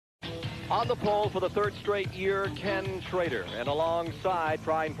On the pole for the third straight year, Ken Schrader, and alongside,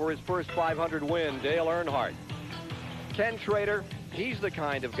 trying for his first 500 win, Dale Earnhardt. Ken Schrader, he's the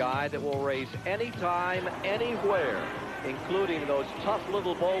kind of guy that will race anytime, anywhere, including those tough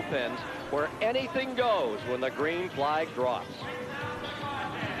little bullpens where anything goes when the green flag drops.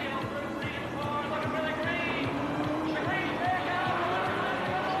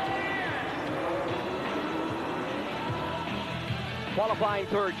 Qualifying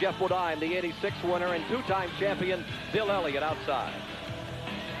third, Jeff Bodine, the 86 winner, and two-time champion Bill Elliott outside.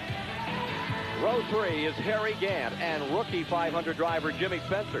 Row 3 is Harry Gant and rookie 500 driver Jimmy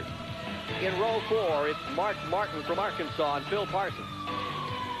Spencer. In row 4, it's Mark Martin from Arkansas and Phil Parsons.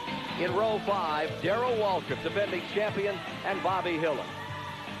 In row 5, Darrell Waltrip, defending champion, and Bobby Hillin.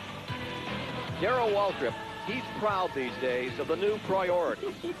 Darrell Waltrip, he's proud these days of the new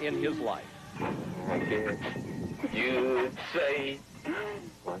priority in his life. You'd say,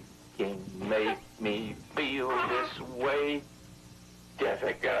 what can make me feel this way,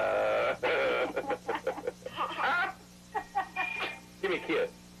 Jessica? Give me a kiss.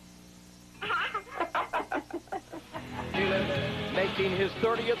 Making his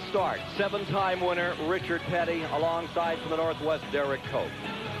 30th start, 7-time winner Richard Petty, alongside from the Northwest Derek Cope.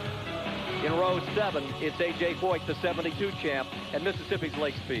 In row 7, it's A.J. Foyt, the 72 champ, and Mississippi's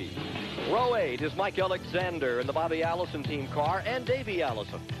Lake Speed. Row 8 is Mike Alexander in the Bobby Allison team car, and Davey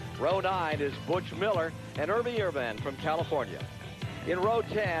Allison. Row 9 is Butch Miller and Irby Irvan from California. In row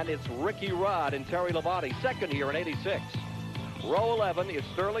 10, it's Ricky Rudd and Terry Labonte, second year in 86. Row 11 is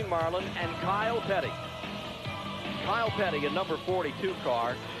Sterling Marlin and Kyle Petty. Kyle Petty, in number 42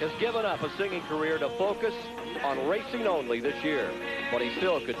 car, has given up a singing career to focus on racing only this year, but he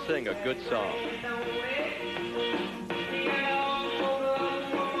still could sing a good song.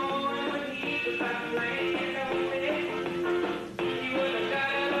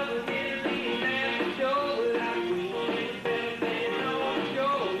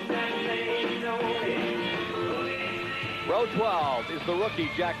 Row 12 is the rookie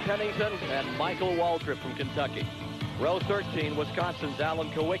Jack Pennington and Michael Waltrip from Kentucky. Row 13, Wisconsin's Alan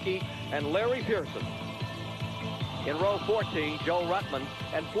Kowicki and Larry Pearson. In row 14, Joe Ruttman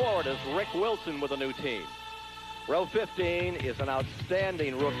and Florida's Rick Wilson with a new team. Row 15 is an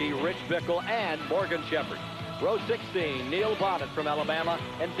outstanding rookie, Rich Bickle and Morgan Shepherd. Row 16, Neil Bonnet from Alabama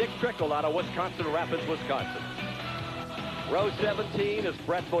and Dick Trickle out of Wisconsin Rapids, Wisconsin. Row 17 is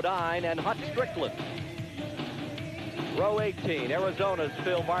Brett Bodine and Hut Strickland. Row 18, Arizona's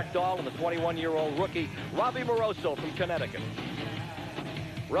Phil Markdahl and the 21-year-old rookie Robbie Moroso from Connecticut.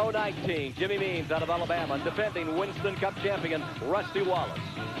 Row 19, Jimmy Means out of Alabama and defending Winston Cup champion Rusty Wallace.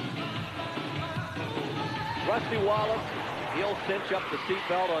 Rusty Wallace, he'll cinch up the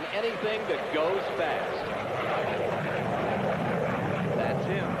seatbelt on anything that goes fast. That's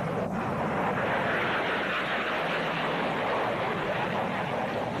him.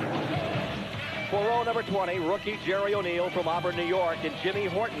 For row number 20, rookie Jerry O'Neill from Auburn, New York, and Jimmy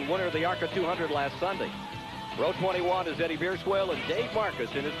Horton, winner of the ARCA 200 last Sunday. Row 21 is Eddie Bierswell and Dave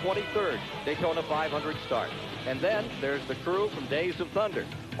Marcus in his 23rd Daytona 500 start. And then there's the crew from Days of Thunder.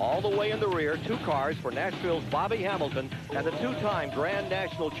 All the way in the rear, 2 cars for Nashville's Bobby Hamilton and the 2-time Grand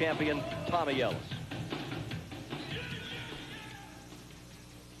National champion Tommy Ellis.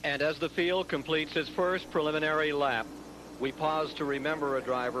 And as the field completes its first preliminary lap, we pause to remember a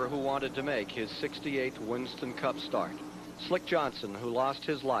driver who wanted to make his 68th Winston Cup start. Slick Johnson, who lost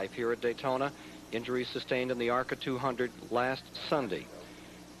his life here at Daytona, injuries sustained in the ARCA 200 last Sunday.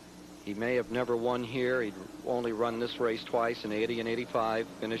 He may have never won here. He'd only run this race twice in 80 and 85,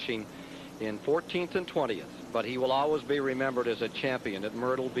 finishing in 14th and 20th. But he will always be remembered as a champion at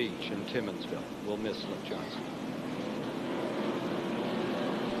Myrtle Beach in Timminsville. We'll miss Slick Johnson.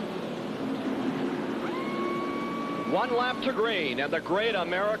 One lap to green, and the great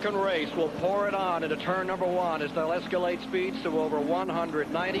American race will pour it on into turn number 1 as they'll escalate speeds to over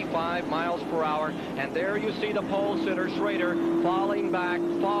 195 miles per hour. And there you see the pole sitter, Schrader, falling back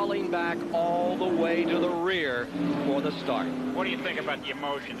all the way to the rear for the start. What do you think about the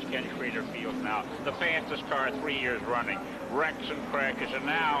emotions Ken Schrader feels now? The fastest car 3 years running, wrecks and crashes, and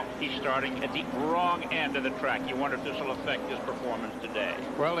now he's starting at the wrong end of the track. You wonder if this will affect his performance today.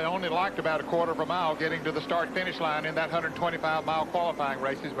 Well, they only locked about a quarter of a mile getting to the start-finish line in that 125-mile qualifying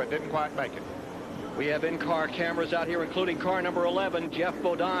races, but didn't quite make it. We have in-car cameras out here, including car number 11, Jeff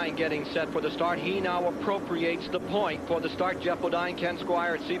Bodine, getting set for the start. He now appropriates the point for the start. Jeff Bodine, Ken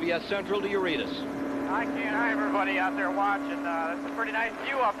Squire at CBS Central. Do you read us? Hi, Ken. Hi, everybody out there watching. It's a pretty nice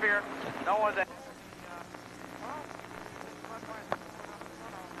view up here. No one's...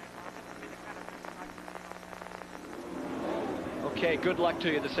 Okay, good luck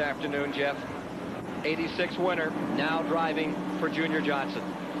to you this afternoon, Jeff. 86 winner, now driving for Junior Johnson.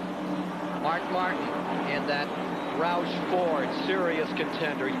 Mark Martin in that Roush Ford, serious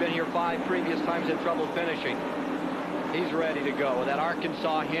contender. He's been here 5 previous times, in trouble finishing. He's ready to go. That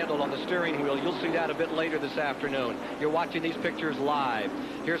Arkansas handle on the steering wheel, you'll see that a bit later this afternoon. You're watching these pictures live.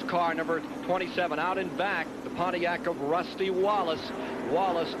 Here's car number 27 out in back, the Pontiac of Rusty Wallace.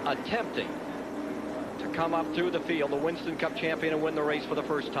 Wallace attempting to come up through the field, the Winston Cup champion, and win the race for the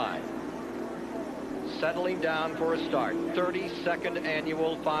first time. Settling down for a start. 32nd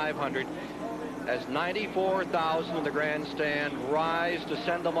annual 500. As 94,000 in the grandstand rise to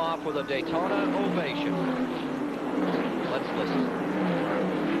send them off with a Daytona ovation. Let's listen.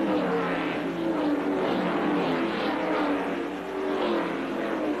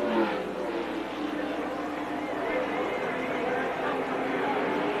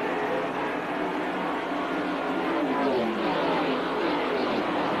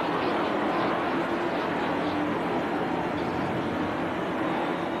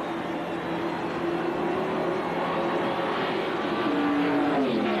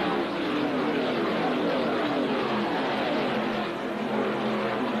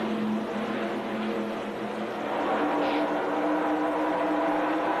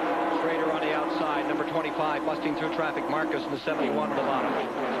 Busting through traffic, Marcus in the 71 at the bottom.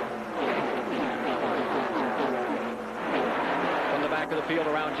 From the back of the field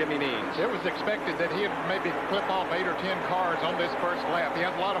around Jimmy Means. It was expected that he'd maybe clip off 8 or 10 cars on this first lap. He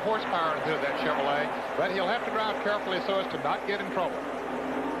has a lot of horsepower into that Chevrolet, but he'll have to drive carefully so as to not get in trouble.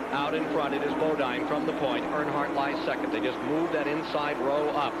 Out in front, it is Bodine from the point. Earnhardt lies second. They just moved that inside row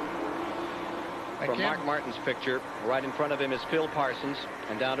up. From Mark Martin's picture, right in front of him is Phil Parsons,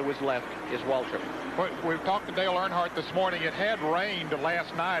 and down to his left is Waltrip. We've talked to Dale Earnhardt this morning. It had rained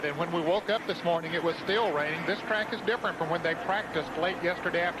last night, and when we woke up this morning, it was still raining. This track is different from when they practiced late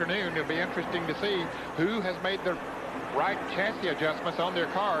yesterday afternoon. It'll be interesting to see who has made the right chassis adjustments on their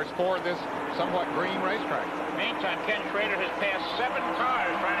cars for this somewhat green racetrack. Meantime, Ken Schrader has passed 7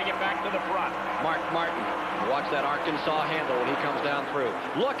 cars trying to get back to the front. Mark Martin, watch that Arkansas handle when he comes down through.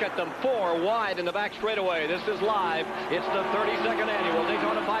 Look at them, 4 wide in the back straightaway. This is live. It's the 32nd annual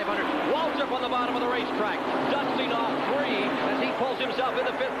Daytona 500. Waltrip on the bottom of the racetrack, dusting off 3 as he pulls himself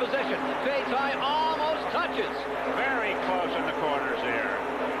into 5th position. Fatai almost touches. Very close in the corners there.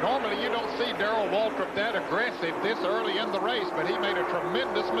 Normally, you don't see Darrell Waltrip that aggressive this early in the race, but he made a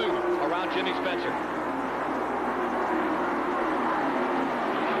tremendous move. Around Jimmy Spencer.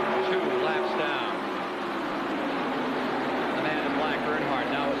 2 laps down. The man in black,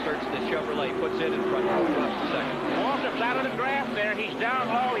 Earnhardt, now asserts the Chevrolet, puts it in front, drops to second. Waltrip's out of the draft there. He's down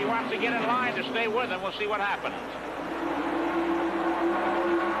low. He wants to get in line to stay with him. We'll see what happens.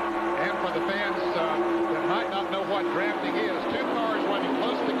 And for the fans that might not know what drafting is, 2 cars running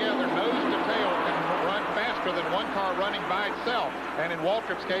close together, nose to tail, can run faster than 1 car running by itself. And in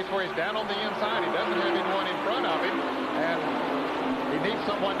Waltrip's case, where he's down on the inside, he doesn't have anyone in front of him, and he needs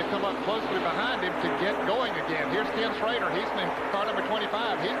someone to come up closely behind him to get going again. Here's Ken Schrader. He's in car number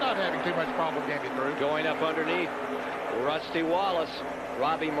 25. He's not having too much problem getting through. Going up underneath, Rusty Wallace.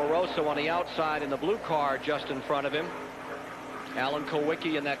 Robbie Moroso on the outside in the blue car just in front of him. Alan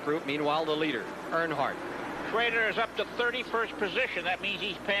Kowicki in that group. Meanwhile, the leader, Earnhardt. Schrader is up to 31st position. That means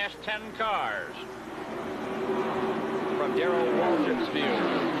he's passed 10 cars. From Darrell Waltrip's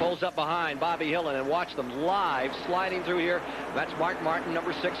view, pulls up behind Bobby Hillin, and watch them live sliding through here. That's Mark Martin,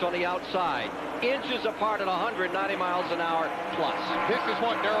 number 6 on the outside. Inches apart at 190 miles an hour plus. This is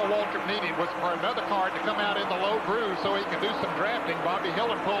what Darrell Waltrip needed, was for another car to come out in the low groove so he could do some drafting. Bobby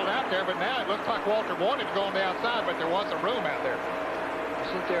Hillin pulled out there, but now it looks like Waltrip wanted to go on the outside, but there wasn't room out there.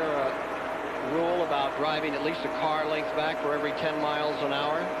 Isn't there a rule about driving at least a car length back for every 10 miles an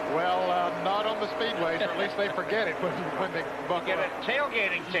hour? Well, not on the speedways, or at least they forget it when they buckle Get a up.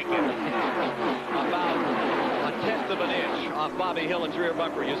 tailgating ticket. About a 1/10 of an inch off Bobby Hillin's rear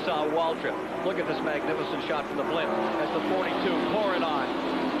bumper. You saw Waltrip. Look at this magnificent shot from the blimp as the 42 pour it on.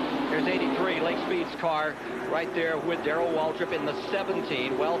 Here's 83, Lake Speed's car right there with Darrell Waltrip in the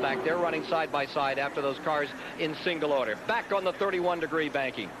 17. Well back, they're running side by side after those cars in single order. Back on the 31-degree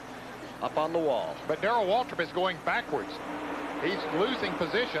banking. Up on the wall. But Darrell Waltrip is going backwards. He's losing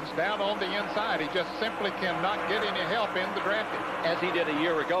positions down on the inside. He just simply cannot get any help in the drafting. As he did a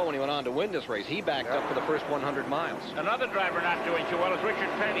year ago when he went on to win this race. He backed up for the first 100 miles. Another driver not doing too well is Richard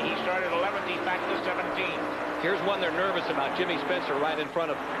Petty. He started 11th. He's back to 17th. Here's one they're nervous about. Jimmy Spencer right in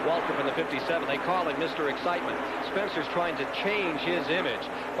front of Waltrip in the 57. They call him Mr. Excitement. Spencer's trying to change his image,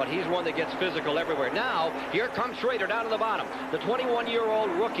 but he's one that gets physical everywhere. Now, here comes Schrader down to the bottom. The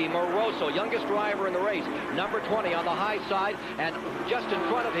 21-year-old rookie, Moroso, youngest driver in the race. Number 20 on the high side, and just in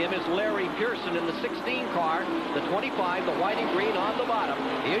front of him is Larry Pearson in the 16 car. The 25, the white and green on the bottom,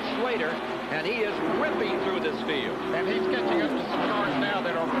 is Schrader, and he is ripping through this field. And he's catching up to some cars now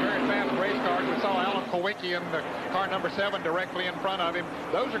that are very fast race cars. We saw Alan Kowicki in the car number 7 directly in front of him.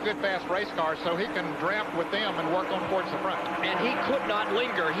 Those are good fast race cars, so he can draft with them and work on towards the front. And he could not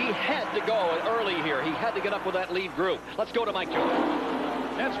linger. He had to go early here. He had to get up with that lead group. Let's go to Mike Jones.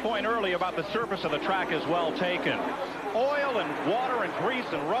 Ned's point early about the surface of the track is well taken. Oil and water and grease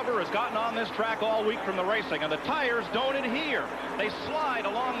and rubber has gotten on this track all week from the racing, and the tires don't adhere. They slide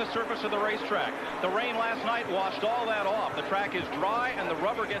along the surface of the racetrack. The rain last night washed all that off. The track is dry and the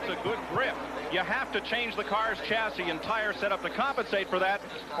rubber gets a good grip. You have to change the car's chassis and tire setup to compensate for that,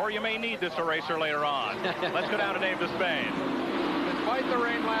 or you may need this eraser later on. Let's go down to Dave Despain. Despite the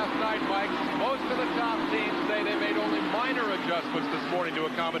rain last night, Mike, most of the top teams say they made only minor adjustments this morning to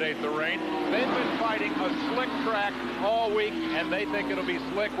accommodate the rain. They've been fighting a slick track all week, and they think it'll be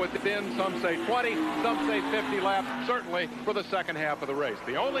slick within, some say 20, some say 50 laps, certainly for the second half of the race.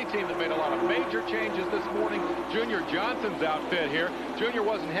 The only team that made a lot of major changes this morning, Junior Johnson's outfit here. Junior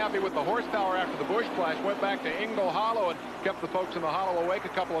wasn't happy with the horsepower after the bush flash, went back to Ingle Hollow and kept the folks in the Hollow awake a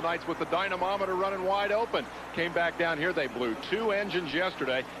couple of nights with the dynamometer running wide open. Came back down here. They blew 2 engines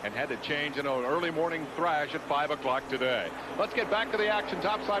yesterday and had to change in an early morning thrash at 5 o'clock today. Let's get back to the action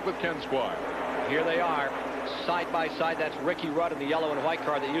topside with Ken Squire. Here they are, side by side. That's Ricky Rudd in the yellow and white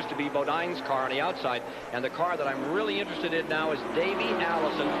car that used to be Bodine's car on the outside. And the car that I'm really interested in now is Davey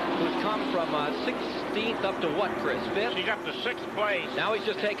Allison, who's come from 16th up to what, Chris? 5th? He's up to 6th place. Now he's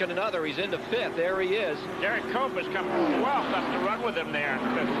just taken another. He's into 5th. There he is. Derek Cope has come from 12th up to run with him there in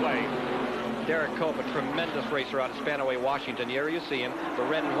 5th place. Derek Cope, a tremendous racer out of Spanaway, Washington. Here you see him, the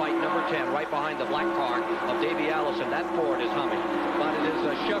red and white number 10, right behind the black car of Davey Allison. That Ford is humming. But it is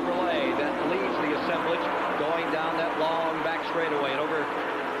a Chevrolet that leads the assemblage going down that long back straightaway at over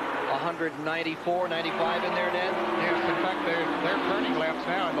 194, 95 in there, Ned? Yes, in fact, they're turning laps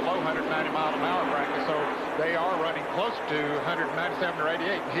now in the low 190-mile-an-hour bracket, so they are running close to 197 or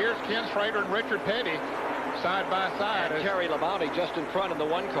 88. Here's Ken Schrader and Richard Petty side by side. Terry Labonte just in front of the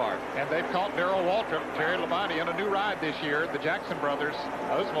 1 car. And they've caught Darrell Waltrip, Terry Labonte in a new ride this year, the Jackson Brothers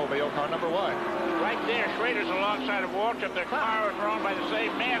Oldsmobile car number 1. Right there, Schrader's alongside of Waltrip. Their car was run by the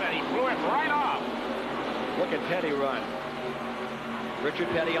same man, and he blew it right off. Look at Petty run. Richard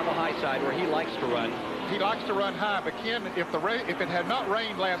Petty on the high side where he likes to run. He likes to run high, but Ken, if it had not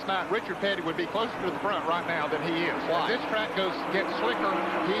rained last night, Richard Petty would be closer to the front right now than he is. Why? As this track gets slicker,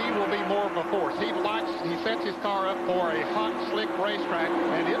 he will be more of a force. He sets his car up for a hot, slick racetrack,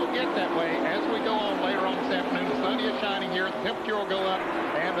 and it'll get that way as we go on later on this afternoon. The sun is shining here, the temperature will go up,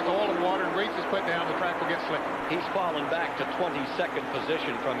 and as oil and water and grease is put down, the track will get slicker. He's fallen back to 22nd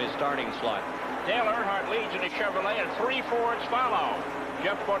position from his starting slot. Dale Earnhardt leads in the Chevrolet, and 3 Fords follow.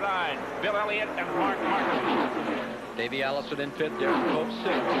 Jeff Bodine, Bill Elliott, and Mark Martin. Davey Allison in 5th, Derek Cope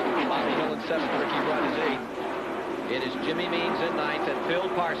 6th, Bobby Hill in 7th, Ricky Rudd is 8th. It is Jimmy Means in 9th, and Phil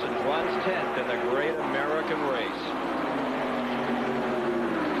Parsons runs 10th in the Great American Race.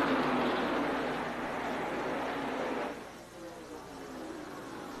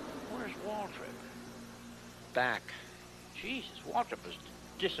 Where's Waltrip? Back. Jesus, Waltrip is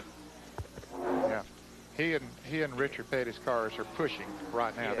disappointed. Yeah. He and Richard Petty's cars are pushing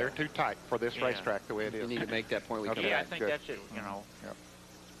right now. Yeah. They're too tight for this racetrack the way it is. You need to make that point. Okay. Yeah, I think that's it, you know. Yep.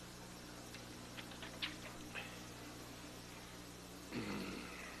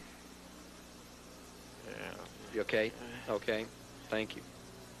 You okay? Okay. Thank you.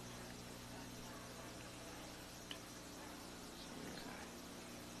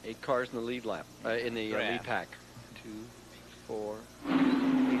 Eight cars in the lead lap, in the lead pack. 2, 4.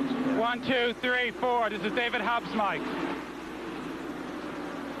 1, 2, 3, 4. This is David Hobbs, Mike.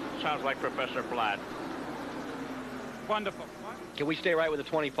 Sounds like Professor Blatt. Wonderful. Can we stay right with the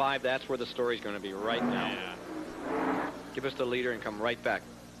 25? That's where the story's going to be right now. Yeah. Give us the leader and come right back.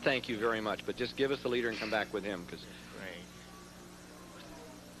 Thank you very much, but just give us the leader and come back with him, because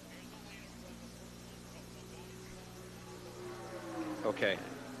Great. okay.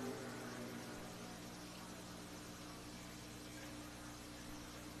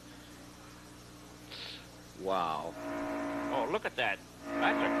 Wow. Oh, look at that.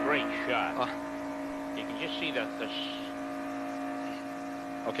 That's a great shot. You can just see the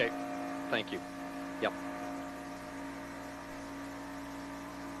Okay. Thank you. Yep.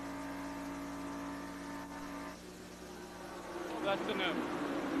 That's the new.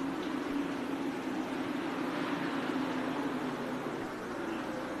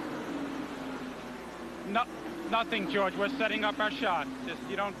 No, nothing, George. We're setting up our shot. Just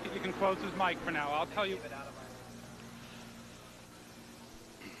you can close his mic for now. I'll tell you.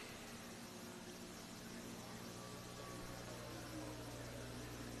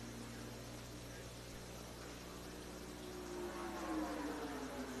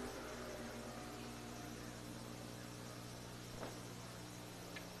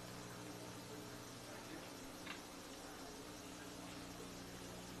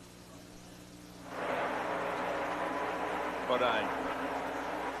 Bodine.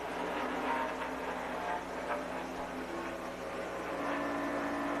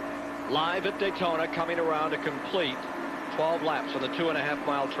 Live at Daytona, coming around to complete 12 laps on the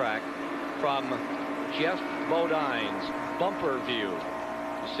 2.5-mile track from Jeff Bodine's bumper view.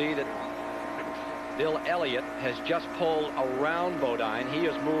 You see that Bill Elliott has just pulled around Bodine. He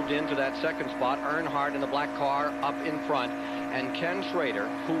has moved into that second spot. Earnhardt in the black car up in front. And Ken Schrader,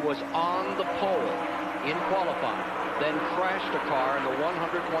 who was on the pole in qualifying, then crashed a car in the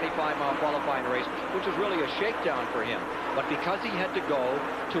 125-mile qualifying race, which was really a shakedown for him. But because he had to go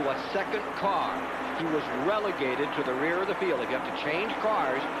to a second car, he was relegated to the rear of the field. If you have to change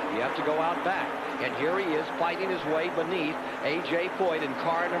cars, you have to go out back. And here he is fighting his way beneath A.J. Foyt in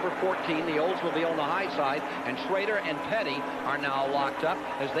car number 14, the Oldsmobile on the high side. And Schrader and Petty are now locked up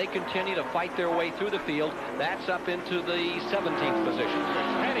as they continue to fight their way through the field. That's up into the 17th position.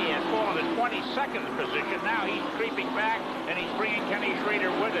 Petty has fallen to 22nd position. Now he's creeping back, and he's bringing Kenny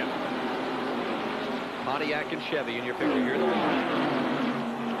Schrader with him. Pontiac and Chevy in your picture here. The lead.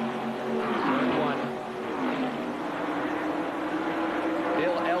 Third one.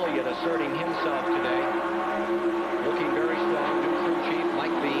 Bill Elliott asserting himself today. Looking very strong. New crew chief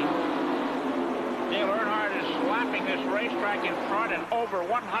Mike Bean. Dale Earnhardt is lapping this racetrack in front and over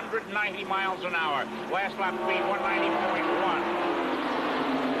 190 miles an hour. Last lap speed 190.1.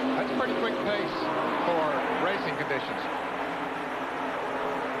 That's a pretty quick pace for racing conditions.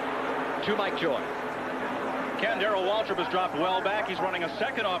 To Mike Joy. Ken, Darrell Waltrip has dropped well back. He's running a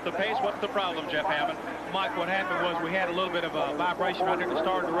second off the pace. What's the problem, Jeff Hammond? Mike, what happened was we had a little bit of a vibration right there at the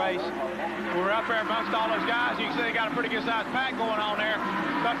start of the race. We were up there amongst all those guys. You can see they got a pretty good sized pack going on there.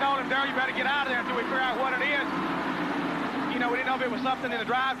 So I told him, Darrell, you better get out of there until we figure out what it is. You know, we didn't know if it was something in the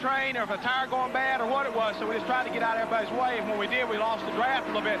drivetrain or if a tire going bad or what it was. So we just tried to get out of everybody's way. And when we did, we lost the draft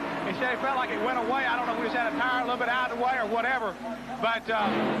a little bit. He said it felt like it went away. I don't know if we just had a tire a little bit out of the way or whatever. But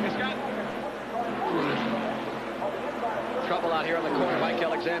it's got... Trouble out here on the corner. Mike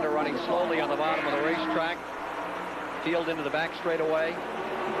Alexander running slowly on the bottom of the racetrack. Field into the back straightaway.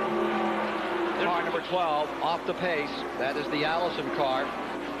 Car number 12 off the pace. That is the Allison car.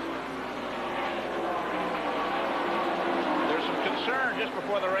 There's some concern just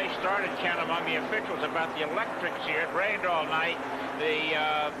before the race started, Ken, among the officials about the electrics here. It rained all night. The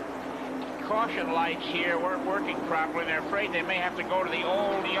caution lights here weren't working properly. They're afraid they may have to go to the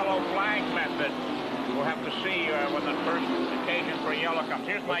old yellow flag method. We'll have to see when the first occasion for yellow comes.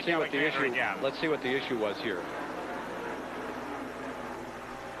 Here's Mike Alexander again. Let's see what the issue was here.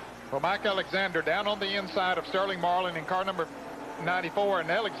 Well, Mike Alexander down on the inside of Sterling Marlin in car number 94, and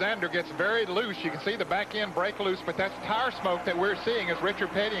Alexander gets very loose. You can see the back end break loose, but that's tire smoke that we're seeing as Richard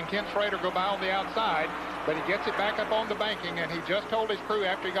Petty and Ken Schrader go by on the outside. But he gets it back up on the banking, and he just told his crew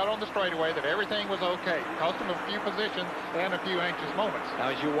after he got on the straightaway that everything was okay. Cost him a few positions and a few anxious moments. Now,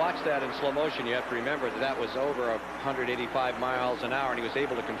 as you watch that in slow motion, you have to remember that that was over 185 miles an hour, and he was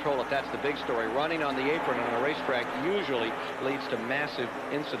able to control it. That's the big story. Running on the apron on a racetrack usually leads to massive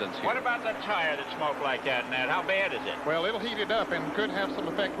incidents here. What about that tire that smoked like that, Ned? How bad is it? Well, it'll heat it up and could have some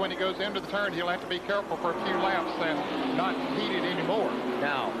effect when he goes into the turn. He'll have to be careful for a few laps and not heat it anymore.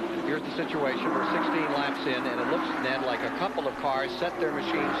 Now, here's the situation. We're 16 laps in, and it looks, Ned, like a couple of cars set their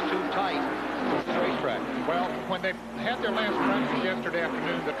machines too tight for the racetrack. Well, when they had their last practice yesterday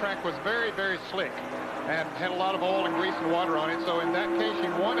afternoon, the track was very, very slick and had a lot of oil and grease and water on it. So in that case,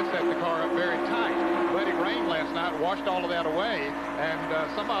 you want to set the car up very tight. But it rained last night, washed all of that away,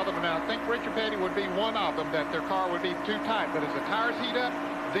 and some of them, and I think Richard Petty would be one of them, that their car would be too tight. But as the tires heat up,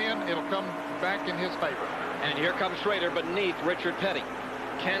 then it'll come back in his favor. And here comes Schrader beneath Richard Petty.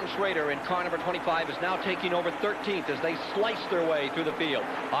 Ken Schrader in car number 25 is now taking over 13th as they slice their way through the field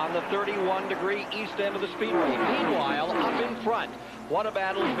on the 31-degree east end of the Speedway. Meanwhile, up in front, what a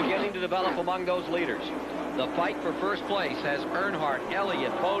battle is beginning to develop among those leaders. The fight for first place has Earnhardt,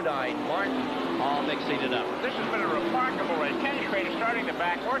 Elliott, Bodine, Martin, all mixing it up. This has been a remarkable race. Kenny Schrader starting the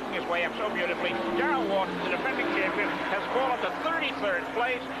back, working his way up so beautifully. Darrell Walton, the defending champion, has fallen to 33rd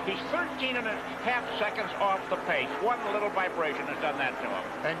place. He's 13.5 seconds off the pace. One little vibration has done that to him.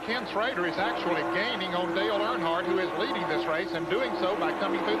 And Ken Schrader is actually gaining on Dale Earnhardt, who is leading this race, and doing so by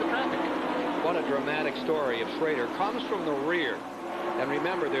coming through the traffic. What a dramatic story. If Schrader comes from the rear, and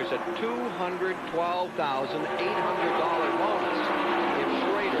remember, there's a $212,800 bonus if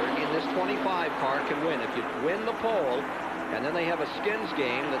Schrader in this 25 car can win. If you win the pole, and then they have a skins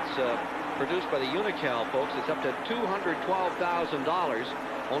game that's produced by the Unocal folks, it's up to $212,000.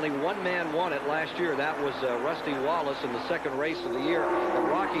 Only one man won it last year. That was Rusty Wallace in the second race of the year at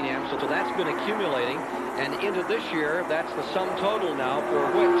Rockingham. So that's been accumulating. And into this year, that's the sum total now for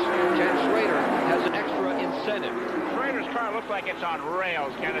which Ken Schrader has an extra incentive. Schrader's car looks like it's on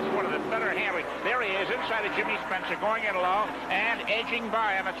rails, Ken. It's one of the better handling. There he is inside of Jimmy Spencer, going in low and edging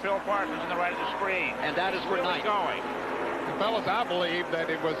by him. It's Phil Parsons on the right of the screen. And that is for really ninth. Going. Fellas, I believe that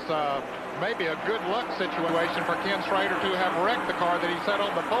it was maybe a good luck situation for Ken Schrader to have wrecked the car that he sat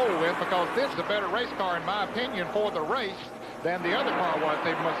on the pole with, because this is a better race car, in my opinion, for the race than the other car was.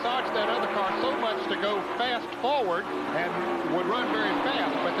 They massaged that other car so much to go fast forward and would run very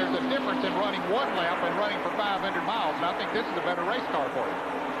fast, but there's a difference in running one lap and running for 500 miles, and I think this is a better race car for you.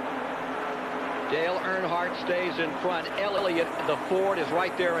 Dale Earnhardt stays in front. Elliott, the Ford, is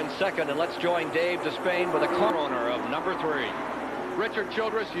right there in second. And let's join Dave Despain with a car owner of number 3. Richard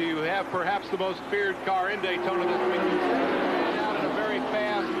Childress, you have perhaps the most feared car in Daytona this week. You started out at a very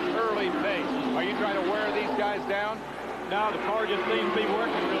fast, early pace. Are you trying to wear these guys down? No, the car just seems to be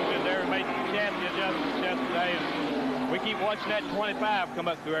working real good there and making chassis adjustments yesterday. And we keep watching that 25 come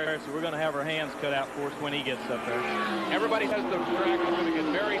up through there, so we're going to have our hands cut out for us when he gets up there. Everybody says the track is going to get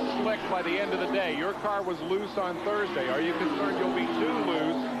very slick by the end of the day. Your car was loose on Thursday. Are you concerned you'll be too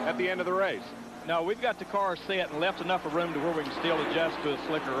loose at the end of the race? No, we've got the car set and left enough of room to where we can still adjust to a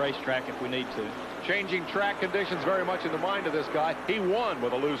slicker racetrack if we need to. Changing track conditions very much in the mind of this guy. He won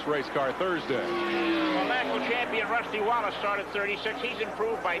with a loose race car Thursday. Well, national champion Rusty Wallace started 36. He's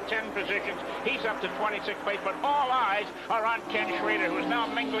improved by 10 positions. He's up to 26th place, but all eyes are on Ken Schrader, who is now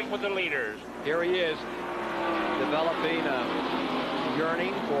mingling with the leaders. Here he is, developing a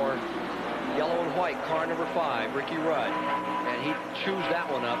yearning for yellow and white, car number 5, Ricky Rudd. And he chews that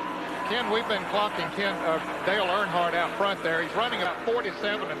one up. Ken, we've been clocking Dale Earnhardt out front there. He's running about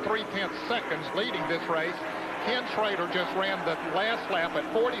 47 3/10 seconds leading this race. Ken Schrader just ran the last lap at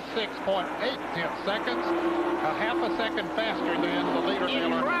 46.8 seconds, a half a second faster than the leader.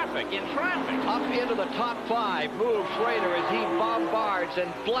 In traffic. Up into the top 5 moves Schrader as he bombards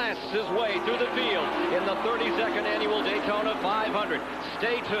and blasts his way through the field in the 32nd annual Daytona 500.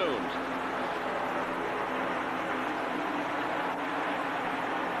 Stay tuned.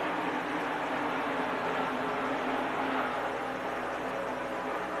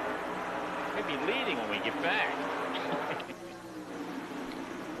 Be leading when we get back.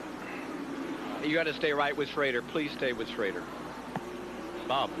 You got to stay right with Schrader. Please stay with Schrader.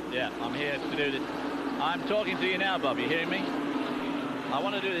 Bob, yeah, I'm here to do this. I'm talking to you now, Bob. You hearing me? I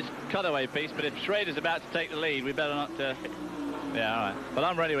want to do this cutaway piece, but if Schrader's about to take the lead, we better not... Yeah, all right. But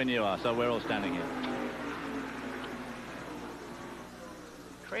I'm ready when you are, so we're all standing here.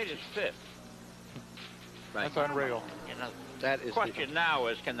 Schrader's 5th. Right. That's unreal. You know, That is the question now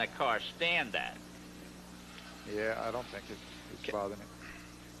is, can the car stand that? Yeah, I don't think it's bothering it.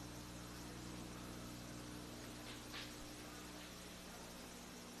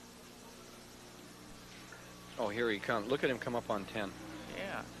 Oh, here he comes. Look at him come up on 10.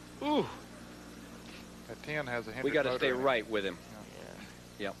 Yeah. Ooh. That 10 has a Hendrick We got to motor stay in it. right with him.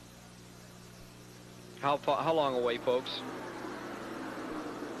 Yeah. Yep. How long away, folks?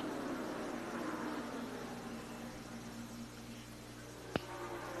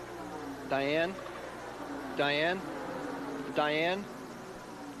 Diane?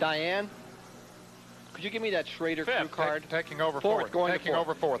 Could you give me that Schrader crew card? Taking over Fourth, fourth. going to Taking fourth.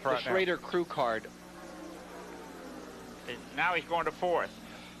 over fourth right The now. Schrader crew card. Now he's going to 4th.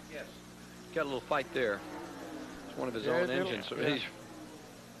 Yes. Got a little fight there. It's one of his own engines. So he's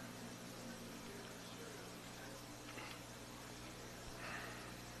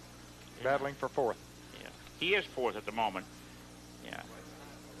battling for fourth. Yeah. He is 4th at the moment. Yeah.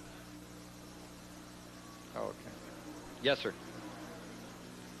 Oh, okay. Yes, sir.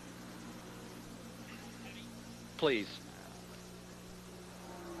 Please.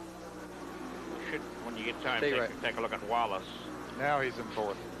 Should, when you get time, Stay right. take a look at Wallace. Now he's in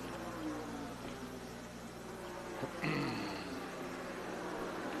fourth.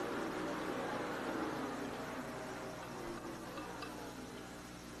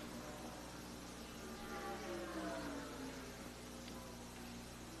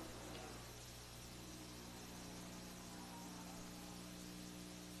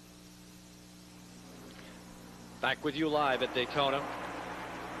 Back with you live at Daytona.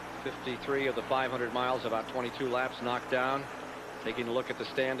 53 of the 500 miles, about 22 laps knocked down. Taking a look at the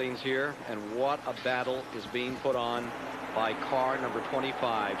standings here, and what a battle is being put on by car number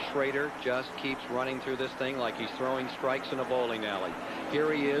 25. Schrader just keeps running through this thing like he's throwing strikes in a bowling alley.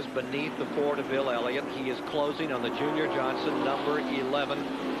 Here he is beneath the Ford of Bill Elliott. He is closing on the Junior Johnson, number 11.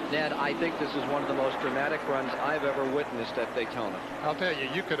 Ned, I think this is one of the most dramatic runs I've ever witnessed at Daytona. I'll tell you,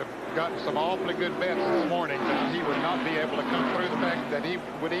 you could have gotten some awfully good bets this morning that he would not be able to come through, the fact that he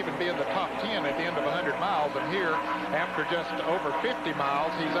would even be in the top 10 at the end of 100 miles. And here, after just over 50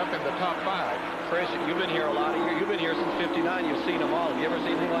 miles, he's up in the top 5. Chris, you've been here a lot of years. You've been here since 59. You've seen them all. Have you ever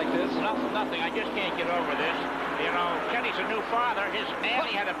seen anything like this? Nothing. I just can't get over this. You know, Kenny's a new father. His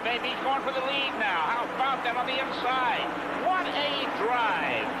nanny had a baby. He's going for the lead now. How about that on the inside? What a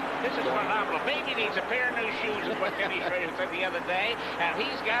drive. This is phenomenal. Baby needs a pair of new shoes, is what Kenny Schrader said the other day. And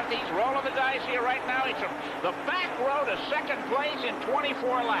he's rolling the dice here right now. He's from the back row to second place in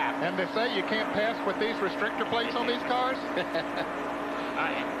 24 laps. And they say you can't pass with these restrictor plates on these cars?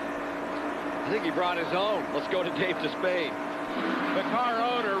 I think he brought his own. Let's go to Dave Despain. The car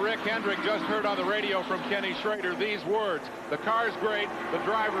owner, Rick Hendrick, just heard on the radio from Kenny Schrader these words: the car's great, the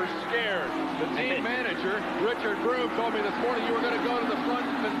driver's scared. The team manager, Richard Broom, told me this morning you were going to go to the front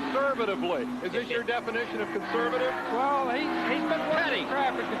conservatively. Is this your definition of conservative? Well, he's been working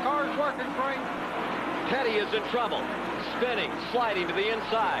traffic. The car's working great. Petty is in trouble. Spinning, sliding to the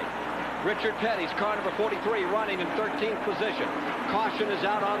inside. Richard Petty's car number 43 running in 13th position. Caution is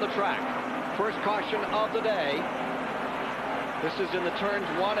out on the track. First caution of the day. This is in the turns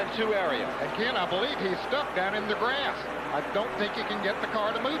 1 and 2 area. And Ken, I believe he's stuck down in the grass. I don't think he can get the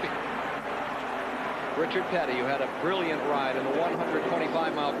car to move him. Richard Petty, who had a brilliant ride in the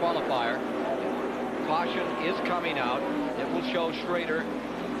 125-mile qualifier. Caution is coming out. It will show Schrader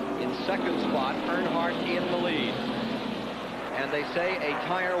in second spot, Earnhardt in the lead. And they say a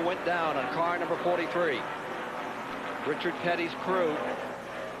tire went down on car number 43. Richard Petty's crew.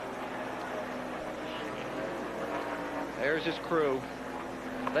 There's his crew.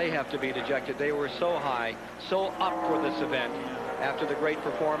 They have to be dejected. They were so high, so up for this event after the great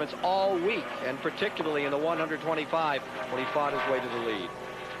performance all week, and particularly in the 125 when he fought his way to the lead.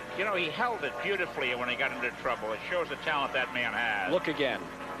 You know, he held it beautifully when he got into trouble. It shows the talent that man has. Look again.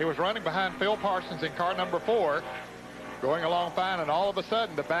 He was running behind Phil Parsons in car number 4, going along fine, and all of a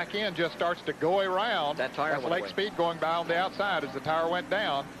sudden the back end just starts to go around. That tire That's Lake Speed going by on the outside as the tire went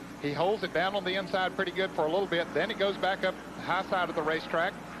down. He holds it down on the inside pretty good for a little bit. Then it goes back up the high side of the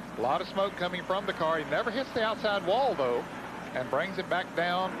racetrack. A lot of smoke coming from the car. He never hits the outside wall, though, and brings it back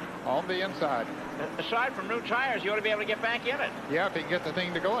down on the inside. Aside from new tires, you ought to be able to get back in it. Yeah, if he can get the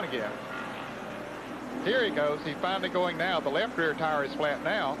thing to going again. Here he goes. He's finally going now. The left rear tire is flat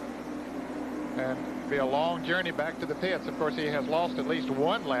now. And it'll be a long journey back to the pits. Of course, he has lost at least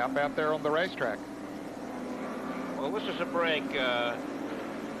 1 lap out there on the racetrack. Well, this is a break.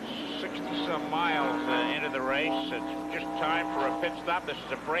 60-some miles into the race. It's just time for a pit stop. This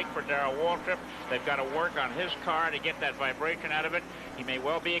is a break for Darrell Waltrip. They've got to work on his car to get that vibration out of it. He may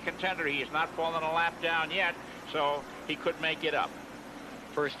well be a contender. He has not fallen a lap down yet, so he could make it up.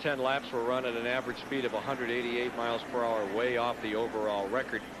 First 10 laps were run at an average speed of 188 miles per hour, way off the overall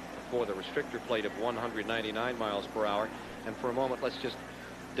record for the restrictor plate of 199 miles per hour. And for a moment, let's just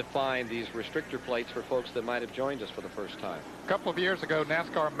define these restrictor plates for folks that might have joined us for the first time. A couple of years ago,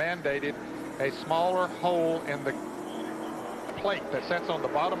 NASCAR mandated a smaller hole in the plate that sits on the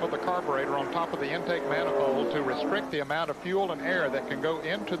bottom of the carburetor on top of the intake manifold to restrict the amount of fuel and air that can go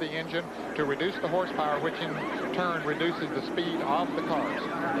into the engine to reduce the horsepower, which in turn reduces the speed of the cars.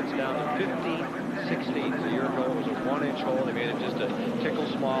 It's down to 15/16. A year ago it was a 1-inch hole. They made it just a tickle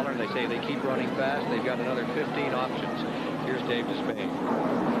smaller, and they say they keep running fast. They've got another 15 options. Here's Dave Despain.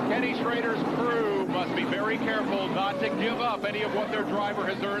 Kenny Schrader's crew must be very careful not to give up any of what their driver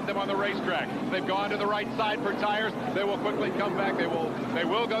has earned them on the racetrack. They've gone to the right side for tires. They will quickly come back. They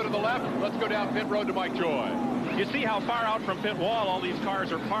will go to the left. Let's go down pit road to Mike Joy. You see how far out from pit wall all these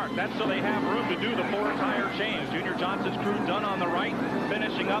cars are parked. That's so they have room to do the 4-tire change. Junior Johnson's crew done on the right,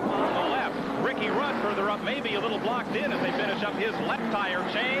 finishing up on the left. Ricky Rudd further up, maybe a little blocked in as they finish up his left tire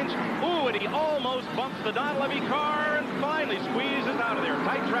change. Ooh, and he almost bumps the Don Levy car and finally squeezes out of there.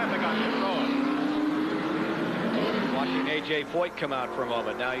 Tight traffic on pit road. Watching A.J. Foyt come out for a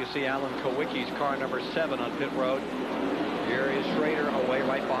moment. Now you see Alan Kowicki's car number 7 on pit road. Here is Schrader away,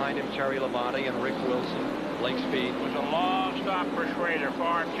 right behind him, Terry Labonte and Rick Wilson. Lake Speed. It was a long stop for Schrader,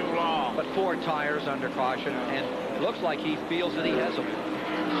 far too long. But 4 tires under caution, and it looks like he feels that he has them.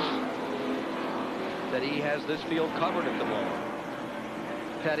 That he has this field covered at the moment.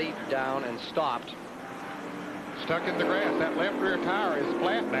 Petty down and stopped. stuck in the grass. That left rear tire is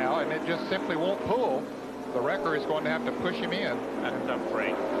flat now, and it just simply won't pull. The wrecker is going to have to push him in. That's a tough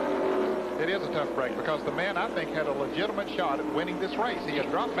break. It is a tough break because the man, I think, had a legitimate shot at winning this race. He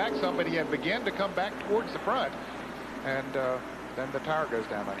had dropped back some, but he had begun to come back towards the front, and then the tire goes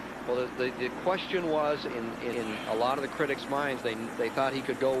down on him. Well, the question was, in a lot of the critics' minds, they thought he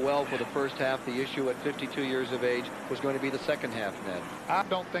could go well for the first half. The issue at 52 years of age was going to be the second half, Ned. I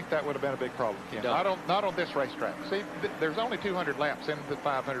don't think that would have been a big problem, Ken. No. Not on this racetrack. See, there's only 200 laps in the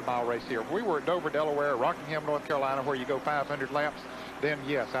 500-mile race here. If we were at Dover, Delaware, Rockingham, North Carolina, where you go 500 laps, then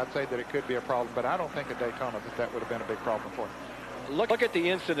yes, I'd say that it could be a problem. But I don't think at Daytona that would have been a big problem for him. Look at the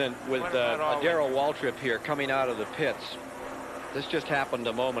incident with Darrell Waltrip here coming out of the pits. This just happened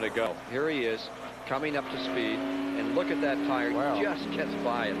a moment ago. Here he is coming up to speed, and look at that tire. Wow. Just gets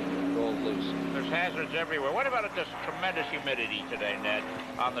by it and rolls loose. There's hazards everywhere. What about this tremendous humidity today, Ned,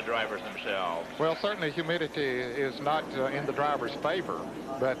 on the drivers themselves? Well, certainly humidity is not in the driver's favor,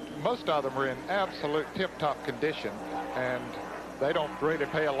 but most of them are in absolute tip-top condition, and they don't really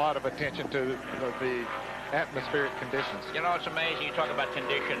pay a lot of attention to the atmospheric conditions. You know, it's amazing. You talk about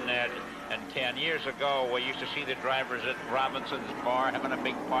condition, Ned. And 10 years ago, we used to see the drivers at Robinson's bar having a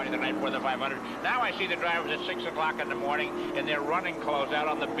big party the night before the 500. Now I see the drivers at 6 o'clock in the morning in their running clothes out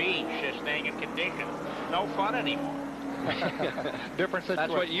on the beach, staying in condition. No fun anymore. Different situation.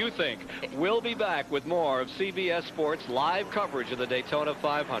 That's what you think. We'll be back with more of CBS Sports live coverage of the Daytona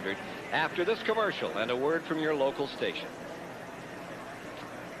 500 after this commercial and a word from your local station.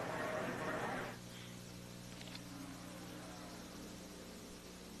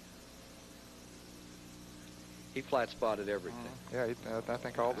 He flat spotted everything. Yeah, I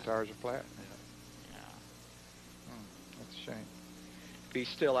think all the tires are flat. That's a shame. If he's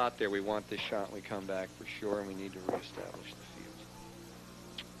still out there, we want this shot when we come back for sure, and we need to reestablish the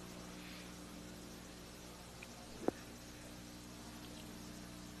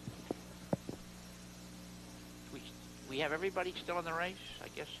field. We have everybody still in the race? I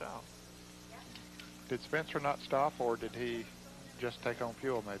guess so. Did Spencer not stop, or did he just take on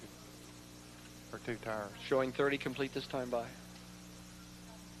fuel, maybe? Or 2 tires. Showing 30 complete this time by.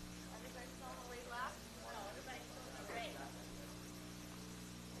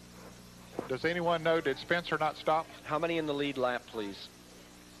 Does anyone know, did Spencer not stop? How many in the lead lap, please?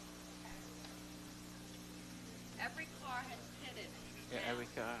 Every car has pitted. Yeah, every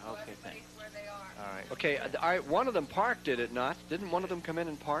car. Okay, thanks. Where they are. All right. Okay, one of them parked, did it not? Didn't one of them come in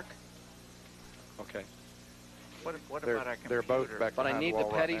and park? Okay. What They're, about our computer? they're both back But I behind need the wall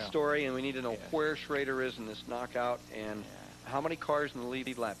right petty now. story, and we need to know Yeah. where Schrader is in this knockout, and how many cars in the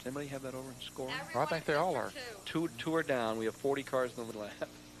lead lap. Does anybody have that over in score? I think they all are. Two are down. We have 40 cars in the lead lap.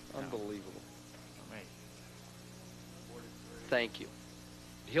 Unbelievable. Amazing. Thank you.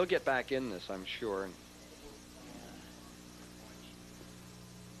 He'll get back in this, I'm sure.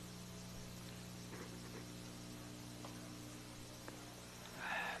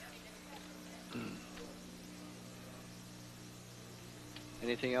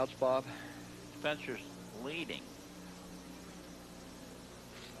 Anything else, Bob? Spencer's leading.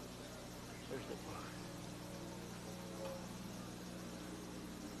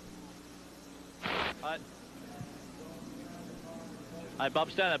 Hi, Bob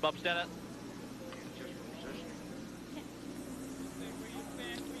Stennett. Bob Stennett.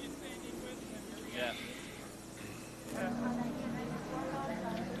 Yeah.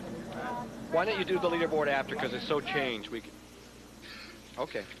 Why don't you do the leaderboard after, because it's so changed. We can...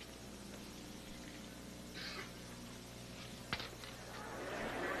 Okay.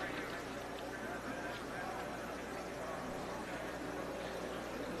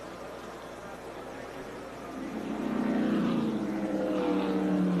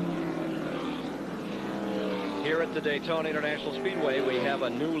 Here at the Daytona International Speedway, we have a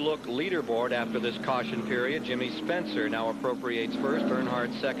new look leaderboard after this caution period. Jimmy Spencer now appropriates first,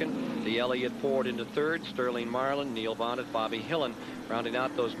 Earnhardt second, the Elliott Ford into third, Sterling Marlin, Neil Bonnet, Bobby Hillen rounding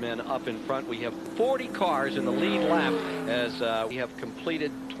out those men up in front. We have 40 cars in the lead lap as we have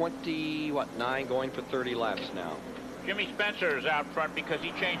completed 9 going for 30 laps now. Jimmy Spencer is out front because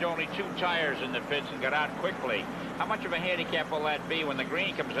he changed only 2 tires in the pits and got out quickly. How much of a handicap will that be when the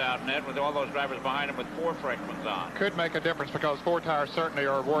green comes out, Ned, with all those drivers behind him with 4 freshmen on? Could make a difference because 4 tires certainly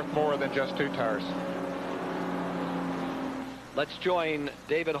are worth more than just 2 tires. Let's join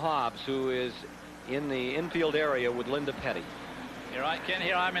David Hobbs, who is in the infield area with Linda Petty. You're right, Ken.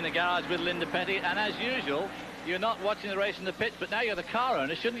 Here I'm in the garage with Linda Petty, and as usual, you're not watching the race in the pits, but now you're the car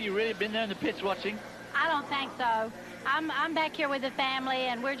owner. Shouldn't you really been there in the pits watching? I don't think so. I'm back here with the family,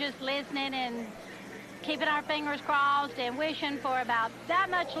 and we're just listening and keeping our fingers crossed and wishing for about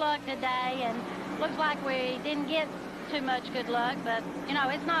that much luck today. And looks like we didn't get too much good luck, but, you know,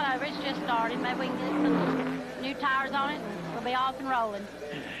 it's not over. It's just starting. Maybe we can get some new tires on it. We'll be off and rolling.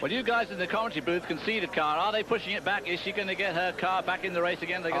 Well, you guys in the commentary booth can see the car. Are they pushing it back? Is she going to get her car back in the race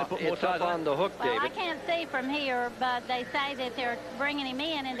again? They're going to put more tires on the hook, David. Well, I can't see from here, but they say that they're bringing him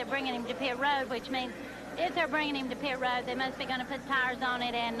in and they're bringing him to pit road, which means if they're bringing him to pit road, they must be going to put tires on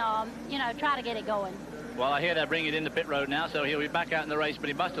it and, you know, try to get it going. Well, I hear they're bringing it into pit road now, so he'll be back out in the race, but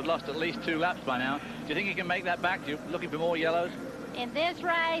he must have lost at least 2 laps by now. Do you think he can make that back? Do you looking for more yellows? In this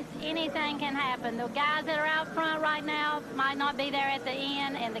race, anything can happen. The guys that are out front right now might not be there at the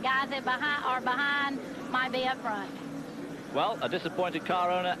end, and the guys that are behind might be up front. Well, a disappointed car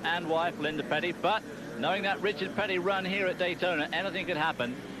owner and wife, Linda Petty, but knowing that Richard Petty run here at Daytona, anything could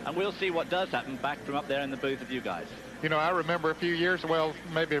happen, and we'll see what does happen back from up there in the booth with you guys. You know, I remember a few years, well,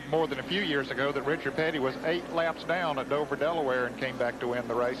 maybe more than a few years ago, that Richard Petty was 8 laps down at Dover, Delaware, and came back to win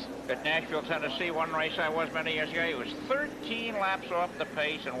the race. At Nashville, Tennessee, one race I was many years ago, he was 13 laps off the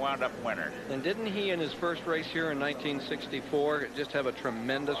pace and wound up winner. And didn't he, in his first race here in 1964, just have a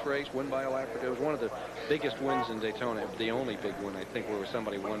tremendous race, win by a lap? It was one of the biggest wins in Daytona, the only big win, I think, where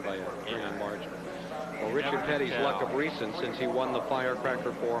somebody won by a grand margin. Well, Richard Petty's luck of recent, since he won the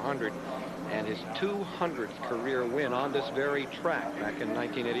Firecracker 400, and his 200th career win on this very track back in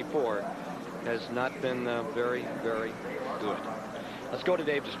 1984 has not been very, very good. Let's go to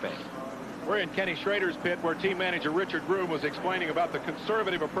Dave Despain. We're in Kenny Schrader's pit, where team manager Richard Broom was explaining about the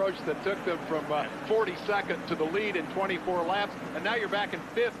conservative approach that took them from 42nd to the lead in 24 laps, and now you're back in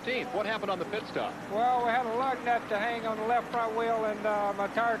 15th. What happened on the pit stop? Well, we had a lug nut to hang on the left front wheel, and my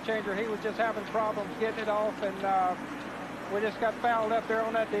tire changer, he was just having problems getting it off, and we just got fouled up there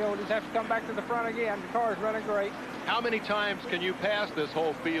on that deal. We just have to come back to the front again. The car's running great. How many times can you pass this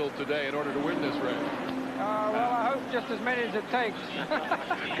whole field today in order to win this race? Well, I hope just as many as it takes.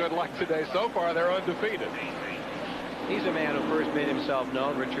 Good luck today. So far, they're undefeated. He's a man who first made himself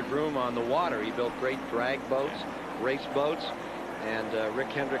known, Richard Broom, on the water. He built great drag boats, race boats, and Rick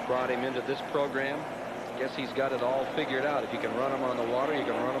Hendrick brought him into this program. I guess he's got it all figured out. If you can run them on the water, you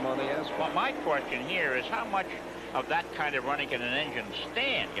can run them on the asphalt. Well, my question here is how much of that kind of running can an engine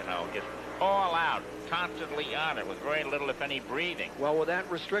stand, you know, just all out, constantly on it, with very little, if any, breathing. Well, with that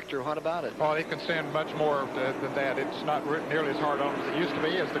restrictor, what about it? Well, it can stand much more than that. It's not nearly as hard on it as it used to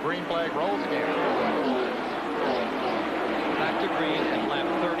be as the green flag rolls again. Back to green at lap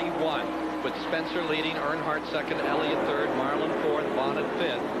 31, with Spencer leading, Earnhardt second, Elliott third, Marlin fourth, Bonnet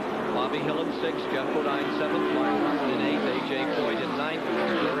fifth, Bobby Hill in sixth, Jeff Bodine seventh, Mark Martin in eighth, A.J. Foyt in ninth,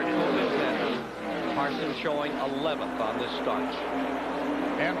 Derek Cole in 10th. Parsons showing 11th on this start.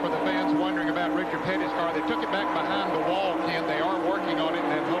 And for the fans wondering about Richard Petty's car, they took it back behind the wall, Ken. They are working on it,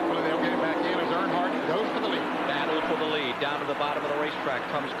 and hopefully they'll get it back in as Earnhardt goes for the lead. Battle for the lead. Down to the bottom of the racetrack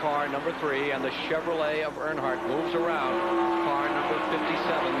comes car number 3, and the Chevrolet of Earnhardt moves around. Car number 57,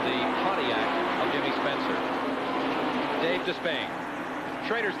 the Pontiac of Jimmy Spencer. Dave Despain.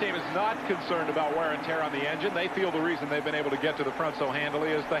 Schrader's team is not concerned about wear and tear on the engine. They feel the reason they've been able to get to the front so handily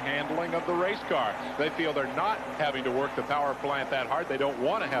is the handling of the race car. They feel they're not having to work the power plant that hard. They don't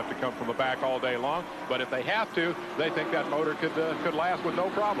want to have to come from the back all day long. But if they have to, they think that motor could last with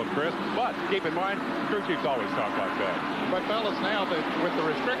no problem, Chris. But keep in mind, crew chiefs always talk like that. But fellas, now with the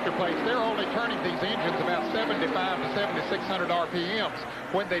restrictor plates, they're only turning these engines about 75 to 7,600 RPMs.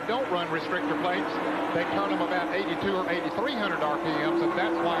 When they don't run restrictor plates, they turn them about 82 or 8,300 RPMs, and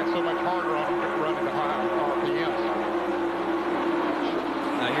that's why it's so much harder on them to run at the high RPMs.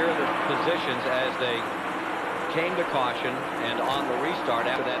 Now here are the positions as they came to caution and on the restart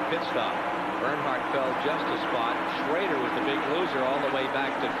after that pit stop. Earnhardt fell just a spot. Schrader was the big loser all the way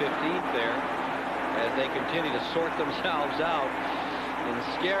back to 15th there as they continue to sort themselves out in a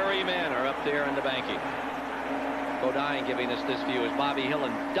scary manner up there in the banking. Bodine giving us this view as Bobby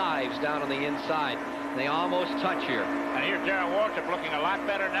Hillen dives down on the inside. They almost touch here. And here's Darrell Waltrip looking a lot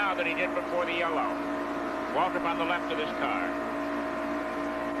better now than he did before the yellow. Waltrip on the left of this car.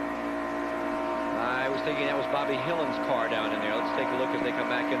 I was thinking that was Bobby Hillen's car down in there. Let's take a look as they come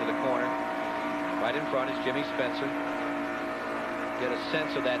back into the corner. Right in front is Jimmy Spencer. Get a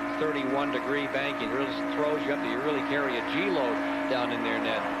sense of that 31-degree banking. It really throws you up. You really carry a G-load down in there,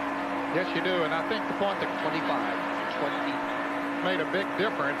 Ned. Yes, you do. And I think the point that 20 made a big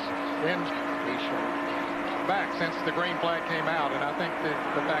difference in back since the green flag came out. And I think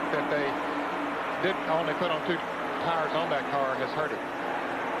the fact that they did only put on 2 tires on that car has hurt it.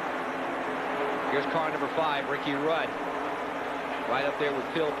 Here's car number 5, Ricky Rudd. Right up there with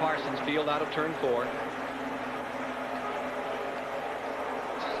Phil Parsons Field out of turn 4.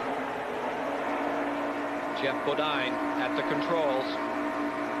 Jeff Bodine at the controls.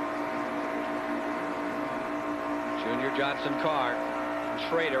 Johnson car. And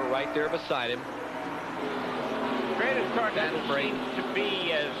Schrader right there beside him. Schrader's car doesn't seem to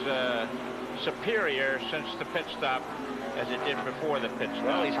be as superior since the pit stop as it did before the pit stop.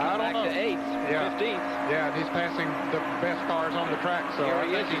 Well, he's come back to 8th, 15th. Yeah, and he's passing the best cars on the track. So here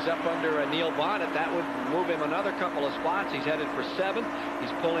he is. He's up under Neil Bonnet. That would move him another couple of spots. He's headed for 7th.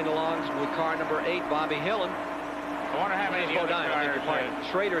 He's pulling along with car number 8, Bobby Hillen. I wonder how many other cars.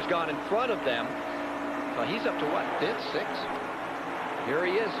 Schrader's gone in front of them. So he's up to what? 5th, 6th? Here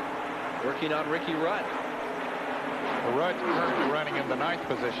he is, working on Ricky Rudd. Rudd currently running in the 9th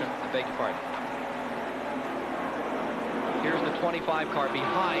position. I beg your pardon. Here's the 25 car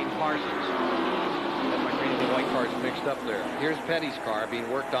behind Parsons. Got my green and white cars mixed up there. Here's Petty's car being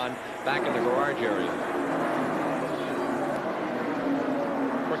worked on back in the garage area.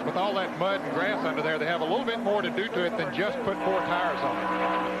 Of course, with all that mud and grass under there, they have a little bit more to do to it than just put 4 tires on it.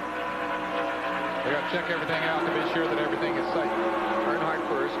 They got to check everything out to be sure that everything is safe. Earnhardt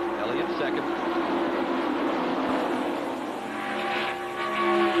first, Elliott second.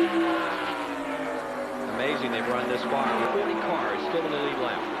 Amazing they've run this far with 40 cars still in the lead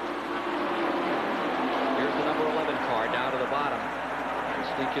lap. Here's the number 11 car down to the bottom. And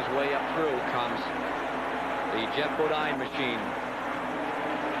sneak his way up through comes the Jeff Bodine machine.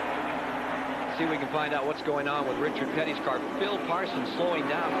 See if we can find out what's going on with Richard Petty's car. Phil Parsons slowing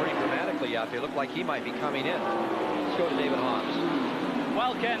down pretty dramatically out there. Looked like he might be coming in. Let's go to David Hobbs.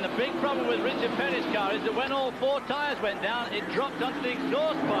 Well, Ken, the big problem with Richard Petty's car is that when all 4 tires went down, it dropped onto the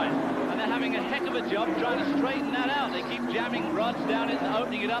exhaust pipe. And they're having a heck of a job trying to straighten that out. They keep jamming rods down it and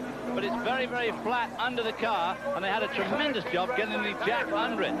opening it up, but it's very, very flat under the car, and they had a tremendous job getting the jack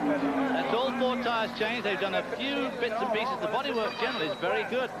under it. That's all 4 tires changed. They've done a few bits and pieces. The bodywork generally is very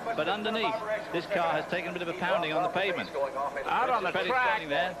good, but underneath, this car has taken a bit of a pounding on the pavement. Out on the track,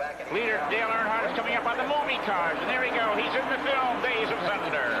 leader Dale Earnhardt is coming up on the movie cars, and there we go. He's in the film Days of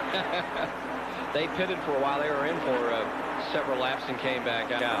Thunder. They pitted for a while. They were in for several laps and came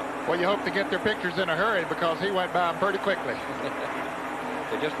back out. Well, you hope to get their pictures in a hurry because he went by them pretty quickly.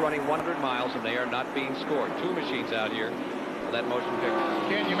 They're just running 100 miles and they are not being scored. 2 machines out here for that motion picture.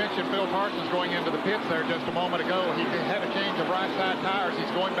 Ken, you mentioned Phil Parsons going into the pits there just a moment ago. He had a change of right side tires.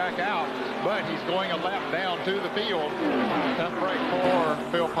 He's going back out, but he's going a lap down to the field. Tough break for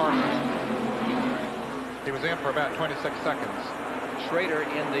Phil Parsons. He was in for about 26 seconds. Schrader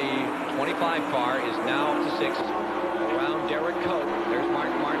in the 25 car is now to 6th. Around Derek Cope. There's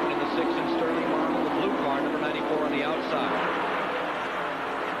Mark Martin in the 6th and Sterling Martin, the blue car, number 94 on the outside.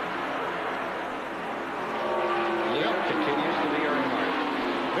 Yep, continues to be Earnhardt.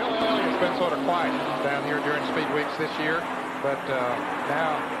 Bill Elliott's been sort of quiet down here during speed weeks this year, but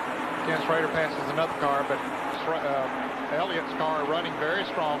now Ken Schrader passes another car, but Elliott's car running very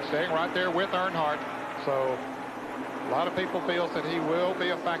strong, staying right there with Earnhardt. So a lot of people feel that he will be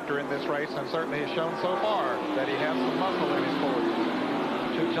a factor in this race, and certainly has shown so far that he has some muscle in his forward.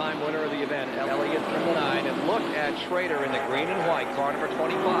 2-time winner of the event, Elliott from the 9. And look at Schrader in the green and white, car number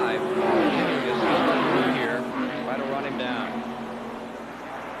 25. Continuing to slip through here, try to run him down.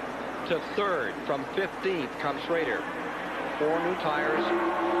 To 3rd, from 15th comes Schrader. 4 new tires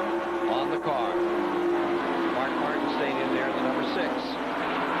on the car. Mark Martin staying in there in the number 6.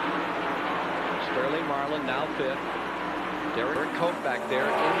 Sterling Marlin now 5th. Derek Cope back there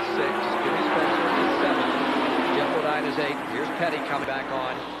in 6th. Jimmy Spencer is 7th. Jeff Bodine is 8th. Here's Petty coming back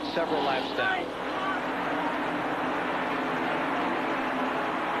on several laps down.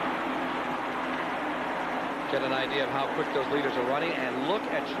 Get an idea of how quick those leaders are running, and look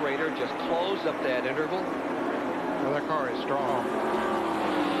at Schrader just close up that interval. Well, that car is strong.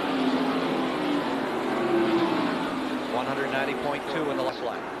 190.2 in the last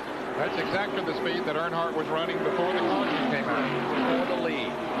lap. That's exactly the speed that Earnhardt was running before the caution came out. For the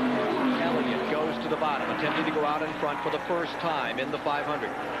lead, Elliott goes to the bottom, attempting to go out in front for the first time in the 500.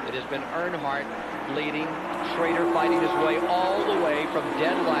 It has been Earnhardt leading, Schrader fighting his way all the way from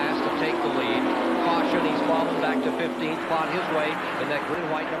dead last to take the lead. Caution, he's fallen back to 15th, fought his way in that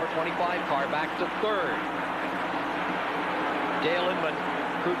green-white number 25 car back to 3rd. Dale Inman,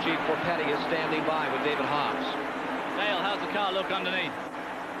 crew chief for Petty, is standing by with David Hobbs. Dale, how's the car look underneath?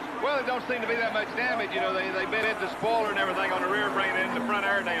 Well, it don't seem to be that much damage. You know, they bit into the spoiler and everything on the rear, bringing it in. The front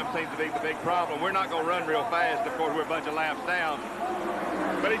air dam seems to be the big problem. We're not going to run real fast. Of course, we're a bunch of laps down.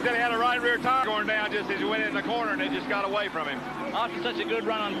 But he said he had a right rear tire going down just as he went in the corner, and it just got away from him. After such a good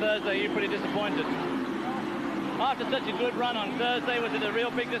run on Thursday, you're pretty disappointed. After such a good run on Thursday, was it a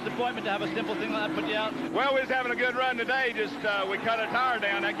real big disappointment to have a simple thing like that put you out? Well, we was having a good run today. Just we cut a tire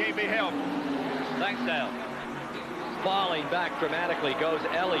down. That can't be helped. Thanks, Dale. falling back dramatically goes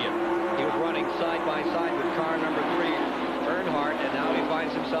Elliott. He was running side by side with car number 3, Earnhardt, and now he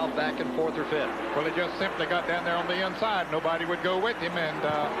finds himself back in 4th or 5th. Well, he just simply got down there on the inside. Nobody would go with him and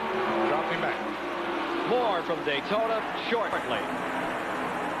dropped him back. More from Daytona shortly.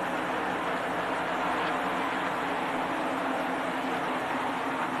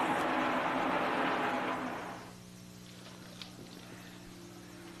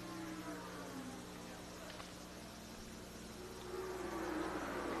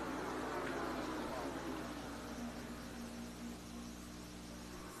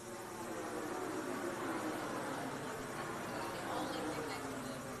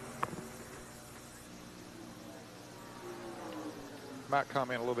 Might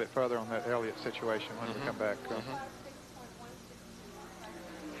comment a little bit further on that Elliott situation when we come back.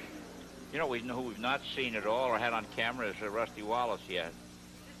 You know, who we've not seen at all or had on camera is Rusty Wallace yet.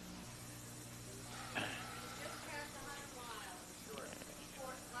 Yeah,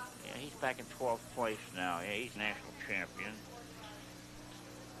 he's back in 12th place now. Yeah, he's national champion.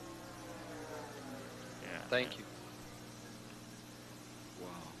 Yeah. Thank you.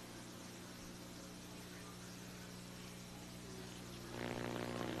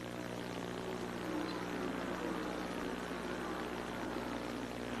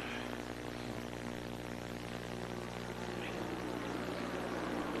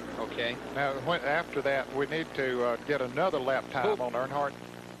 Okay. Now, after that, we need to get another lap time on Earnhardt.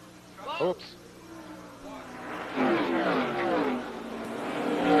 Oops.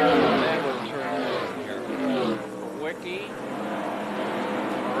 That will turn here. Wiki,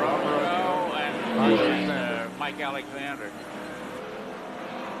 Rosso, and Mike Alexander.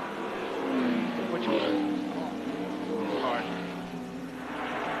 Which one?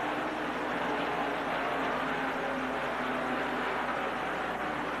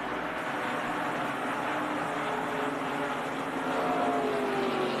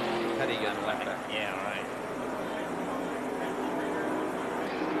 Yeah, right.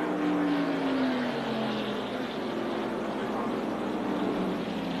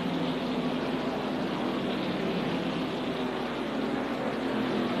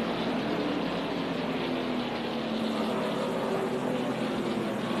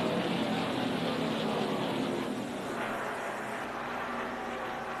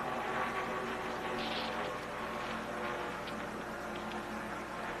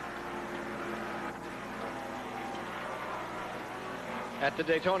 At the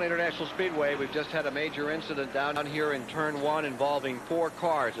Daytona International Speedway, we've just had a major incident down here in turn 1 involving 4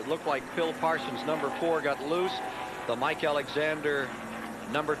 cars. It looked like Phil Parsons' number 4 got loose. The Mike Alexander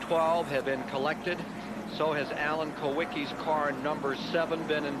number 12 have been collected. So has Alan Kowicki's car number 7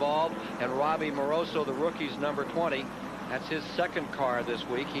 been involved. And Robbie Moroso, the rookie's number 20. That's his 2nd car this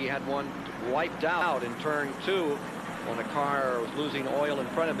week. He had one wiped out in turn 2 when the car was losing oil in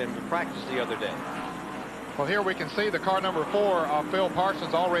front of him to practice the other day. Well, here we can see the car number 4 of Phil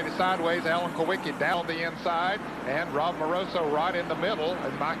Parsons already sideways, Alan Kowicki down the inside, and Rob Moroso right in the middle,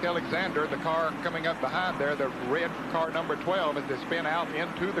 and Mike Alexander, the car coming up behind there, the red car number 12, as they spin out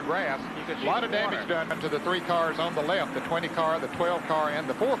into the grass. A lot of damage done to the 3 cars on the left, the 20 car, the 12 car, and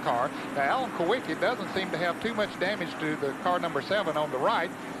the 4 car. Now, Alan Kowicki doesn't seem to have too much damage to the car number 7 on the right.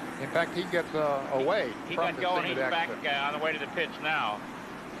 In fact, he gets away He from got the going. scene He's of the back accident. on the way to the pits now.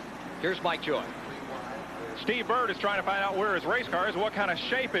 Here's Mike Joy. Steve Bird is trying to find out where his race car is, what kind of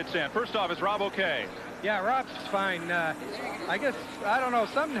shape it's in. First off, is Rob okay? Yeah, Rob's fine. I guess, I don't know,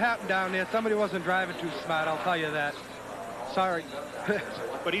 something happened down there. Somebody wasn't driving too smart, I'll tell you that. Sorry.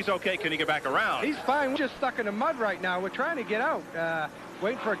 But he's okay. Can he get back around? He's fine. We're just stuck in the mud right now. We're trying to get out.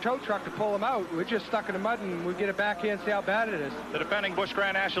 Waiting for a tow truck to pull him out. We're just stuck in the mud, and we'll get it back here and see how bad it is. The defending Busch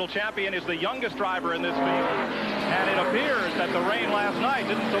Grand National champion is the youngest driver in this field. And it appears that the rain last night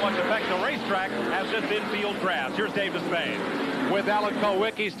didn't so much affect the racetrack as just infield grass. Here's Dave Despain. With Alan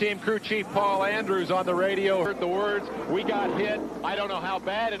Kowicki's team crew chief Paul Andrews on the radio, heard the words, "We got hit." I don't know how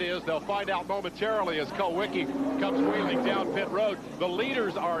bad it is. They'll find out momentarily as Kowicki comes wheeling down pit road. The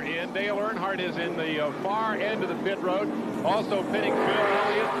leaders are in. Dale Earnhardt is in the far end of the pit road. Also pitting Phil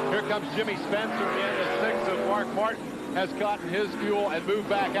Elliott. Here comes Jimmy Spencer in the 6th of Mark Martin. Has gotten his fuel and moved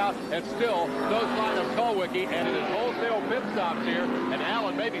back out, and still those line of Kowicki, and it is wholesale pit stops here, and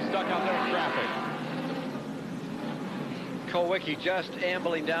Allen may be stuck out there in traffic. Kowicki just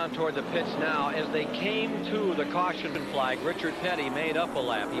ambling down toward the pits now. As they came to the caution flag, Richard Petty made up a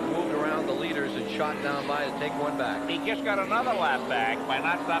lap. He moved around the leaders and shot down by to take one back. He just got another lap back by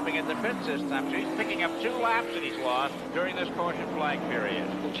not stopping at the pits this time. So he's picking up 2 laps that he's lost during this caution flag period.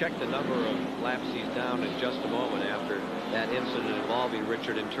 We'll check the number of laps he's down in just a moment after that incident involving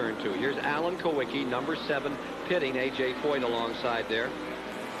Richard in turn 2. Here's Alan Kowicki, number 7, pitting A.J. Foyt alongside there.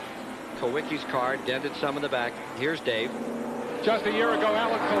 Kowicki's car dented some in the back. Here's Dave. Just a year ago,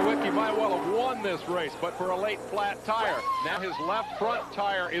 Alan Kowicki might well have won this race, but for a late flat tire. Now his left front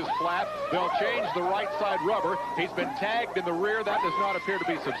tire is flat. They'll change the right side rubber. He's been tagged in the rear. That does not appear to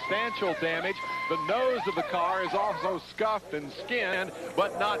be substantial damage. The nose of the car is also scuffed and skinned,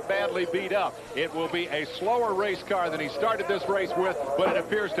 but not badly beat up. It will be a slower race car than he started this race with, but it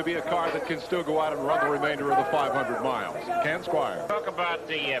appears to be a car that can still go out and run the remainder of the 500 miles. Ken Squire. Talk about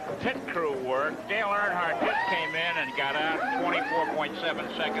the pit crew work. Dale Earnhardt just came in and got out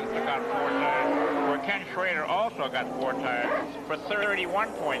 24.7 seconds, took out 4 tires, where Ken Schrader also got 4 tires for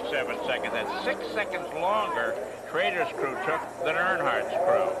 31.7 seconds. That's 6 seconds longer Schrader's crew took than Earnhardt's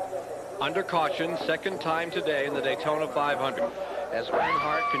crew. Under caution, second time today in the Daytona 500. As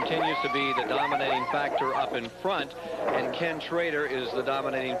Earnhardt continues to be the dominating factor up in front, and Ken Schrader is the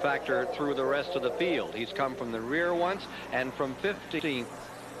dominating factor through the rest of the field. He's come from the rear once and from 15th.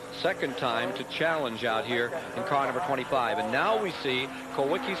 Second time to challenge out here in car number 25. And now we see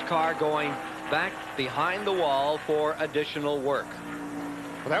Kowicki's car going back behind the wall for additional work.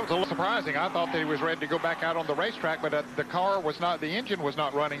 Well, that was a little surprising. I thought that he was ready to go back out on the racetrack, but the car was not, the engine was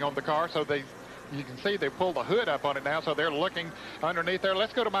not running on the car, so you can see they pulled the hood up on it now, so they're looking underneath there.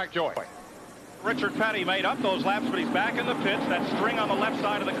 Let's go to Mike Joy. Richard Petty made up those laps, but he's back in the pits. That string on the left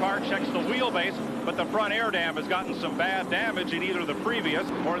side of the car checks the wheelbase, but the front air dam has gotten some bad damage in either the previous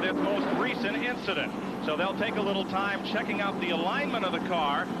or the most recent incident. So they'll take a little time checking out the alignment of the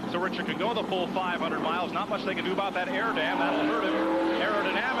car so Richard can go the full 500 miles. Not much they can do about that air dam. That'll hurt him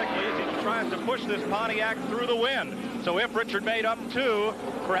aerodynamically as he tries to push this Pontiac through the wind. So if Richard made up 2,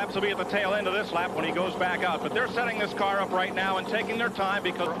 perhaps he'll be at the tail end of this lap when he goes back out. But they're setting this car up right now and taking their time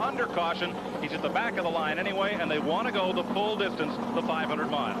because they're under caution. He's at the back of the line anyway, and they want to go the full distance, the 500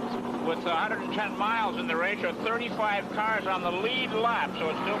 miles. With 110 miles in the race, there are 35 cars on the lead lap,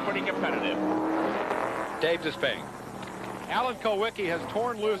 so it's still pretty competitive. Dave Despang. Alan Kowicki has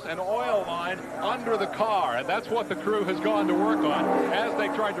torn loose an oil line under the car, and that's what the crew has gone to work on. As they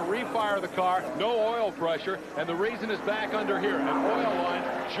tried to refire the car, no oil pressure, and the reason is back under here. An oil line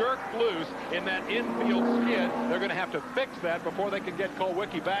jerked loose in that infield skid. They're going to have to fix that before they can get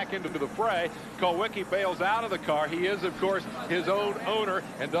Kowicki back into the fray. Kowicki bails out of the car. He is, of course, his own owner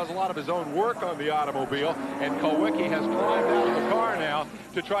and does a lot of his own work on the automobile, and Kowicki has climbed out of the car now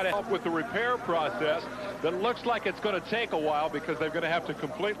to try to help with the repair process that looks like it's going to take a while because they're going to have to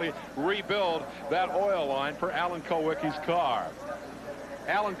completely rebuild that oil line for Alan Kowicki's car.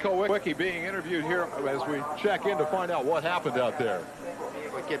 Alan Kowicki being interviewed here as we check in to find out what happened out there.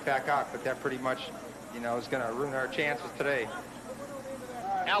 We get back out, but that pretty much, you know, is going to ruin our chances today.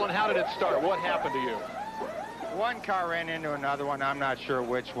 Alan, how did it start? What happened to you? One car ran into another one. I'm not sure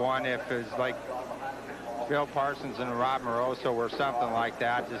which one. If it was like Bill Parsons and Rob Moroso or something like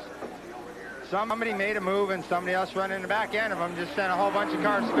that. Just somebody made a move and somebody else run in the back end of them. Just sent a whole bunch of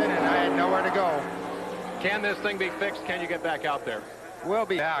cars spinning. I had nowhere to go. Can this thing be fixed? Can you get back out there? We'll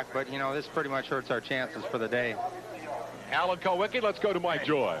be back, but, you know, this pretty much hurts our chances for the day. Alan Kowicki, let's go to Mike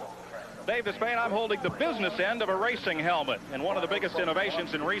Joy. Dave Despang, I'm holding the business end of a racing helmet, and one of the biggest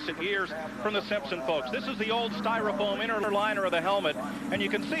innovations in recent years from the Simpson folks. This is the old styrofoam inner liner of the helmet, and you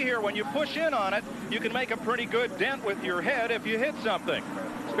can see here when you push in on it, you can make a pretty good dent with your head if you hit something.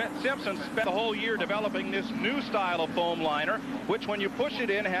 Simpson spent the whole year developing this new style of foam liner, which when you push it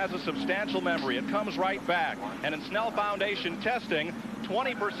in has a substantial memory. It comes right back. And in Snell Foundation testing,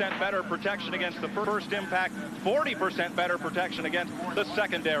 20% better protection against the first impact, 40% better protection against the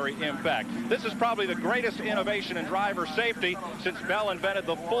secondary impact. This is probably the greatest innovation in driver safety since Bell invented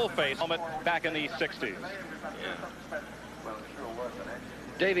the full face helmet back in the 60s.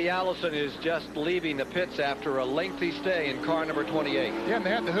 Davey Allison is just leaving the pits after a lengthy stay in car number 28. Yeah, and they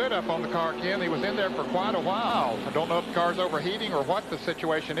had the hood up on the car, Ken. He was in there for quite a while. I don't know if the car's overheating or what the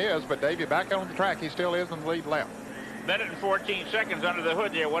situation is, but Davey back on the track. He still is in the lead lap. Minute and 14 seconds under the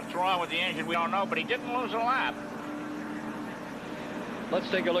hood there. What's wrong with the engine, we don't know, but he didn't lose a lap.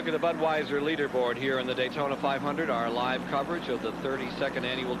 Let's take a look at the Budweiser leaderboard here in the Daytona 500, our live coverage of the 32nd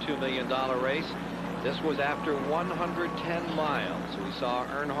annual $2 million race. This was after 110 miles. We saw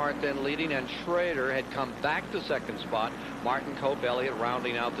Earnhardt then leading, and Schrader had come back to second spot. Martin Cope, Elliott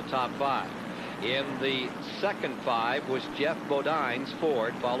rounding out the top 5. In the second 5 was Jeff Bodine's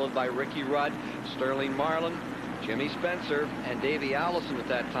Ford, followed by Ricky Rudd, Sterling Marlin, Jimmy Spencer, and Davey Allison at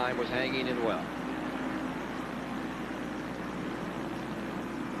that time was hanging in well.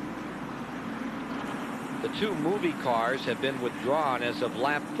 The 2 movie cars have been withdrawn as of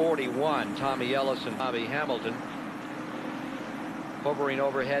lap 41. Tommy Ellis and Bobby Hamilton. Hovering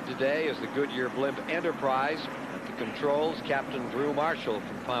overhead today is the Goodyear Blimp Enterprise. At the controls, Captain Drew Marshall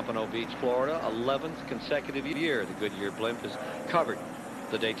from Pompano Beach, Florida. 11th consecutive year the Goodyear Blimp has covered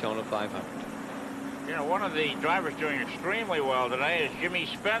the Daytona 500. You know, one of the drivers doing extremely well today is Jimmy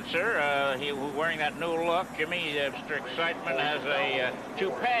Spencer. He wearing that new look. Jimmy, Mr. Excitement, has a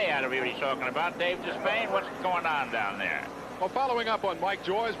toupee out of here he's talking about. Dave Despain, what's going on down there? Well, following up on Mike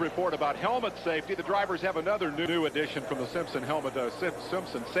Joy's report about helmet safety, the drivers have another new addition from the Simpson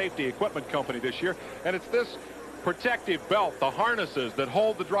Simpson Safety Equipment Company this year, and it's this protective belt, the harnesses that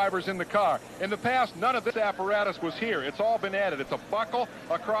hold the drivers in the car. In the past, none of this apparatus was here. It's all been added. It's a buckle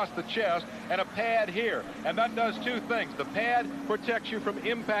across the chest and a pad here, and that does two things. The pad protects you from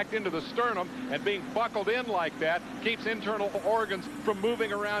impact into the sternum, and being buckled in like that keeps internal organs from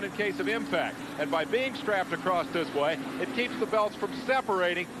moving around in case of impact. And by being strapped across this way, it keeps the belts from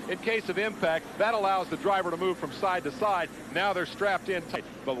separating in case of impact. That allows the driver to move from side to side. Now they're strapped in tight.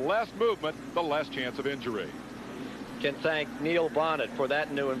 The less movement, the less chance of injury. Can thank Neil Bonnet for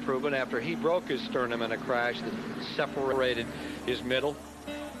that new improvement after he broke his sternum in a crash that separated his middle.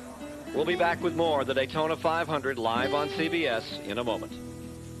 We'll be back with more of the Daytona 500 live on CBS in a moment.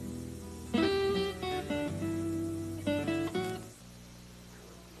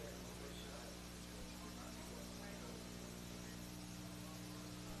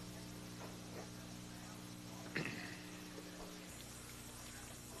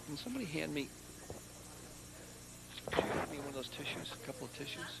 Can somebody hand me one of those tissues? A couple of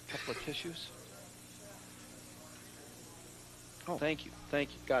tissues? Oh, thank you.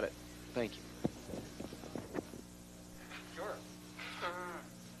 Got it. Thank you. Sure.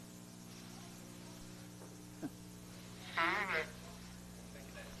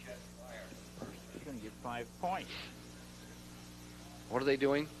 You're going to get 5 points. What are they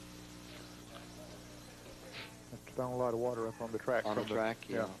doing? Down a lot of water up on the track. On the track,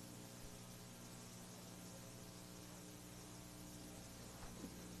 yeah.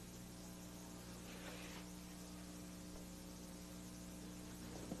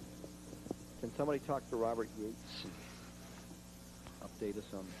 Can somebody talk to Robert Yates and update us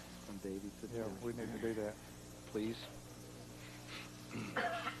on Davy's situation? Yeah, we need to do that. Please.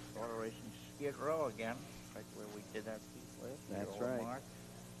 Auto racing Skid Row again, right where we did that piece last. That's right. Mark.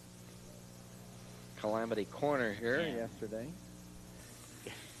 Calamity Corner here yesterday.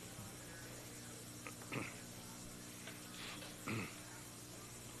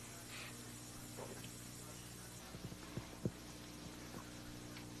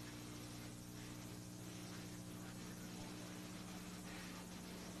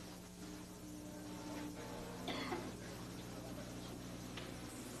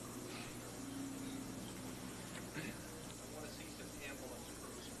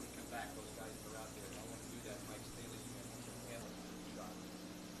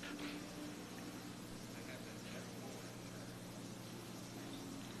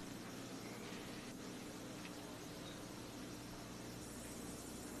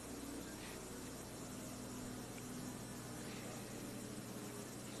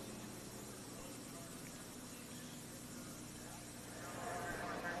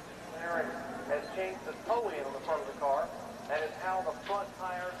 The toe in on the front of the car. That is how the front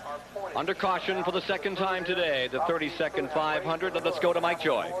tires are pointed. Under caution for the second time today, the 32nd 500. Let's go to Mike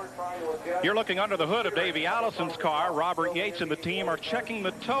Joy. You're looking under the hood of Davey Allison's car. Robert Yates and the team are checking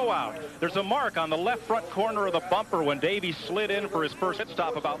the toe out. There's a mark on the left front corner of the bumper when Davey slid in for his first pit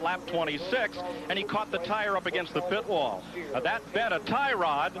stop about lap 26, and he caught the tire up against the pit wall. That bent a tie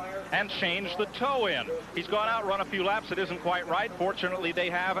rod and changed the toe in. He's gone out, run a few laps. It isn't quite right. Fortunately, they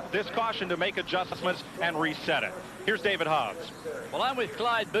have this caution to make adjustments and reset it. Here's David Hobbs. Well, I'm with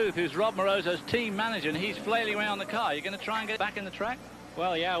Clyde Booth, who's Rob Morozo's team manager, and he's flailing around the car. You're going to try and get back in the track?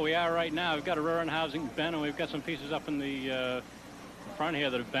 Well, yeah, we are right now. We've got a rear end housing bent, and we've got some pieces up in the front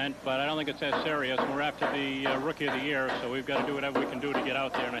here that have bent, but I don't think it's as serious. We're after the Rookie of the Year, so we've got to do whatever we can do to get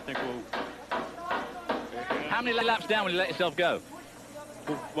out there, and I think we'll... How many laps down will you let yourself go?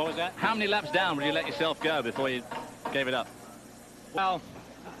 What was that? How many laps down will you let yourself go before you gave it up? Well,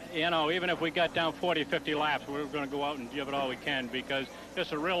 you know, even if we got down 40, 50 laps, we're going to go out and give it all we can because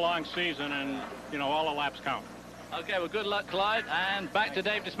it's a real long season and, you know, all the laps count. Okay, well, good luck, Clyde, and back to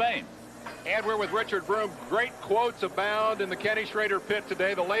Dave Despain. And we're with Richard Broom. Great quotes abound in the Kenny Schrader pit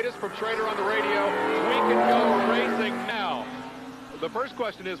today. The latest from Schrader on the radio, we can go racing now. The first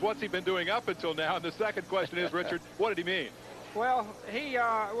question is, what's he been doing up until now? And the second question is, Richard, what did he mean? Well,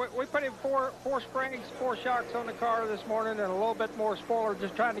 we put him four springs, 4 shocks on the car this morning and a little bit more spoiler,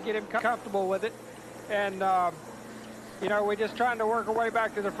 just trying to get him comfortable with it. And you know, we're just trying to work our way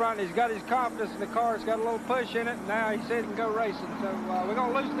back to the front. He's got his confidence in the car. It's got a little push in it, and now he says he can go racing. So we're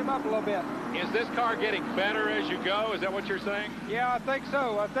going to loosen him up a little bit. Is this car getting better as you go? Is that what you're saying? Yeah, I think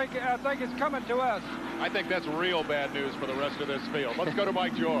so. I think it's coming to us. I think that's real bad news for the rest of this field. Let's go to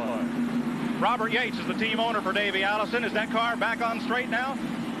Mike Joy. Robert Yates is the team owner for Davey Allison. Is that car back on straight now?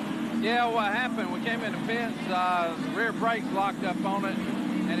 Yeah, what happened, we came in the pits, the rear brakes locked up on it,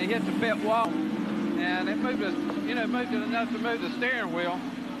 and it hit the pit wall, and it moved us, you know, moved it enough to move the steering wheel,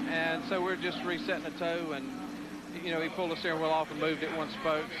 and so we're just resetting the toe, and, you know, he pulled the steering wheel off and moved it one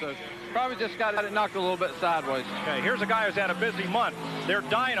spoke, so probably just got it knocked a little bit sideways. Okay, here's a guy who's had a busy month. Their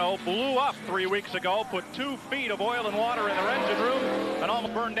dyno blew up 3 weeks ago, put 2 feet of oil and water in their engine room, and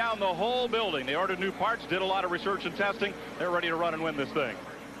almost burned down the whole building. They ordered new parts, did a lot of research and testing. They're ready to run and win this thing.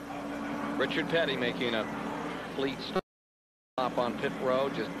 Richard Petty making a fleet stop on pit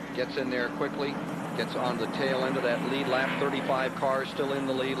road, just gets in there quickly, gets on the tail end of that lead lap. 35 cars still in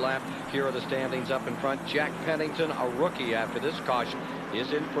the lead lap. Here are the standings up in front. Jack Pennington, a rookie after this caution,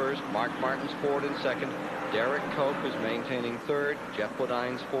 is in first. Mark Martin's Ford in second. Derek Koch is maintaining third. Jeff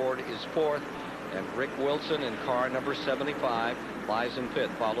Bodine's Ford is fourth. And Rick Wilson in car number 75 lies in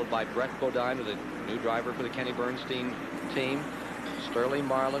fifth, followed by Brett Bodine, the new driver for the Kenny Bernstein team. Sterling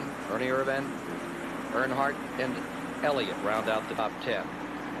Marlin, Ernie Irvan, Earnhardt, and Elliott round out the top 10.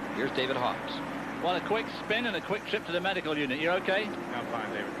 Here's David Hawks. Well, a quick spin and a quick trip to the medical unit. You're okay? I'm fine,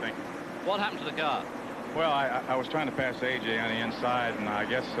 David. Thank you. What happened to the car? Well, I was trying to pass AJ on the inside, and I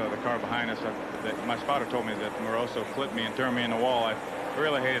guess the car behind us, my spotter told me that Moroso flipped me and turned me in the wall. I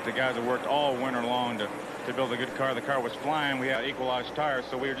really hated the guys that worked all winter long to build a good car. The car was flying. We had equalized tires,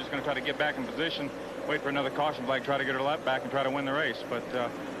 so we were just going to try to get back in position, wait for another caution flag, try to get her lap back, and try to win the race. But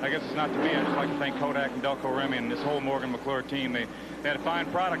I guess it's not to me. I'd just like to thank Kodak and Delco Remy and this whole Morgan McClure team. They had a fine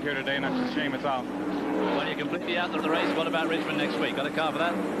product here today, and it's a shame it's out. Well, you're completely out of the race. What about Richmond next week? Got a car for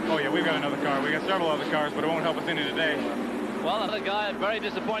that? Oh, yeah, we've got another car. We got several other cars, but it won't help us any today. Well, another guy, a very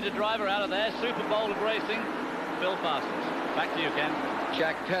disappointed driver out of there. Super Bowl of racing, Bill Parsons. Back to you, Ken.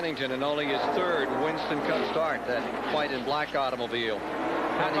 Jack Pennington, and only his third Winston Cup start, that white and black automobile.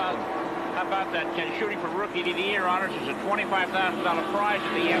 How about that, Ken? Shooting for Rookie of the Year honors is a $25,000 prize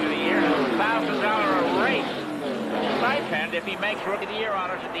at the end of the year, and a $1,000 a race stipend if he makes Rookie of the Year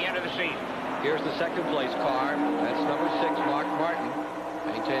honors at the end of the season. Here's the second place car. That's number 6, Mark Martin.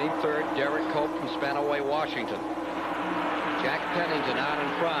 Maintaining third, Derek Koch from Spanaway, Washington. Jack Pennington out in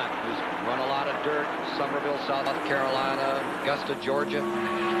front, who's run a lot of dirt. Somerville, South Carolina, Augusta, Georgia,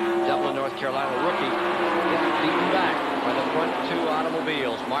 Dublin, North Carolina. Rookie is beaten back by the front 2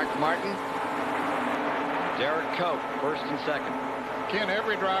 automobiles. Mark Martin, Derek Koch, first and second. Ken,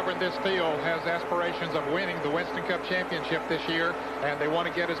 every driver in this field has aspirations of winning the Winston Cup Championship this year, and they want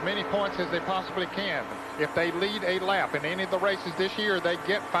to get as many points as they possibly can. If they lead a lap in any of the races this year, they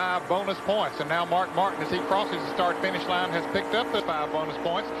get 5 bonus points. And now Mark Martin, as he crosses the start-finish line, has picked up the 5 bonus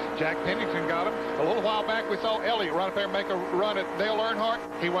points. Jack Pennington got them. A little while back, we saw Elliott run up there and make a run at Dale Earnhardt.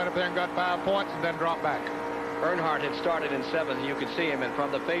 He went up there and got 5 points and then dropped back. Earnhardt had started in 7th. You could see him, and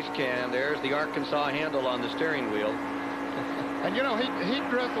from the face cam, there's the Arkansas handle on the steering wheel. And, you know, he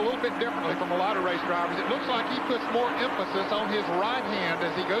dressed a little bit differently from a lot of race drivers. It looks like he puts more emphasis on his right hand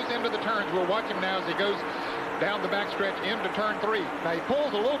as he goes into the turns. We'll watch him now as he goes down the backstretch into turn 3. Now, he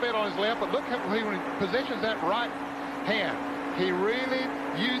pulls a little bit on his left, but look how when he positions that right hand. He really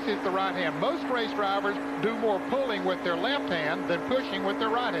uses the right hand. Most race drivers do more pulling with their left hand than pushing with their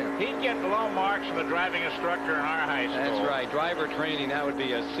right hand. He'd get low marks from the driving instructor in our high school. That's right. Driver training, that would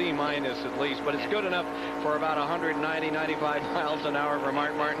be a C- at least, but it's good enough for about 190, 95 miles an hour for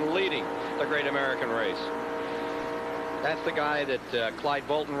Mark Martin leading the Great American Race. That's the guy that Clyde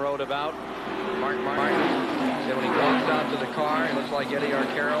Bolton wrote about. Mark Martin said when he walks out to the car, he looks like Eddie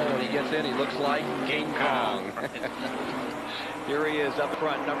Arcaro. When he gets in, he looks like King Kong. Here he is up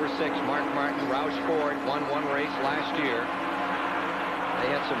front, number 6, Mark Martin. Roush Ford won 1 race last year. They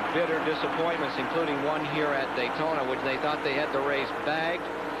had some bitter disappointments, including one here at Daytona, which they thought they had the race bagged,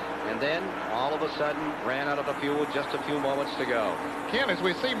 and then all of a sudden ran out of the fuel with just a few moments to go. Ken, as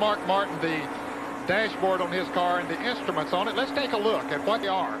we see Mark Martin, the dashboard on his car and the instruments on it, let's take a look at what they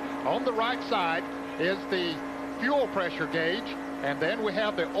are. On the right side is the fuel pressure gauge, and then we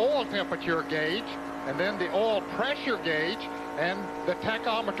have the oil temperature gauge, and then the oil pressure gauge, and the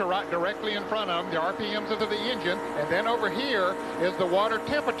tachometer right directly in front of them, the RPMs of the engine, and then over here is the water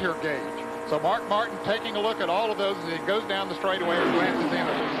temperature gauge. So Mark Martin taking a look at all of those as he goes down the straightaway and glances in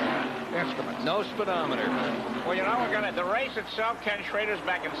at his instruments. No speedometer. Well, you know, the race itself, Ken Schrader's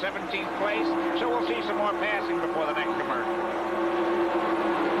back in 17th place, so we'll see some more passing before the next commercial.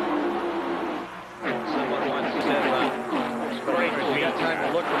 Someone once said about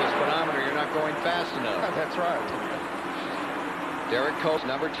fast enough. That's right. Derek Cope's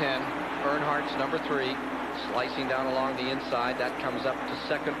number 10. Earnhardt's number 3. Slicing down along the inside. That comes up to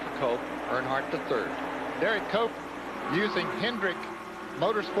second for Cope. Earnhardt to third. Derek Cope using Hendrick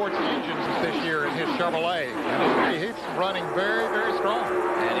Motorsports engines this year in his Chevrolet. And he's running very, very strong.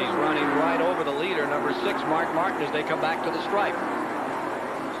 And he's running right over the leader, number 6, Mark Martin, as they come back to the stripe.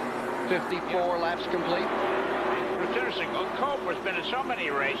 54 laps complete. It's interesting. Cope has been in so many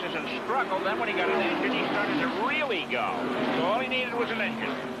races and struggled. Then when he got an engine, he started to really go. So all he needed was an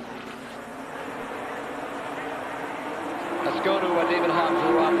engine. Let's go to David Hobbs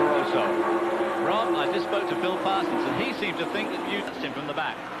and Rob Barroso. Rob, I just spoke to Phil Parsons, and he seemed to think that you touched him from the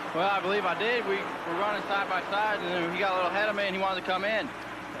back. Well, I believe I did. We were running side by side, and he got a little ahead of me, and he wanted to come in.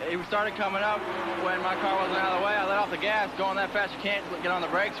 He started coming up when my car wasn't out of the way. I let off the gas. Going that fast, you can't get on the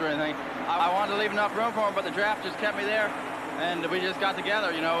brakes or anything. I wanted to leave enough room for him, but the draft just kept me there, and we just got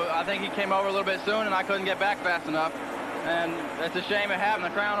together. You know, I think he came over a little bit soon, and I couldn't get back fast enough. And it's a shame it happened.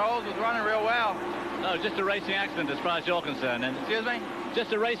 The Crown Holes was running real well. No, just a racing accident as far as you're concerned. And excuse me?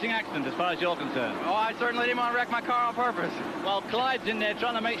 Just a racing accident as far as you're concerned. Oh, I certainly didn't want to wreck my car on purpose. Well, Clyde's in there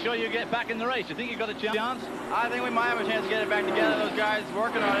trying to make sure you get back in the race. You think you've got a chance? I think we might have a chance to get it back together. Those guys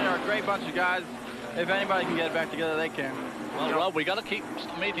working on it are a great bunch of guys. If anybody can get it back together, they can. Well, Rob, we got to keep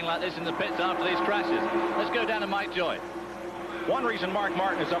meeting like this in the pits after these crashes. Let's go down to Mike Joy. One reason Mark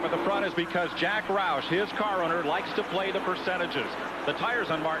Martin is up at the front is because Jack Roush, his car owner, likes to play the percentages. The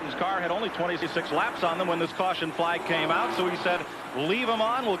tires on Martin's car had only 26 laps on them when this caution flag came out, so he said, leave them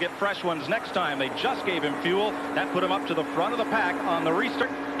on, we'll get fresh ones next time. They just gave him fuel. That put him up to the front of the pack on the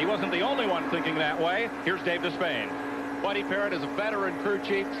restart. He wasn't the only one thinking that way. Here's Dave Despain. Buddy Parrott is a veteran crew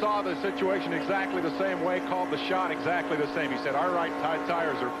chief, saw the situation exactly the same way, called the shot exactly the same. He said, our right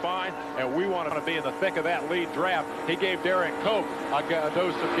tires are fine, and we want to be in the thick of that lead draft. He gave Derek Cope a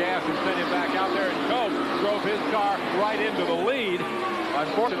dose of gas and sent him back out there, and Cope drove his car right into the lead.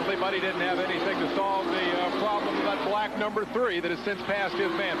 Unfortunately, Buddy didn't have anything to solve the problem of that black number 3 that has since passed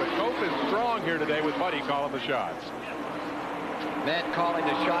his man. But Cope is strong here today with Buddy calling the shots. Matt calling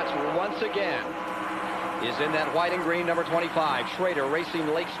the shots once again is in that white and green number 25. Schrader racing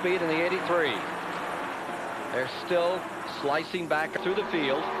Lake Speed in the 83. They're still slicing back through the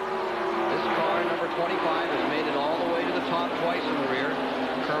field. This car, number 25, has made it all the way to the top twice in the rear.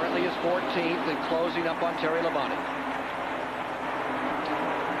 Currently is 14th and closing up on Terry Labonte.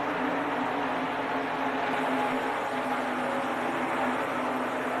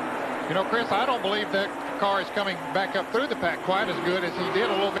 You know, Chris, I don't believe that car is coming back up through the pack quite as good as he did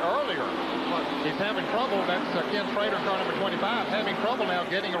a little bit earlier. He's having trouble. That's Ken Schrader, car number 25, having trouble now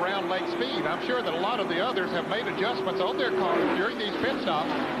getting around Lake Speed. I'm sure that a lot of the others have made adjustments on their cars during these pit stops,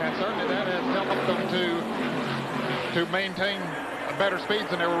 and certainly that has helped them to maintain better speeds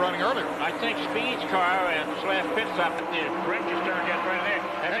than they were running earlier. I think Speed's car and slash pit stop, the bridge is turned just right there.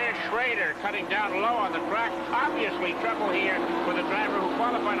 And there's Schrader cutting down low on the track. Obviously trouble here for the driver who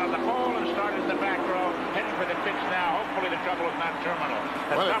qualified on the pole and started in the back row, heading for the pits now. Hopefully the trouble is not terminal.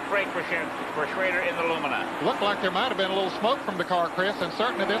 A tough break for Schrader in the Lumina. Looked like there might have been a little smoke from the car, Chris, and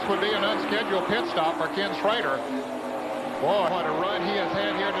certainly this would be an unscheduled pit stop for Ken Schrader. Boy, what a run he has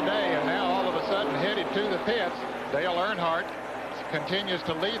had here today, and now all of a sudden headed to the pits. Dale Earnhardt continues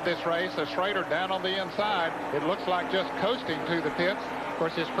to lead this race as Schrader down on the inside. It looks like just coasting to the pits. Of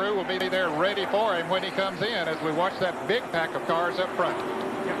course, his crew will be there ready for him when he comes in as we watch that big pack of cars up front.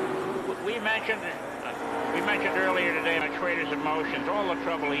 We mentioned earlier today about Schrader's emotions, all the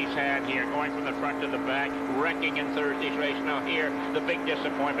trouble he's had here, going from the front to the back, wrecking in Thursday's race. Now here, the big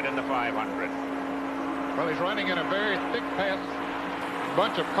disappointment in the 500. Well, he's running in a very thick pass.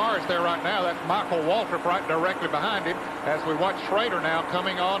 Bunch of cars there right now. That's Michael Waltrip right directly behind him. As we watch Schrader now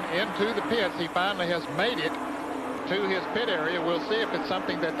coming on into the pits, he finally has made it to his pit area. We'll see if it's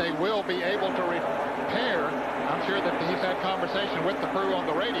something that they will be able to repair. I'm sure that he's had conversation with the crew on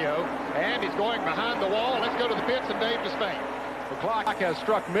the radio, and he's going behind the wall. Let's go to the pits and Dave Despain. The clock has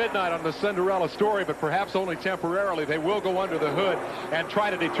struck midnight on the Cinderella story, but perhaps only temporarily. They will go under the hood and try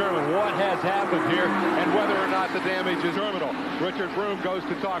to determine what has happened here and whether or not the damage is terminal. Richard Broom goes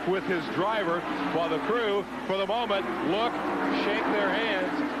to talk with his driver while the crew, for the moment, look, shake their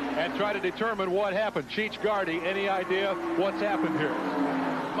hands, and try to determine what happened. Cheech Gardy, any idea what's happened here?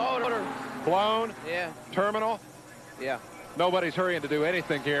 Motor. Blown? Yeah. Terminal? Yeah. Nobody's hurrying to do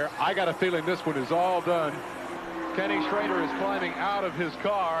anything here. I got a feeling this one is all done. Kenny Schrader is climbing out of his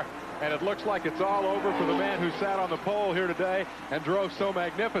car, and it looks like it's all over for the man who sat on the pole here today and drove so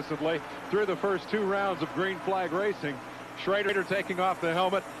magnificently through the first 2 rounds of green flag racing. Schrader taking off the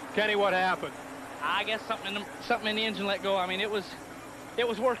helmet. Kenny, what happened? I guess something in the engine let go. I mean, it was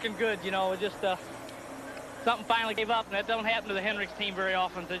working good, you know. Just something finally gave up, and that don't happen to the Hendricks team very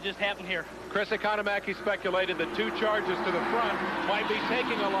often. It just happened here. Chris Economaki speculated that 2 charges to the front might be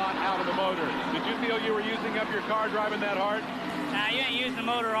taking a lot out of the motor. Did you feel you were using up your car driving that hard? Nah, you ain't using the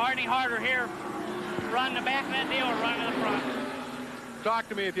motor any harder here running the back of that deal or running the front. Talk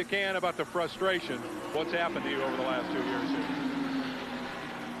to me, if you can, about the frustration. What's happened to you over the last 2 years here?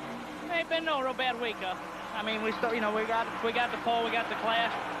 It ain't been no real bad week. I mean, we still, you know, we got the pole, we got the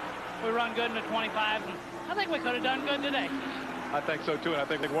class. We run good in the 25s, and I think we could have done good today. I think so too, and I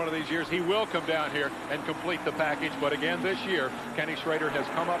think one of these years he will come down here and complete the package. But again, this year, Kenny Schrader has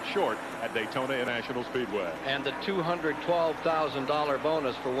come up short at Daytona International Speedway. And the $212,000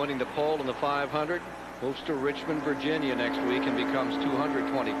 bonus for winning the pole in the 500 moves to Richmond, Virginia next week and becomes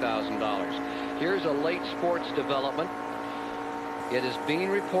 $220,000. Here's a late sports development. It is being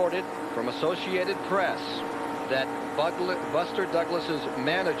reported from Associated Press that Buster Douglas's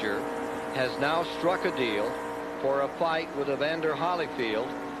manager has now struck a deal for a fight with Evander Holyfield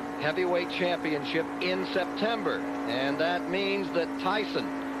heavyweight championship in September, and that means that Tyson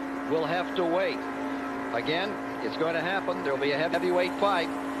will have to wait. Again, it's going to happen. There'll be a heavyweight fight.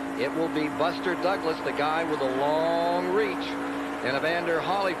 It will be Buster Douglas, the guy with a long reach, and Evander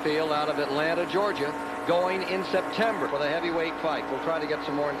Holyfield out of Atlanta, Georgia, going in September for the heavyweight fight. We'll try to get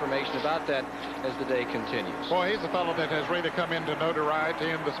some more information about that as the day continues. Boy, he's a fellow that has really come into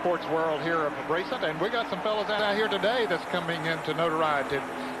notoriety in the sports world here of racing, and we got some fellows out here today that's coming into notoriety.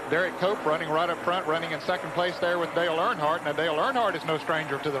 Derek Cope running right up front, running in second place there with Dale Earnhardt. Now, Dale Earnhardt is no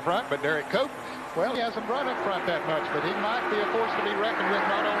stranger to the front, but Derek Cope, well, he hasn't run up front that much, but he might be a force to be reckoned with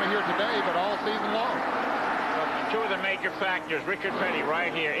not only here today, but all season long. Two of the major factors, Richard Petty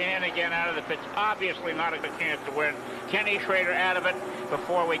right here, in again out of the pits. Obviously not a good chance to win. Kenny Schrader out of it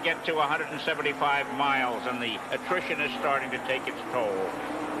before we get to 175 miles, and the attrition is starting to take its toll.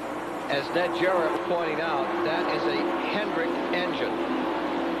 As Ned Jarrett was pointing out, that is a Hendrick engine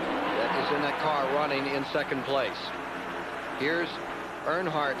that is in that car running in second place. Here's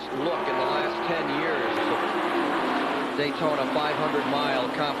Earnhardt's look in the last 10 years of Daytona 500-mile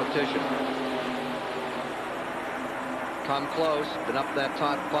competition. Come close, been up that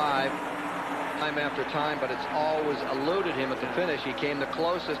top 5 time after time, but it's always eluded him at the finish. He came the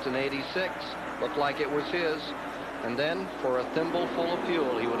closest in '86. Looked like it was his. And then, for a thimble full of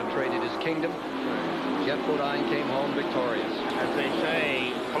fuel, he would have traded his kingdom. Jeff Bodine came home victorious. As they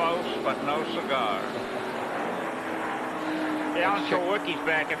say, close but no cigar. Alan Kulwicki's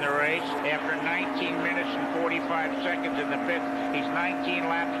back in the race after 19 minutes and 45 seconds in the pit. He's 19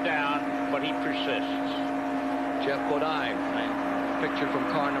 laps down, but he persists. Jeff Bodine, picture from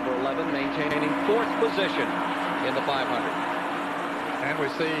car number 11, maintaining 4th position in the 500. And we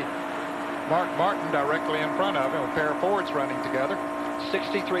see Mark Martin directly in front of him, a pair of Fords running together.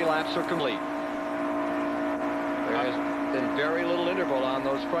 63 laps are complete. There has been very little interval on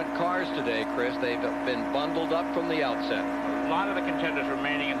those front cars today, Chris. They've been bundled up from the outset. A lot of the contenders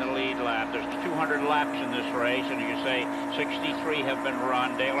remaining in the lead lap. There's 200 laps in this race, and you say 63 have been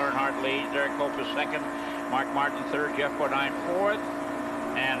run. Dale Earnhardt leads, Derek Cope is second, Mark Martin third, Jeff Bodine fourth,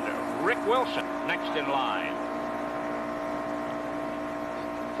 and Rick Wilson next in line.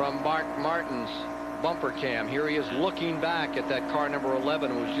 From Mark Martin's bumper cam, here he is looking back at that car number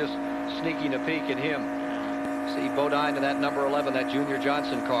 11, who was just sneaking a peek at him. See Bodine in that number 11, that Junior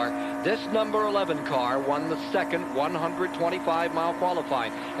Johnson car. This number 11 car won the second 125-mile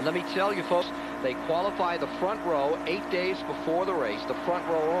qualifying. And let me tell you, folks, they qualify the front row 8 days before the race, the front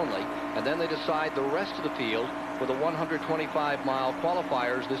row only, and then they decide the rest of the field for the 125-mile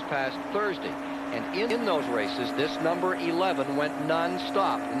qualifiers this past Thursday. And in those races, this number 11 went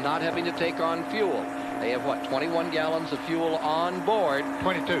non-stop, not having to take on fuel. They have, what, 21 gallons of fuel on board?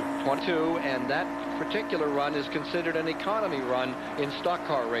 22. 22, and that particular run is considered an economy run in stock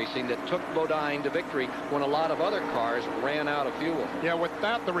car racing that took Bodine to victory when a lot of other cars ran out of fuel. Yeah,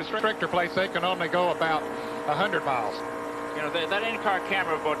 without the restrictor plates, they can only go about 100 miles. You know, that in-car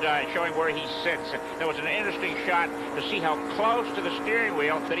camera of Bodine showing where he sits. There was an interesting shot to see how close to the steering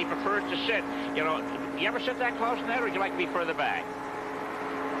wheel that he prefers to sit. You know, you ever sit that close, Ned, or would you like to be further back?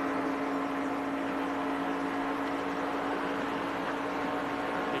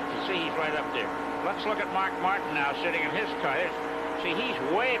 You can see he's right up there. Let's look at Mark Martin now sitting in his car. See, he's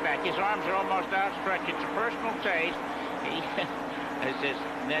way back. His arms are almost outstretched. It's a personal taste.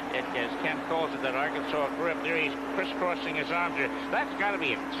 As Ken calls it, that Arkansas grip there, he's crisscrossing his arms there. That's got to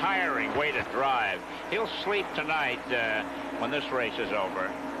be a tiring way to drive. He'll sleep tonight when this race is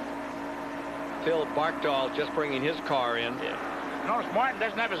over. Phil Barkdahl just bringing his car in. Yeah. Notice Martin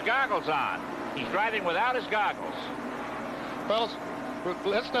doesn't have his goggles on. He's driving without his goggles. Fellas,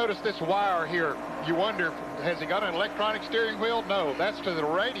 Let's notice this wire here. You wonder, has he got an electronic steering wheel? No, that's to the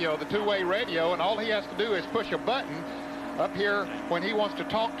radio, the two-way radio, and all he has to do is push a button up here. When he wants to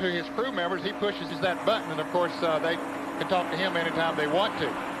talk to his crew members, he pushes that button, and of course they can talk to him anytime they want to.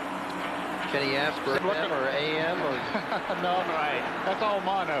 Can he ask for FM or AM? Or... No, right. That's all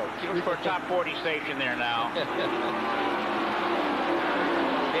mono. Looking for a top 40 station there now. Dale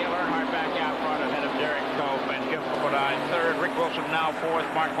Earnhardt back out front ahead of Derek Cope and Jim Fodine third. Rick Wilson now fourth.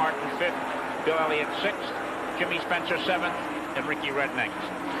 Mark Martin fifth. Bill Elliott sixth. Jimmy Spencer seventh. And Ricky Redneck.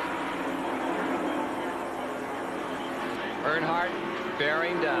 Earnhardt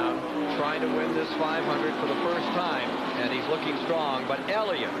bearing down, trying to win this 500 for the first time, and he's looking strong, but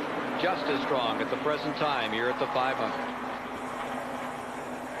Elliott just as strong at the present time here at the 500.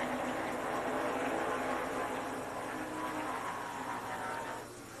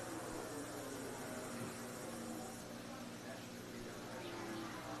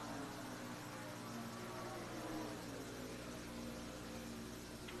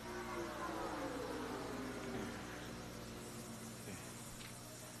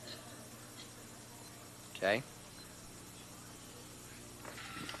 Okay.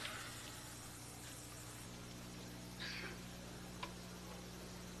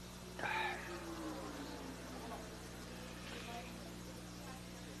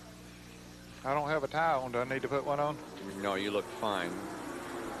 I don't have a tie on. Do I need to put one on? No, you look fine.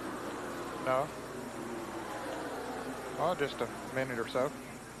 No. Oh, just a minute or so.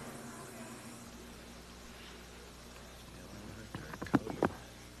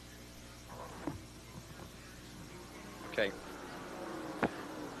 Okay.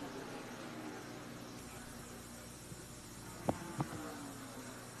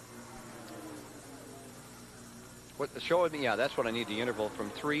 Show me, yeah, that's what I need, the interval from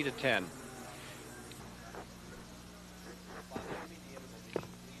 3 to 10.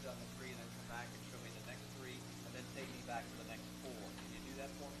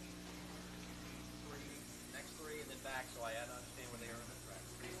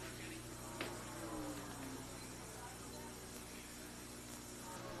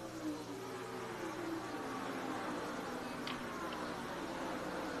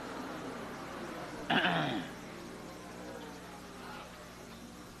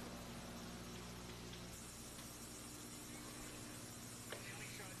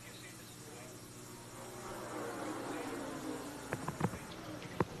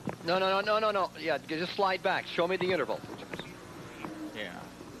 No. Yeah, just slide back. Show me the interval. Yeah.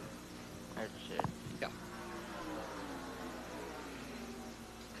 That's it. Yeah.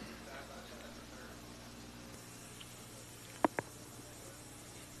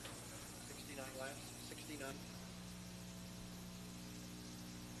 Laps, 69.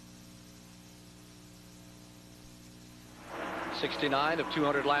 69 of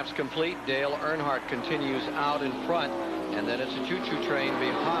 200 laps complete. Dale Earnhardt continues out in front, and then it's a choo-choo train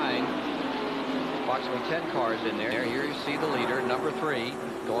behind. Approximately 10 cars in there. Here you see the leader, number 3.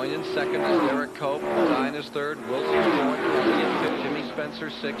 Going in second is Derek Cope. Bodine is third. Wilson fourth. Elliott fifth. Jimmy Spencer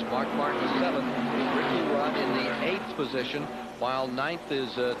sixth. Mark Martin seventh. Ricky Rudd in the 8th position, while 9th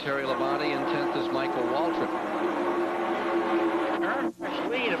is Terry Labonte and 10th is Michael Waltrip. Earnhardt's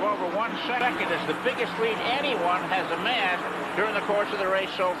lead of over 1 second is the biggest lead anyone has amassed during the course of the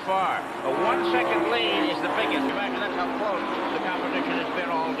race so far. A 1 second lead is the biggest. Imagine that's how close the competition has been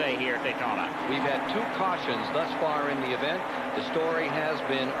all day here at Daytona. We've had 2 cautions thus far in the event. The story has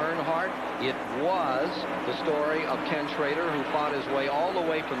been Earnhardt. It was the story of Ken Schrader, who fought his way all the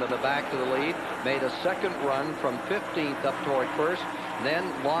way from the back to the lead, made a second run from 15th up toward first, then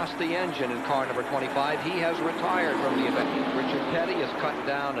lost the engine in car number 25. He has retired from the event. Richard Petty has cut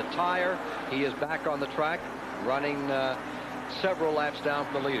down a tire. He is back on the track, running several laps down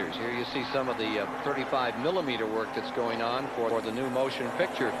from the leaders. Here you see some of the 35mm work that's going on for the new motion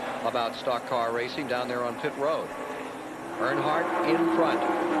picture about stock car racing down there on pit road. Earnhardt in front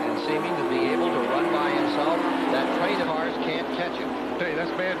and seeming to be able to run by himself. That train of cars can't catch him. Hey,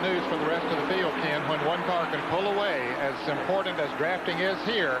 that's bad news for the rest of the field, Ken, when one car can pull away, as important as drafting is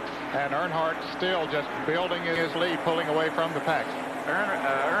here, and Earnhardt still just building his lead, pulling away from the pack.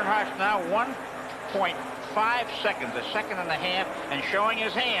 Earnhardt's now 1.5 seconds, a second and a half, and showing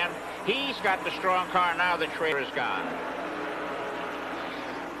his hand. He's got the strong car now that Schrader is gone.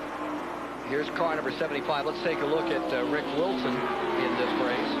 Here's car number 75. Let's take a look at Rick Wilson in this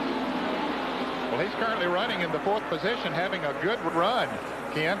race. Well, he's currently running in the 4th position, having a good run,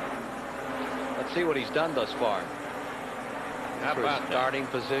 Ken. Let's see what he's done thus far. How about starting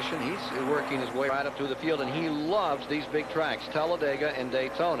position, he's working his way right up through the field, and he loves these big tracks. Talladega and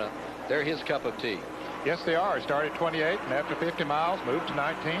Daytona, they're his cup of tea. Yes, they are. He started 28, and after 50 miles, moved to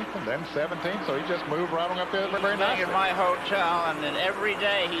 19th, and then 17th, so he just moved right on up there very nicely. In my hotel, and then every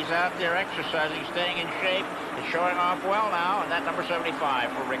day he's out there exercising, staying in shape. He's showing off well now, and that number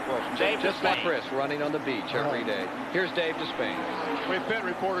 75 for Rick Wilson. Dave just like Chris, running on the beach every day. Here's Dave Despain. We pit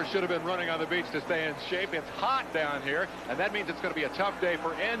reporters should have been running on the beach to stay in shape. It's hot down here, and that means it's going to be a tough day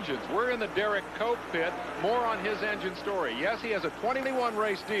for engines. We're in the Derek Cope pit. More on his engine story. Yes, he has a 21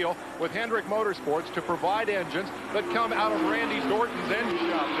 race deal with Hendrick Motorsports to provide engines that come out of Randy Dorton's engine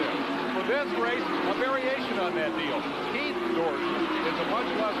shop there. For this race, a variation on that deal. Keith Dorton is a much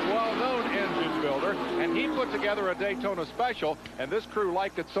less well-known engine builder, and he put together a Daytona special, and this crew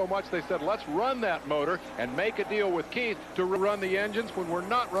liked it so much they said, let's run that motor and make a deal with Keith to run the engines when we're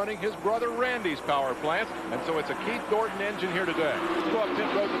not running his brother Randy's power plants, and so it's a Keith Dorton engine here today. Let's go up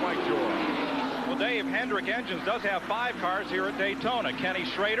pit road to Mike Joy. Well, Dave, Hendrick Engines does have 5 cars here at Daytona. Kenny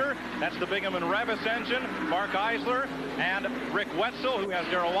Schrader, that's the Bingham and Revis engine, Mark Eisler, and Rick Wetzel, who has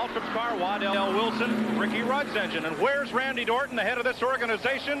Darrell Waltrip's car, Waddell Wilson, Ricky Rudd's engine. And where's Randy Dorton, the head of this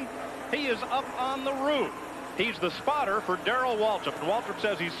organization? He is up on the roof. He's the spotter for Darrell Waltrip. And Waltrip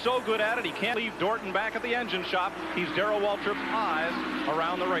says he's so good at it, he can't leave Dorton back at the engine shop. He's Darrell Waltrip's eyes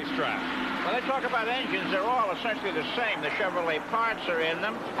around the racetrack. When they talk about engines, they're all essentially the same. The Chevrolet parts are in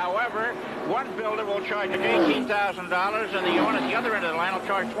them. However, one builder will charge $18,000, and the owner at the other end of the line will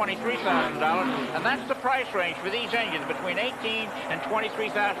charge $23,000. And that's the price range for these engines, between $18,000 and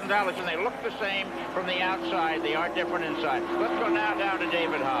 $23,000. And they look the same from the outside. They are different inside. Let's go now down to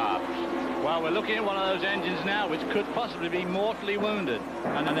David Hobbs. Well, we're looking at one of those engines now which could possibly be mortally wounded.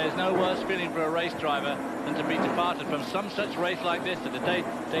 And then there's no worse feeling for a race driver than to be departed from some such race like this. That the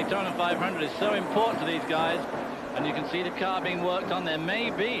Daytona 500 is so important to these guys. And you can see the car being worked on. There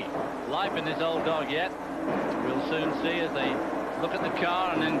may be life in this old dog yet. We'll soon see as they look at the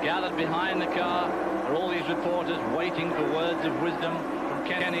car, and then gathered behind the car are all these reporters waiting for words of wisdom from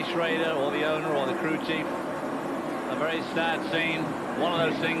Kenny Schrader or the owner or the crew chief. A very sad scene. One of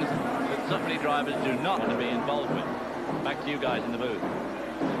those things that so many drivers do not want to be involved with. Back to you guys in the booth.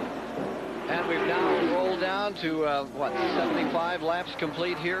 And we've now rolled down to, 75 laps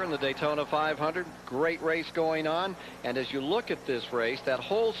complete here in the Daytona 500. Great race going on. And as you look at this race, that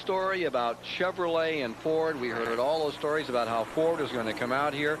whole story about Chevrolet and Ford, we heard all those stories about how Ford is going to come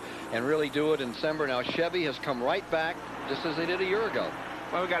out here and really do it in December. Now Chevy has come right back, just as they did a year ago.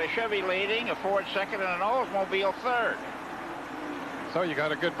 Well, we've got a Chevy leading, a Ford second, and an Oldsmobile third. So you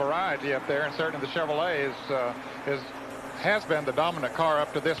got a good variety up there, and certainly the Chevrolet has been the dominant car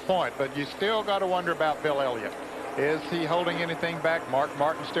up to this point, but you still got to wonder about Bill Elliott. Is he holding anything back? Mark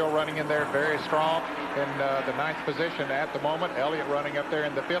Martin still running in there very strong in the 9th position at the moment. Elliott running up there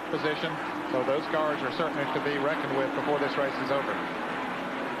in the 5th position. So those cars are certainly to be reckoned with before this race is over.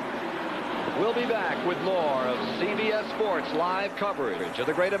 We'll be back with more of CBS Sports live coverage of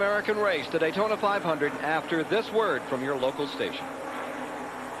the Great American Race, the Daytona 500, after this word from your local station.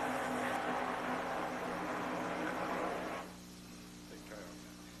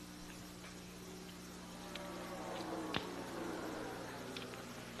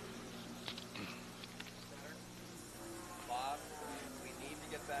 Bob, we need to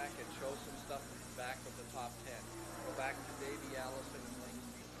get back and show some stuff back from the top 10. Go back to Davey Allison and Lane.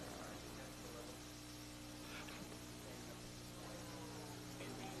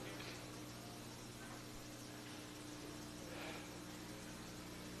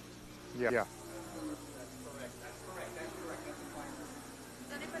 Yeah. Does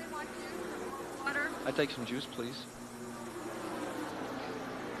anybody want juice or water? I'd take some juice, please.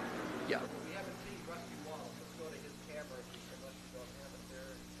 Yeah. We haven't seen Rusty Wallace. Let's go to his camera unless you don't have it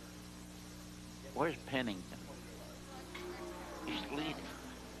there. Where's Pennington? He's leading.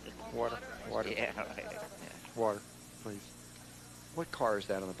 Water. Yeah. Water, please. What car is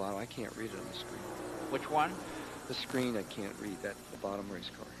that on the bottom? I can't read it on the screen. Which one? The screen, I can't read. That's the bottom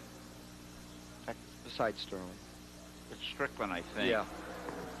race car. Besides Sterling. It's Strickland, I think. Yeah.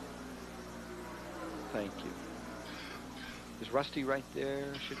 Thank you. Is Rusty right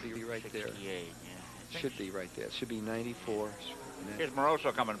there? Should be right there. 68, yeah. Should be right there. It should be 94. Here's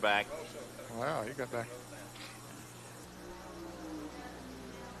Moroso coming back. Wow, you got back.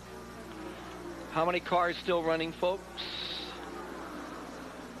 How many cars still running, folks?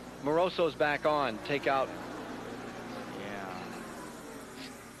 Moroso's back on. Take out. Yeah.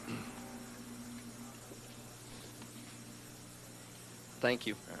 Thank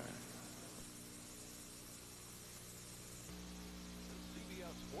you.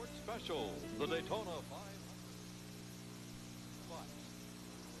 CBS Sports Special, the Daytona 500.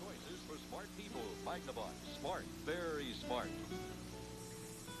 Choices for smart people. Magnavox. Smart. Very smart.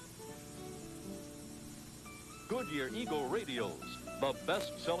 Goodyear Eagle radials, the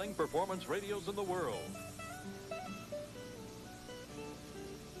best-selling performance radios in the world.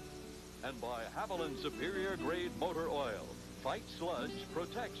 And by Haviland Superior Grade Motor Oil. Fight sludge,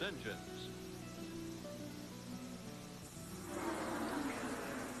 protects engines.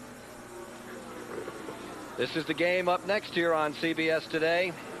 This is the game up next here on CBS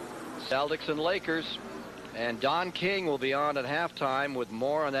today. Celtics and Lakers. And Don King will be on at halftime with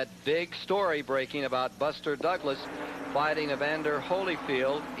more on that big story breaking about Buster Douglas fighting Evander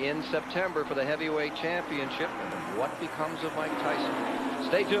Holyfield in September for the heavyweight championship. And what becomes of Mike Tyson?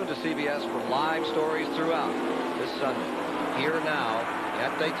 Stay tuned to CBS for live stories throughout this Sunday. Here now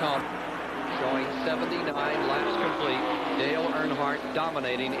at Daytona, showing 79 laps complete. Dale Earnhardt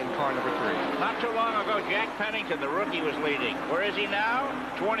dominating in car number 3. Not too long ago, Jack Pennington, the rookie, was leading. Where is he now?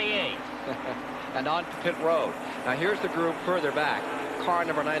 28. And on to pit road. Now here's the group further back. Car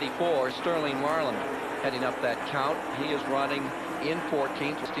number 94, Sterling Marlin, heading up that count. He is running in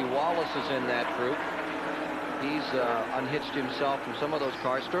 14th. Steve Wallace is in that group. He's unhitched himself from some of those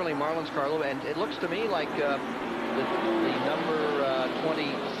cars. Sterling Marlin's car, and it looks to me like the number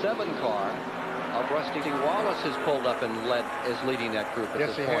 27 car of Rusty Wallace has pulled up and is leading that group at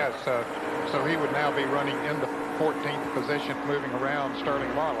this point. Yes, he has. So he would now be running in the 14th position, moving around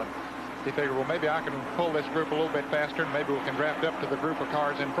Sterling Marlin. He figured, well, maybe I can pull this group a little bit faster, and maybe we can draft up to the group of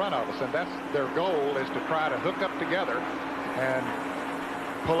cars in front of us. And that's their goal, is to try to hook up together and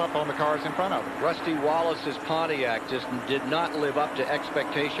pull up on the cars in front of them. Rusty Wallace's Pontiac just did not live up to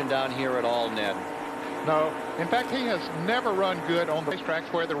expectation down here at all, Ned. No. In fact, he has never run good on the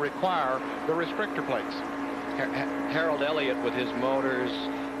racetracks where they require the restrictor plates. Harold Elliott with his motors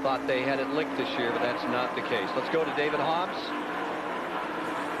thought they had it licked this year, but that's not the case. Let's go to David Hobbs.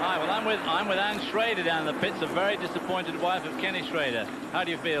 Hi, well, I'm with Ann Schrader down in the pits, a very disappointed wife of Kenny Schrader. How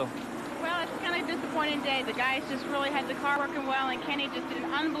do you feel? Well, it's kind of a disappointing day. The guys just really had the car working well, and Kenny just did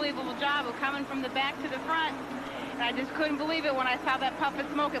an unbelievable job of coming from the back to the front. And I just couldn't believe it when I saw that puff of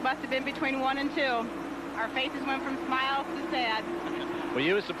smoke. It must have been between 1 and 2. Our faces went from smiles to sad. Well,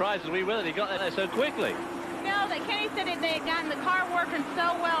 you were surprised as we were that he got there so quickly. No, that Kenny said they had gotten the car working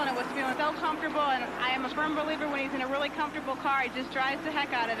so well, and it was feeling so comfortable. And I am a firm believer when he's in a really comfortable car, he just drives the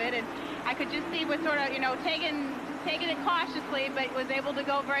heck out of it. And I could just see he was sort of, taking it cautiously, but was able to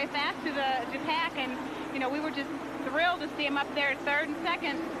go very fast to the pack. And, we were just thrilled to see him up there at 3rd and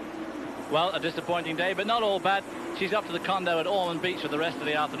 2nd. Well, a disappointing day, but not all bad. She's up to the condo at Ormond Beach for the rest of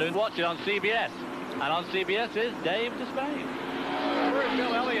the afternoon. Watch it on CBS. And on CBS is Dave Despain. Where's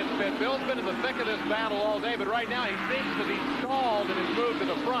Bill Elliott's been? Bill's been in the thick of this battle all day, but right now he seems to be stalled in his move to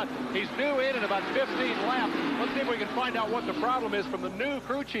the front. He's due in about 15 laps. Let's see if we can find out what the problem is from the new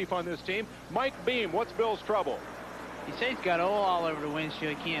crew chief on this team, Mike Beam. What's Bill's trouble? He says he's got oil all over the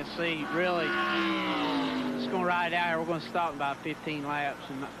windshield. He can't see, really. Just going to ride out here. We're going to stop in about 15 laps,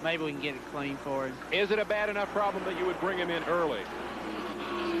 and maybe we can get it clean for him. Is it a bad enough problem that you would bring him in early?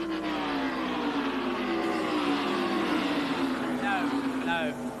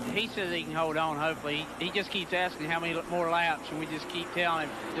 No. He says he can hold on, hopefully. He just keeps asking how many more laps, and we just keep telling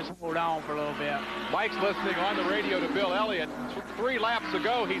him, just hold on for a little bit. Mike's listening on the radio to Bill Elliott. 3 laps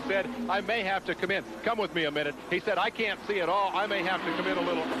ago, he said, I may have to come in. Come with me a minute. He said, I can't see at all. I may have to come in a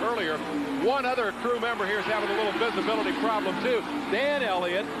little earlier. One other crew member here is having a little visibility problem, too. Dan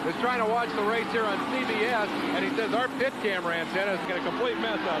Elliott is trying to watch the race here on CBS, and he says our pit camera antenna is getting a complete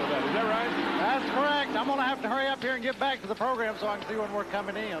mess out of that. Is that right? That's correct. I'm going to have to hurry up here and get back to the program so I can see when we're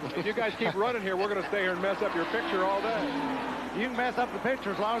coming in. If you guys keep running here, we're going to stay here and mess up your picture all day. You can mess up the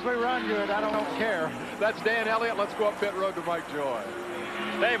picture as long as we run good. I don't care. That's Dan Elliott. Let's go up pit road to Mike Joy.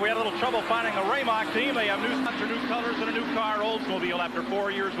 Dave, we had a little trouble finding the Raymock team. They have new sponsor, new colors, and a new car, Oldsmobile, after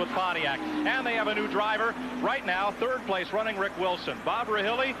 4 years with Pontiac. And they have a new driver. Right now, 3rd place, running Rick Wilson. Bob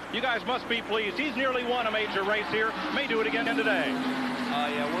Rahilly, you guys must be pleased. He's nearly won a major race here. May do it again today.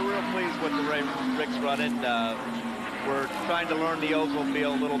 Yeah, we're real pleased with the way Rick's running. We're trying to learn the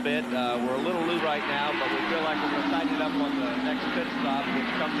Oldsmobile a little bit. We're a little loose right now, but we feel like we're going to tighten it up on the next pit stop, which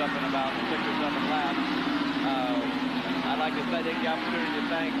comes up in about 6 or 7 laps. I'd like to take the opportunity to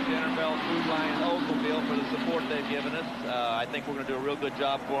thank Jennerfeld, Food Lion, Oldsmobile for the support they've given us. I think we're going to do a real good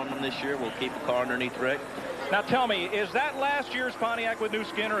job for them this year. We'll keep the car underneath Rick. Now tell me, is that last year's Pontiac with new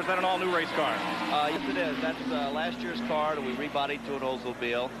skin, or is that an all-new race car? Yes, it is. That's last year's car that we rebodied to an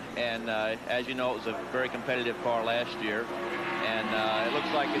Oldsmobile. And as you know, it was a very competitive car last year. And it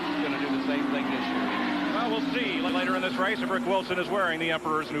looks like it's going to do the same thing this year. Well, we'll see later in this race if Rick Wilson is wearing the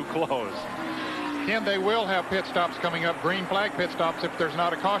Emperor's new clothes. Ken, they will have pit stops coming up, green flag pit stops, if there's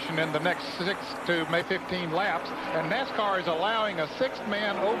not a caution in the next 6 to maybe 15 laps. And NASCAR is allowing a 6th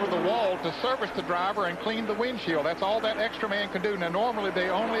man over the wall to service the driver and clean the windshield. That's all that extra man can do. Now, normally they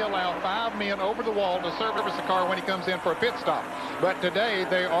only allow 5 men over the wall to service the car when he comes in for a pit stop. But today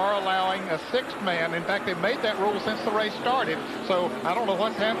they are allowing a 6th man. In fact, they've made that rule since the race started. So I don't know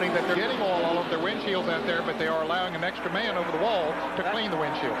what's happening, that they're getting oil all over their windshields out there, but they are allowing an extra man over the wall to clean the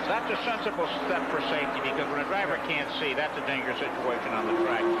windshield. That's a sensible step for safety, because when a driver can't see, that's a dangerous situation on the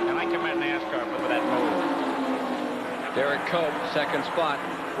track. And I commend NASCAR for that move. Derek Cope, 2nd spot.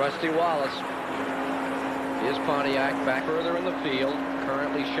 Rusty Wallace. His Pontiac back further in the field,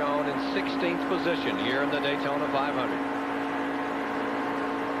 currently shown in 16th position here in the Daytona 500.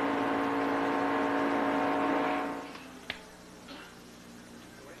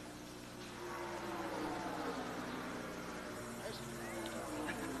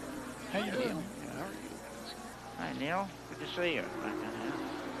 How you doing? Hi, Neil. Good to see you.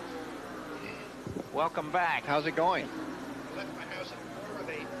 Welcome back. How's it going? I left my house at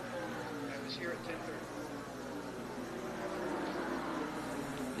 4:08. I was here at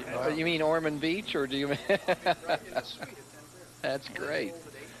 10:30. You mean Ormond Beach, or do you mean? Right in the suite at 10:30. That's great.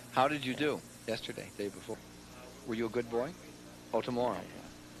 How did you do yesterday, day before? Were you a good boy? Oh, tomorrow.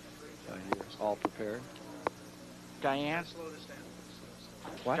 So you're all prepared. Diane?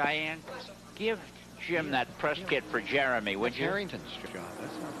 What? Diane, give Jim that press kit for Jeremy, would you? Harrington's job.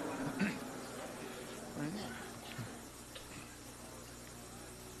 That's not...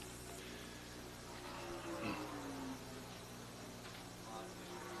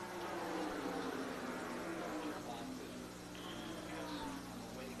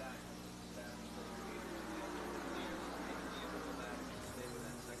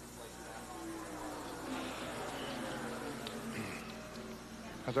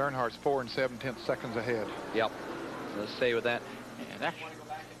 As Earnhardt's 4 7/10 seconds ahead. Yep. Let's stay with that. Yeah,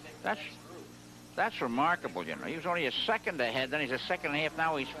 that's remarkable, you know. He was only a second ahead, then he's a second and a half,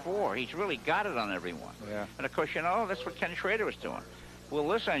 now he's 4. He's really got it on everyone. Yeah. And of course, you know, that's what Ken Schrader was doing. Will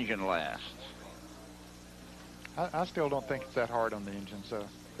this engine last? I still don't think it's that hard on the engine, so,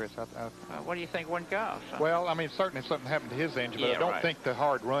 Chris. What do you think one goes? Huh? Well, I mean, certainly if something happened to his engine, but Yeah, I don't right. think the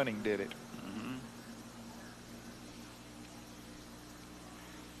hard running did it.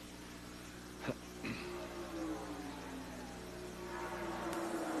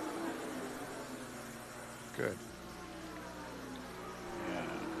 Good.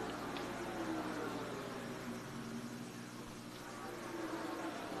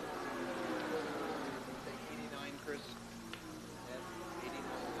 Take 89, Chris. And 89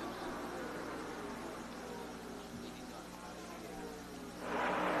 limbs. 89.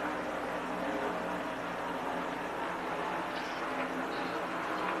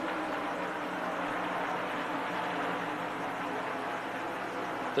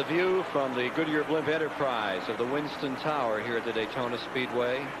 The view from the Goodyear Blimp Enterprise of the Winston Tower here at the Daytona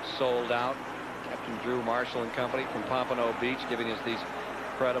Speedway, sold out. Captain Drew Marshall and company from Pompano Beach giving us these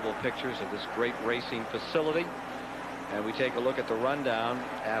incredible pictures of this great racing facility. And we take a look at the rundown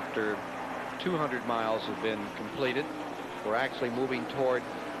after 200 miles have been completed. We're actually moving toward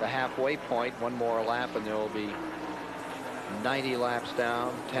the halfway point. One more lap and there will be 90 laps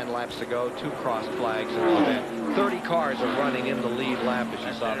down, 10 laps to go, 2 cross flags in the event. 30 cars are running in the lead lap as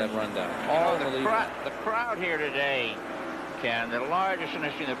you saw that rundown. All the lead. The crowd here today, Ken, the largest in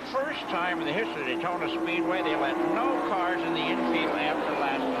history, the first time in the history of Daytona Speedway, they let no cars in the infield after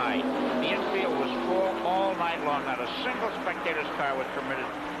last night. The infield was full all night long. Not a single spectator's car was permitted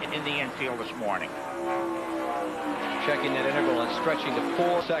in the infield this morning. Checking that interval and stretching to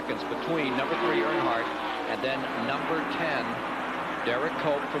 4 seconds between number 3 Earnhardt and then number 10 Derek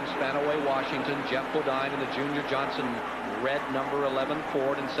Cope from Spanaway, Washington. Jeff Bodine in the Junior Johnson red number 11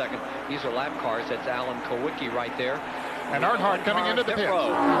 Ford in second. These are lap cars. That's Alan Kowicki right there. And Earnhardt coming into the pit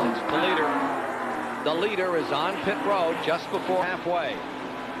road. It's the leader. The leader is on pit road just before halfway.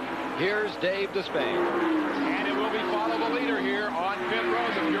 Here's Dave Despain. And it will be follow the leader here on pit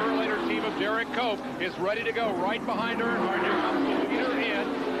road. The Purelator team of Derek Cope is ready to go right behind Earnhardt. Here comes the leader in,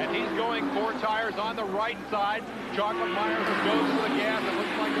 and he's going 4 tires on the right side. Chocolate Myers goes to the gas. It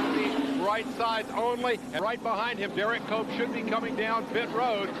looks like it'll be right sides only. And right behind him, Derek Cope should be coming down pit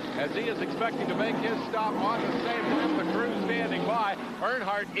road as he is expecting to make his stop on the same lap. The crew standing by.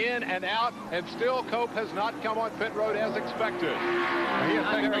 Earnhardt in and out, and still Cope has not come on pit road as expected. He has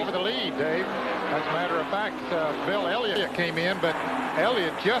taken over the lead, Dave. As a matter of fact, Bill Elliott came in, but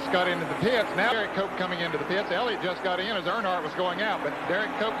Elliott just got into the pits. Now Derek Cope coming into the pits. Elliott just got in as Earnhardt was going out, but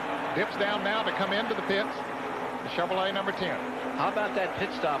Derek Cope dips down now to come into the pits. The Chevrolet number 10. How about that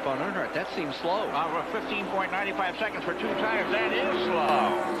pit stop on Earnhardt? That seems slow. 15.95 seconds for 2 tires. That is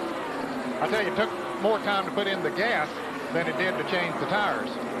slow. I tell you, it took more time to put in the gas than it did to change the tires.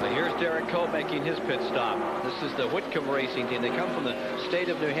 Now here's Derek Coe making his pit stop. This is the Whitcomb Racing team. They come from the state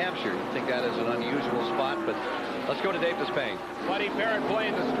of New Hampshire. I think that is an unusual spot, but let's go to Dave Despain. Buddy Barrett,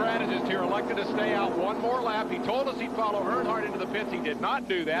 playing the strategist here, elected to stay out one more lap. He told us he'd follow Earnhardt into the pits. He did not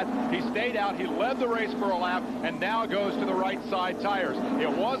do that. He stayed out. He led the race for a lap, and now goes to the right side tires. It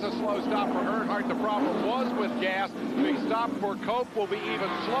was a slow stop for Earnhardt. The problem was with gas. The stop for Cope will be even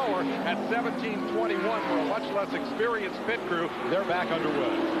slower at 17:21 for a much less experienced pit crew. They're back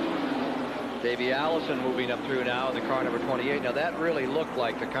underway. Davey Allison moving up through now in the car number 28. Now that really looked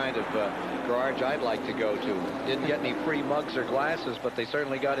like the kind of garage I'd like to go to. Didn't get any free mugs or glasses, but they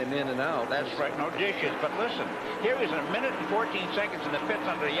certainly got him in and out. That's right, no dishes. But listen, here he's a minute and 14 seconds in the pits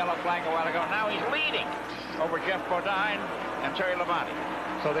under a yellow flag a while ago. Now he's leading over Jeff Bodine and Terry Labonte.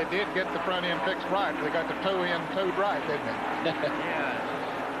 So they did get the front end fixed right. They got the toe end towed right, didn't they?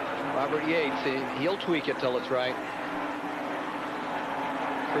 Yeah. Robert Yates, he'll tweak it till it's right.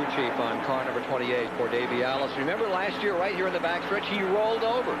 Crew chief on car number 28 for Davey Allison. Remember last year, right here in the backstretch, he rolled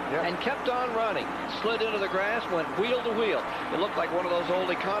over and kept on running. Slid into the grass, went wheel to wheel. It looked like one of those old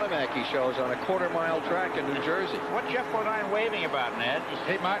Economacky shows on a quarter-mile track in New Jersey. What's Jeff Bodine waving about, Ned?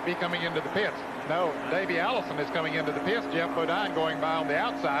 He might be coming into the pits. No, Davey Allison is coming into the pits. Jeff Bodine going by on the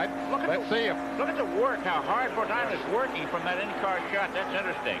outside. Let's see him. Look at the work, how hard Bodine is working from that in-car shot. That's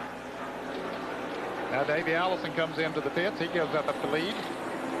interesting. Now Davey Allison comes into the pits. He gives up the lead.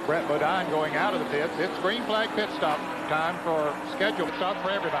 Brett Bodine going out of the pits. It's green flag pit stop time for scheduled stop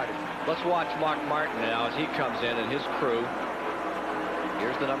for everybody. Let's watch Mark Martin now as he comes in and his crew.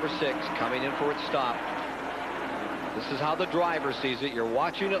 Here's the number 6 coming in for its stop. This is how the driver sees it. You're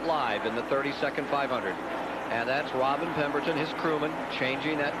watching it live in the 30-second 500. And that's Robin Pemberton, his crewman,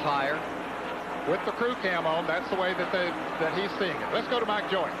 changing that tire. With the crew cam on, that's the way that he's seeing it. Let's go to Mike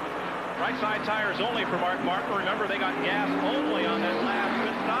Joy. Right side tires only for Mark Martin. Remember, they got gas only on that last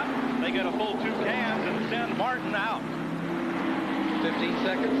pit stop. They get a full 2 cans and send Martin out. 15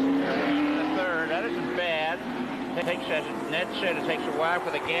 seconds. The third. That isn't bad. It takes, as Ned said, it takes a while for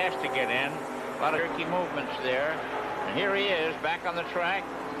the gas to get in. A lot of jerky movements there. And here he is, back on the track,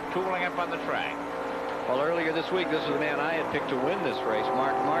 tooling up on the track. Well, earlier this week, this was the man I had picked to win this race,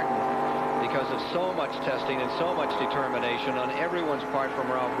 Mark Martin, because of so much testing and so much determination on everyone's part from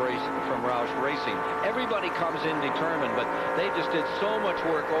Roush Racing. Everybody comes in determined, but they just did so much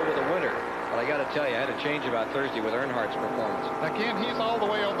work over the winter. But I got to tell you, I had a change about Thursday with Earnhardt's performance. Now, Ken, he's all the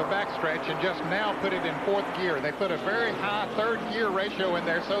way on the backstretch and just now put it in 4th gear. They put a very high 3rd gear ratio in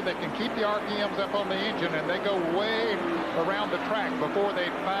there so they can keep the RPMs up on the engine, and they go way around the track before they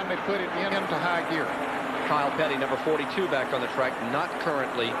finally put it into high gear. Kyle Petty, number 42, back on the track, not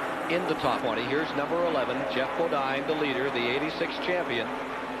currently in the top 20. Here's number 11, Jeff Bodine, the leader, the 86 champion.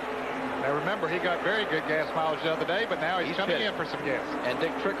 Now remember, he got very good gas mileage the other day, but now he's coming in for some gas. And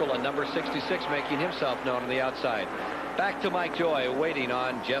Dick Trickle, number 66, making himself known on the outside. Back to Mike Joy, waiting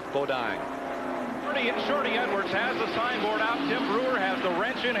on Jeff Bodine. Shorty Edwards has the signboard out. Tim Brewer has the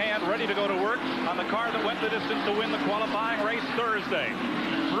wrench in hand, ready to go to work on the car that went the distance to win the qualifying race Thursday.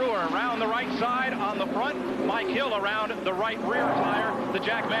 Brewer around the right side on the front. Mike Hill around the right rear tire. The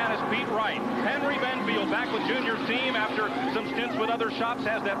Jack man is Pete Wright. Henry Benfield back with Junior's team after some stints with other shops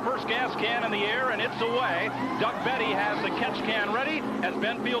has that first gas can in the air, and it's away. Doug Betty has the catch can ready as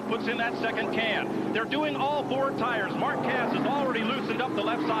Benfield puts in that second can. They're doing all 4 tires. Mark Cass has already loosened up the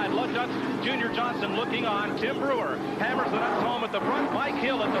left side lug nuts. Junior Johnson looking on. Tim Brewer hammers the nuts home at the front. Mike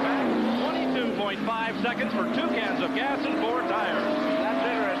Hill at the back. 22.5 seconds for 2 cans of gas and 4 tires. That's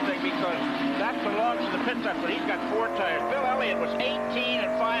interesting because that belongs to the pit stop, but he's got 4 tires. Bill Elliott was 18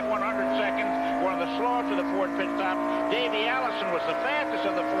 and 5/100 seconds, one of the slowest of the Ford pit stops. Davey Allison was the fastest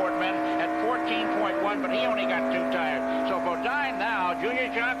of the Ford men at 14.1, but he only got 2 tires. So Bodine now, Junior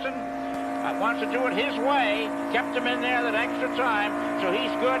Johnson, wants to do it his way, kept him in there that extra time, so he's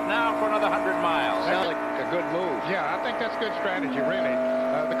good now for another 100 miles. Sounds like a good move. Yeah, I think that's good strategy, really.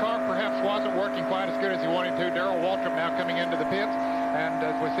 The car perhaps wasn't working quite as good as he wanted to. Darrell Waltrip now coming into the pits, and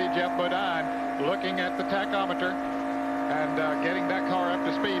as we see Jeff Bodine looking at the tachometer and getting that car up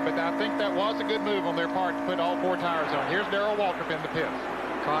to speed, but I think that was a good move on their part to put all 4 tires on. Here's Darrell Waltrip in the pits.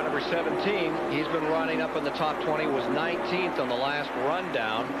 Car number 17, he's been running up in the top 20, was 19th on the last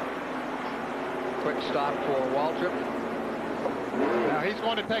rundown. Quick stop for Waltrip. Now he's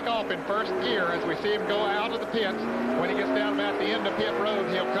going to take off in 1st gear as we see him go out of the pits. When he gets down about the end of pit road,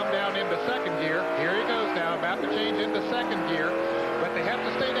 he'll come down into 2nd gear. Here he goes now, about to change into 2nd gear. But they have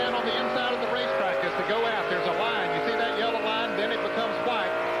to stay down on the inside of the racetrack as they go out. There's a line. You see that yellow line? Then it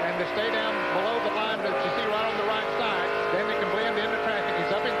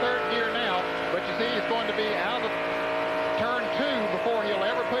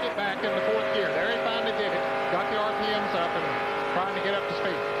to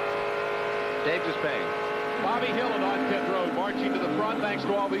speed. Dave Despain. Bobby Hillin on pit road, marching to the front thanks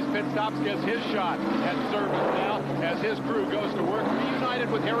to all these pit stops, gets his shot at service now as his crew goes to work.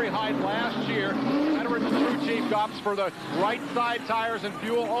 Reunited with Harry Hyde last year. Veteran crew chief opts for the right side tires and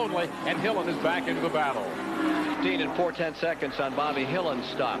fuel only, and Hillin is back into the battle. 15 and 4/10 seconds on Bobby Hillin's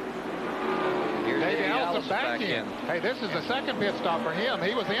stop. Here's Davey Allison back in. Hey, this is the second pit stop for him.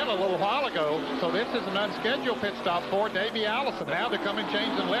 He was in a little while ago, so this is an unscheduled pit stop for Davey Allison. Now they're coming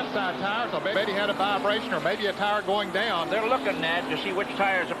changing left side tires. I bet he had a vibration or maybe a tire going down. They're looking, Ned, to see which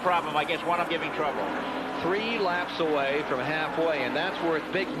tire is a problem. I guess one of them giving trouble. 3 laps away from halfway, and that's worth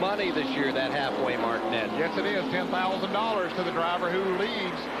big money this year, that halfway mark, Ned. Yes, it is. $10,000 to the driver who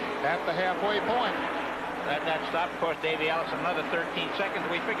leads at the halfway point. That stop cost Davey Allison another 13 seconds.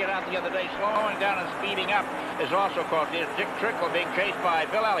 We figured out the other day slowing down and speeding up is also cost Dick Trickle being chased by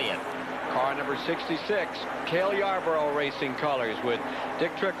Bill Elliott. Car number 66, Cale Yarborough Racing colors with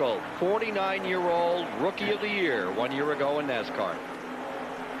Dick Trickle, 49-year-old Rookie of the Year 1 year ago in NASCAR.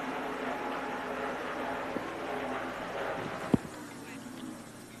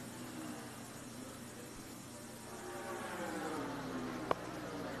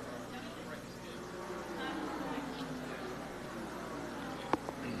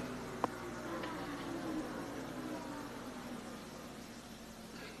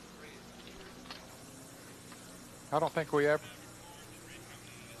 I don't think we ever.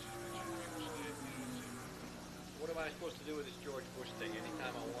 What am I supposed to do with this George Bush thing?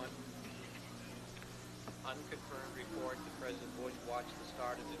 Anytime I want? Unconfirmed report that President Bush watched the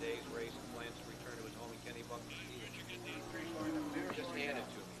start of today's race and plans to return to his home in Kennebuck. Just hand it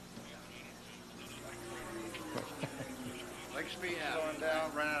to me. Lake Speed slowing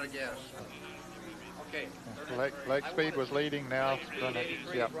down, ran out of gas. Okay. Lake Speed was leading now. Lake Speed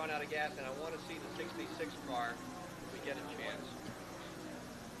 83 has run out of gas, and I want to see the 66 car if we get a chance.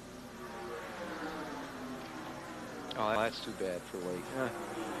 Oh, that's too bad for Lake.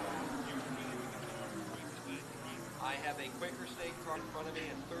 I have a Quaker State car in front of me,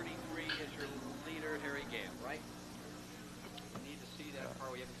 and 33 is your leader, Harry Gant, right? We need to see that car.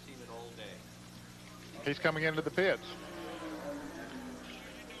 We haven't seen it all day. He's coming into the pits.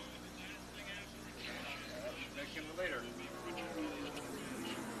 Make him the leader.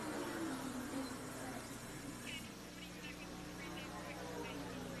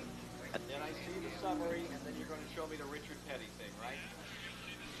 Then I see the summary, and then you're going to show me the Richard Petty thing, right?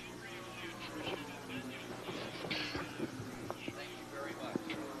 Thank you very much.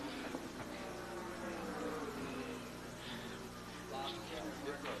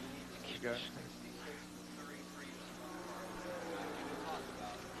 Good.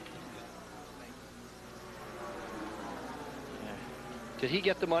 Did he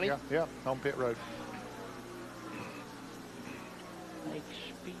get the money? Yeah, on pit road. Lake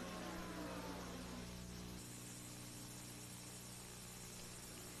Speed.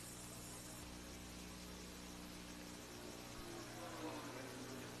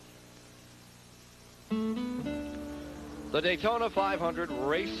 The Daytona 500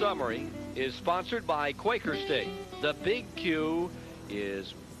 race summary is sponsored by Quaker State. The big Q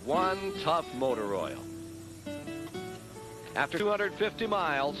is one tough motor oil. After 250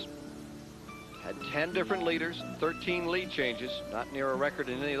 miles, had 10 different leaders, 13 lead changes, not near a record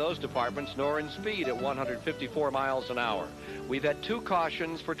in any of those departments, nor in speed at 154 miles an hour. We've had 2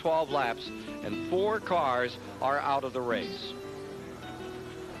 cautions for 12 laps, and 4 cars are out of the race.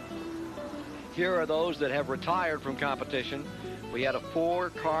 Here are those that have retired from competition. We had a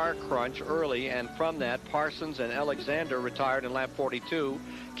 4-car crunch early, and from that, Parsons and Alexander retired in lap 42.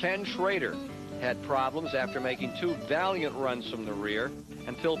 Ken Schrader had problems after making 2 valiant runs from the rear,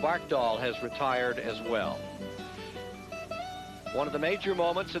 and Phil Barkdahl has retired as well. One of the major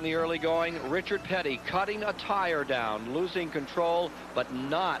moments in the early going, Richard Petty cutting a tire down, losing control, but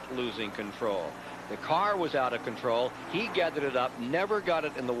not losing control. The car was out of control. He gathered it up, never got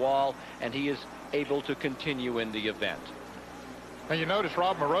it in the wall, and he is able to continue in the event. And you notice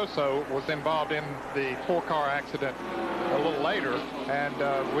Rob Moroso was involved in the 4-car accident a little later, and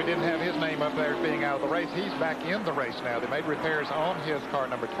we didn't have his name up there as being out of the race. He's back in the race now. They made repairs on his car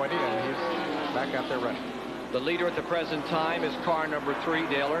number 20, and he's back out there running. The leader at the present time is car number 3,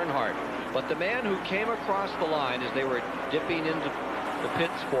 Dale Earnhardt. But the man who came across the line as they were dipping into the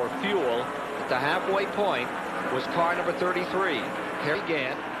pits for fuel at the halfway point was car number 33, Harry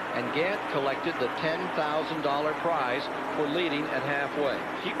Gant, and Gant collected the $10,000 prize for leading at halfway.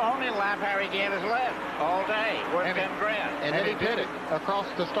 The only lap Harry Gant has led all day, worth 10 grand. And then he did it across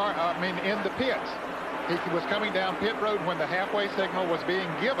the start, in the pits. He was coming down pit road when the halfway signal was being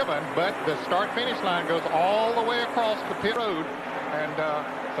given, but the start-finish line goes all the way across the pit road and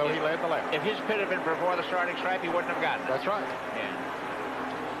so he led the lap. If his pit had been before the starting stripe, he wouldn't have gotten it. That's right.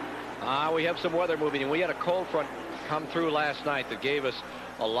 Yeah. We have some weather moving, and we had a cold front come through last night that gave us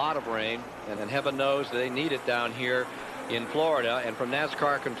a lot of rain, and then heaven knows they need it down here in Florida. And from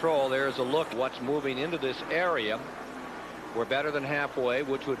NASCAR control, there's a look what's moving into this area. We're better than halfway,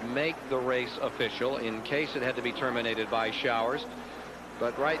 which would make the race official in case it had to be terminated by showers.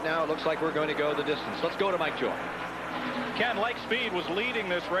 But right now, it looks like we're going to go the distance. Let's go to Mike Joy. Ken, Lake Speed was leading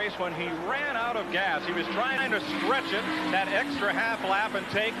this race when he ran out of gas. He was trying to stretch it that extra half lap and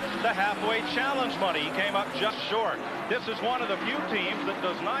take the halfway challenge money. He came up just short. This is one of the few teams that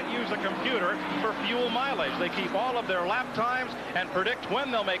does not use a computer for fuel mileage. They keep all of their lap times and predict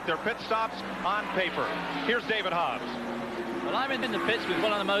when they'll make their pit stops on paper. Here's David Hobbs. Well, I'm in the pits with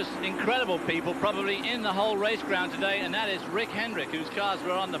one of the most incredible people probably in the whole race ground today, and that is Rick Hendrick, whose cars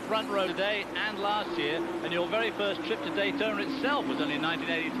were on the front row today and last year, and your very first trip to Daytona itself was only in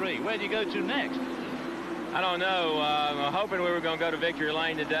 1983. Where do you go to next? I don't know. I'm hoping we were going to go to Victory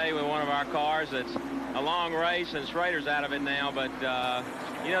Lane today with one of our cars. It's a long race, and Schrader's out of it now, but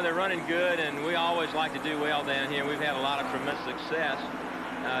you know, they're running good, and we always like to do well down here. We've had a lot of tremendous success.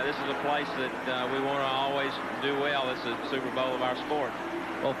 This is a place that we want to always do well. This is the Super Bowl of our sport.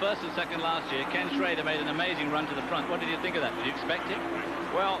 Well, first and second last year, Ken Schrader made an amazing run to the front. What did you think of that? Did you expect it?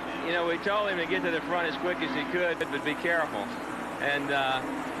 Well, you know, we told him to get to the front as quick as he could, but be careful. And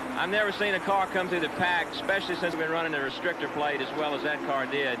I've never seen a car come through the pack, especially since we've been running the restrictor plate as well as that car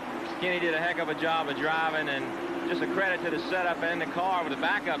did. Kenny did a heck of a job of driving, and just a credit to the setup and the car with the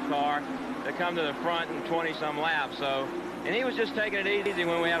backup car to come to the front in 20-some laps. So, and he was just taking it easy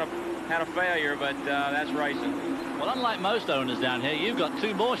when we had a failure, but that's racing. Well, unlike most owners down here, you've got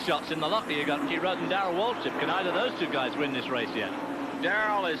two more shots in the locker. You've got Keith Rudd and Darrell Waltrip. Can either of those two guys win this race yet?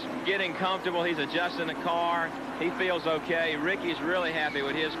 Darrell is getting comfortable. He's adjusting the car. He feels okay. Ricky's really happy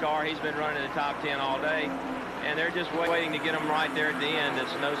with his car. He's been running in the top 10 all day, and they're just waiting to get him right there at the end.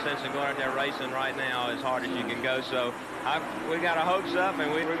 There's no sense in going out there racing right now as hard as you can go. So we got our hopes up,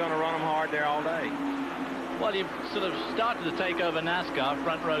 and we're going to run them hard there all day. Well, you've sort of started to take over NASCAR,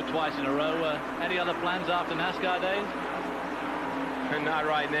 front row twice in a row. Any other plans after NASCAR days? Not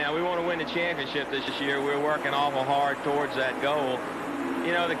right now. We want to win the championship this year. We're working awful hard towards that goal.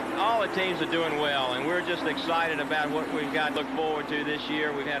 You know, all the teams are doing well, and we're just excited about what we've got to look forward to this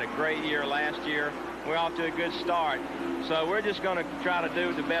year. We've had a great year last year. We're off to a good start. So we're just going to try to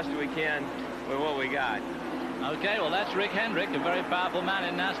do the best we can with what we got. Okay, well, that's Rick Hendrick, a very powerful man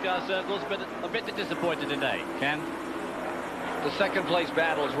in NASCAR circles, but a bit disappointed today. Ken? The second place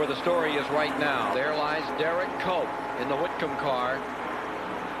battle is where the story is right now. There lies Derek Cope in the Whitcomb car.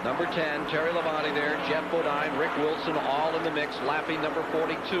 Number 10, Terry Labonte there, Jeff Bodine, Rick Wilson, all in the mix. Lapping number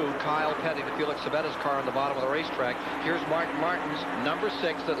 42, Kyle Petty, the Felix Sabetta's car on the bottom of the racetrack. Here's Mark Martin's number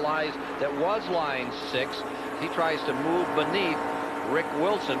 6 that was line 6. He tries to move beneath Rick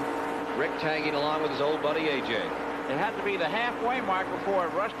Wilson. Rick tagging along with his old buddy A.J. It had to be the halfway mark before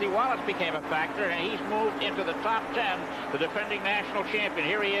Rusty Wallace became a factor, and he's moved into the top 10, the defending national champion.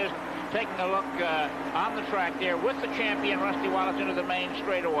 Here he is taking a look on the track there with the champion, Rusty Wallace, into the main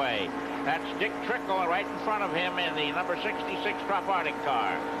straightaway. That's Dick Trickle right in front of him in the number 66 Trop Arctic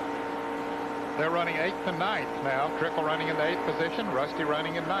car. They're running 8th and 9th now. Trickle running in the 8th position, Rusty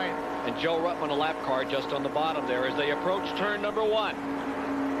running in 9th. And Joe Ruttman, a lap car just on the bottom there as they approach turn number 1.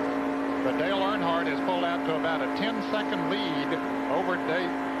 But Dale Earnhardt has pulled out to about a 10-second lead over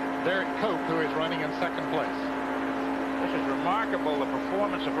Derek Cope, who is running in 2nd place. This is remarkable, the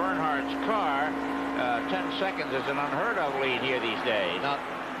performance of Earnhardt's car. 10 seconds is an unheard of lead here these days. Now,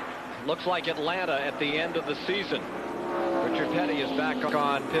 looks like Atlanta at the end of the season. Richard Petty is back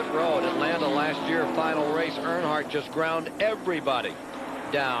on pit road. Atlanta last year, final race, Earnhardt just ground everybody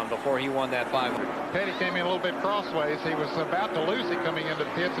down before he won that 500. Petty came in a little bit crossways. He was about to lose it coming into the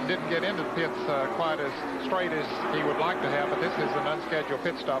pits and didn't get into the pits quite as straight as he would like to have, but this is an unscheduled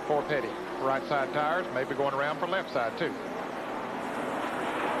pit stop for Petty. Right side tires, maybe going around for left side too.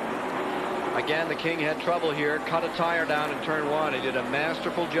 Again, the King had trouble here, cut a tire down in turn 1. He did a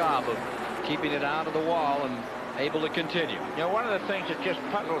masterful job of keeping it out of the wall and able to continue. You know, one of the things that just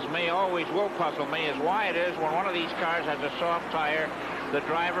puzzles me, always will puzzle me, is why it is when one of these cars has a soft tire, the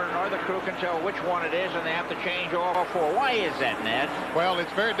driver nor the crew can tell which one it is, and they have to change all 4. Why is that, Ned? Well,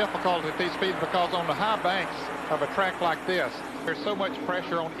 it's very difficult at these speeds because on the high banks of a track like this, there's so much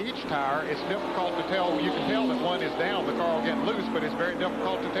pressure on each tire, it's difficult to tell. You can tell that one is down, the car will get loose, but it's very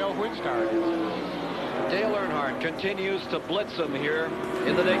difficult to tell which tire it is. Dale Earnhardt continues to blitz him here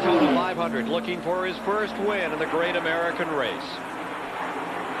in the Daytona 500, looking for his first win in the Great American Race.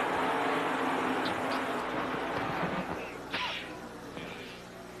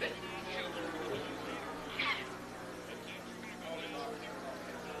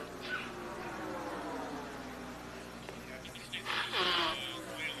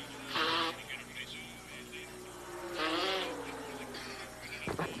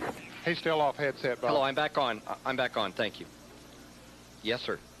 He's still off headset, Bob. Hello, I'm back on. I'm back on. Thank you. Yes,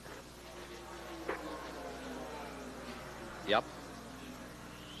 sir. Yep.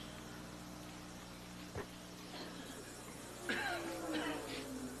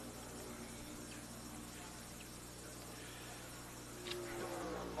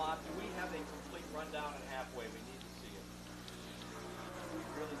 Bob, do we have a complete rundown at halfway? We need to see it. We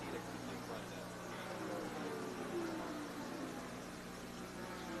really need a complete rundown.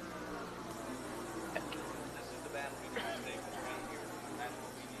 This is the battery station right here. That's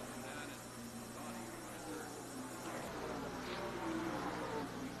what we need from that.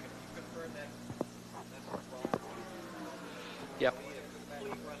 You confirm that? That's the problem. Yep. We need a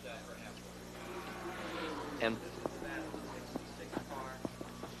complete rundown for halfway. And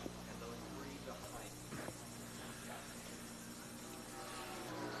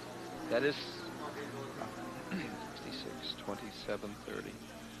that is 66, 27, 30.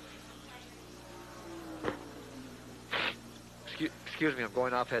 Excuse me, I'm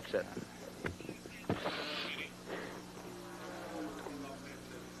going off headset.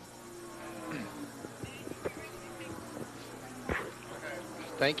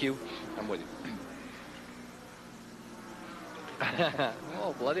 Thank you. I'm with you.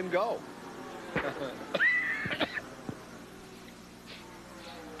 Oh, let him go.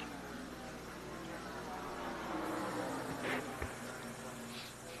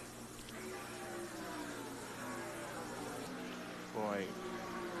 Boy.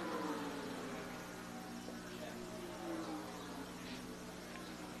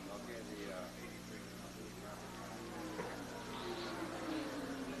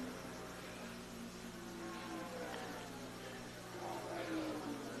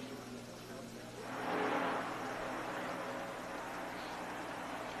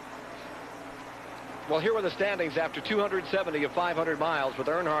 Well, here are the standings after 270 of 500 miles with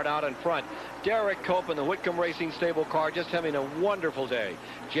Earnhardt out in front. Derek Cope in the Whitcomb Racing stable car just having a wonderful day.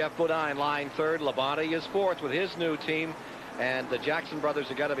 Jeff Bodine lying third. Labonte is fourth with his new team. And the Jackson brothers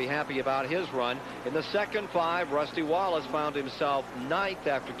have got to be happy about his run. In the second five, Rusty Wallace found himself ninth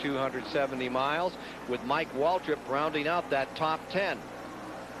after 270 miles with Mike Waltrip rounding out that top 10.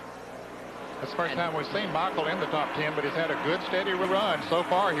 It's the first time we've seen Michael in the top 10, but he's had a good, steady run so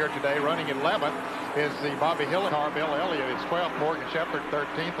far here today. Running 11th is the Bobby Hill car. Bill Elliott is 12th, Morgan Shepherd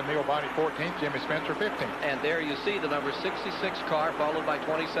 13th, and Neil Bonney 14th, Jimmy Spencer 15th. And there you see the number 66 car, followed by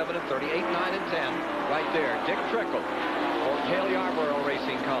 27 and 30, 8, 9, and 10. Right there, Dick Trickle for Cale Yarborough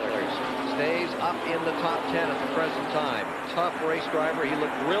Racing Colors. Stays up in the top 10 at the present time. Tough race driver. He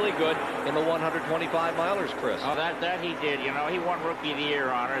looked really good in the 125 milers, Chris. Oh, that he did. You know, he won Rookie of the Year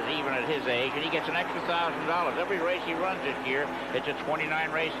honors even at his age, and he gets an extra $1,000. Every race he runs this year, it's a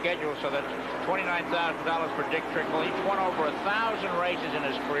 29 race schedule, so that's $29,000 for Dick Trickle. He's won over 1,000 races in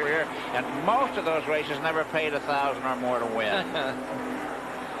his career, and most of those races never paid $1,000 or more to win.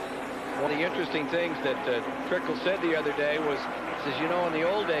 One of the interesting things that Trickle said the other day was, says, you know, in the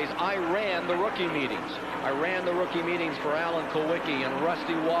old days, I ran the rookie meetings. I ran the rookie meetings for Alan Kulwicki and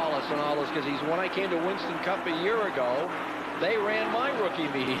Rusty Wallace and all those, because when I came to Winston Cup a year ago, they ran my rookie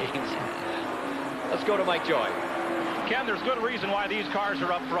meetings. Let's go to Mike Joy. Ken, there's good reason why these cars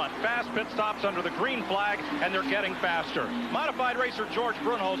are up front. Fast pit stops under the green flag, and they're getting faster. Modified racer George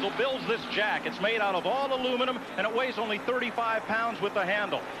Brunhosel builds this jack. It's made out of all aluminum, and it weighs only 35 pounds with the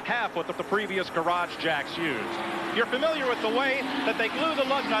handle, half what the previous garage jacks used. You're familiar with the way that they glue the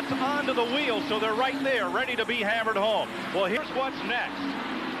lug nuts onto the wheels, so they're right there, ready to be hammered home. Well, here's what's next.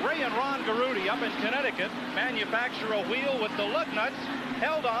 Ray and Ron Garuti up in Connecticut manufacture a wheel with the lug nuts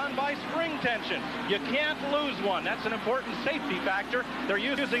held on by spring tension. You can't lose one. That's an important safety factor. They're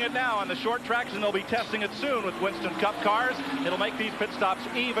using it now on the short tracks, and they'll be testing it soon with Winston Cup cars. It'll make these pit stops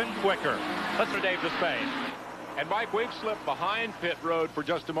even quicker. Let's go to Dave Despain. And Mike, we've slipped behind pit road for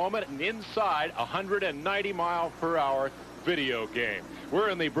just a moment and inside 190 mile per hour video game. We're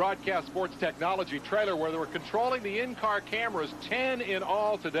in the Broadcast Sports Technology trailer where we're controlling the in-car cameras, 10 in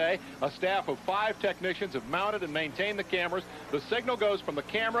all today. A staff of 5 technicians have mounted and maintained the cameras. The signal goes from the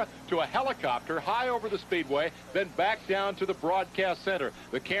camera to a helicopter high over the speedway, then back down to the broadcast center.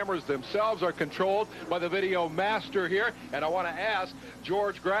 The cameras themselves are controlled by the video master here, and I want to ask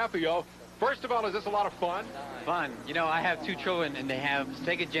George Graffio, first of all, is this a lot of fun? Fun. You know, I have 2 children, and they have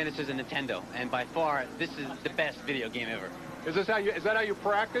Sega Genesis and Nintendo, and by far, this is the best video game ever. Is that how you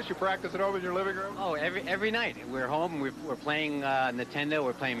practice? You practice it over in your living room? Oh, every night. We're home, we're playing Nintendo,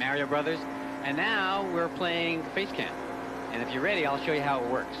 we're playing Mario Brothers, and now we're playing Facecam. And if you're ready, I'll show you how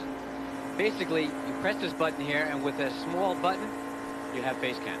it works. Basically, you press this button here, and with a small button, you have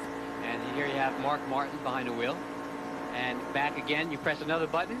Facecam. And here you have Mark Martin behind the wheel. And back again, you press another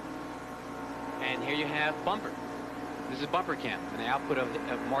button, and here you have bumper. This is bumper cam, and the output of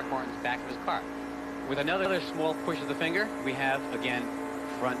Mark Martin's back of his car. With another small push of the finger, we have, again,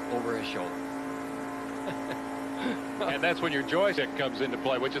 front over his shoulder. And that's when your joystick comes into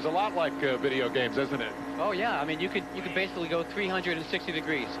play, which is a lot like video games, isn't it? Oh, yeah. I mean, you could basically go 360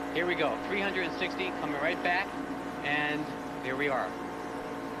 degrees. Here we go. 360, coming right back, and here we are.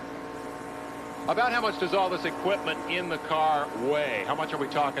 About how much does all this equipment in the car weigh? How much are we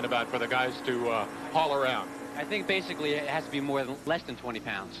talking about for the guys to haul around? I think basically it has to be less than 20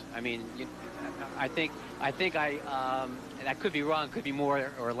 pounds. I mean, I think that could be wrong, could be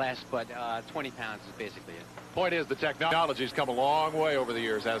more or less, but 20 pounds is basically it. Point is, the technology's come a long way over the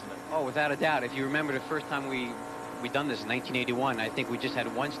years, hasn't it? Oh, without a doubt. If you remember the first time we done this in 1981, I think we just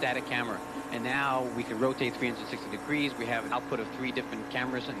had one static camera, and now we can rotate 360 degrees. We have an output of 3 different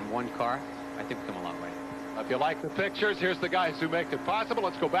cameras in one car. I think we've come a long way. If you like the pictures, here's the guys who make it possible.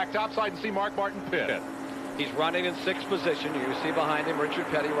 Let's go back topside and see Mark Martin pit. He's running in 6th position. You see behind him Richard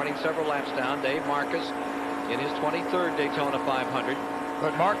Petty running several laps down. Dave Marcus in his 23rd Daytona 500.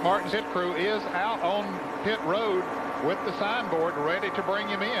 But Mark Martin's pit crew is out on pit road with the signboard ready to bring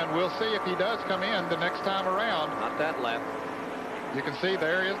him in. We'll see if he does come in the next time around. Not that lap. You can see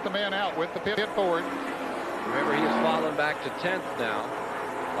there is the man out with the pit forward. Remember, he has fallen back to 10th now.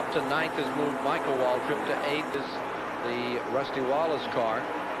 Up to 9th has moved Michael Waltrip. To 8th is the Rusty Wallace car.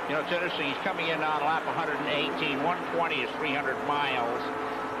 You know, it's interesting. He's coming in on lap 118. 120 is 300 miles.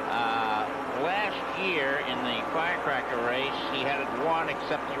 Last year in the firecracker race, he had it won,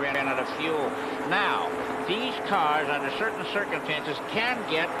 except he ran out of fuel. Now, these cars, under certain circumstances, can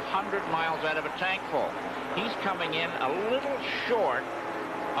get 100 miles out of a tank full. He's coming in a little short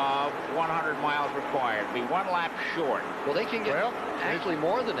of 100 miles required. Be 1 lap short. Well, they can get actually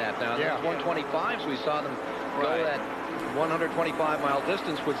more than that now. Yeah. Those 125s, we saw them go that 125-mile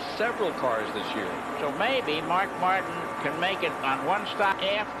distance with several cars this year. So maybe Mark Martin can make it on one stop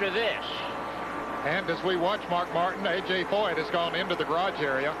after this. And as we watch Mark Martin, A.J. Foyt has gone into the garage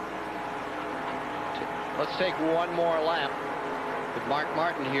area. Let's take one more lap with Mark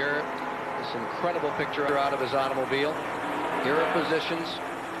Martin here. This incredible picture out of his automobile. Here are positions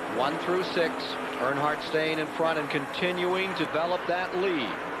 1 through 6. Earnhardt staying in front and continuing to develop that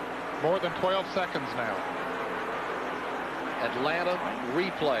lead. More than 12 seconds now. Atlanta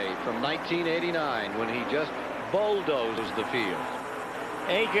replay from 1989 when he just bulldozed the field.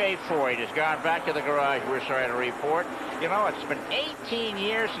 A.J. Foyt has gone back to the garage, we're sorry to report. You know, it's been 18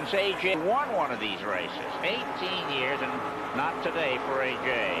 years since A.J. won one of these races. 18 years, and not today for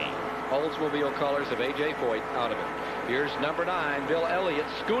A.J. Oldsmobile colors of A.J. Foyt out of it. Here's number 9, Bill Elliott,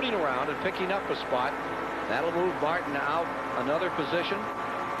 scooting around and picking up a spot. That'll move Martin out another position.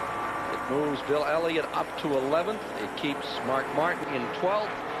 It moves Bill Elliott up to 11th. It keeps Mark Martin in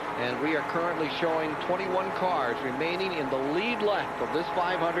 12th. And we are currently showing 21 cars remaining in the lead lap of this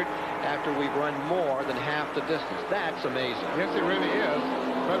 500 after we've run more than half the distance. That's amazing. Yes, it really is.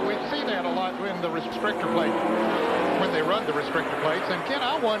 But we see that a lot in the restrictor plate, when they run the restrictor plates. And Ken,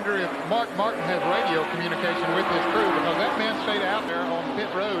 I wonder if Mark Martin has radio communication with his crew, because that man stayed out there on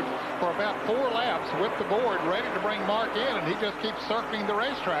pit road for about 4 laps with the board ready to bring Mark in, and he just keeps circling the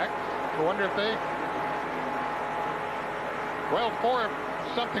racetrack. I wonder if they... Well, for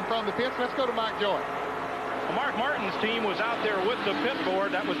something from the pits, let's go to Mike Joy. Well, Mark Martin's team was out there with the pit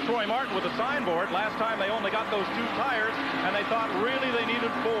board. That was Troy Martin with the signboard. Last time they only got those 2 tires, and they thought really they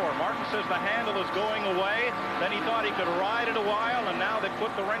needed 4. Martin says the handle is going away. Then he thought he could ride it a while, and now they put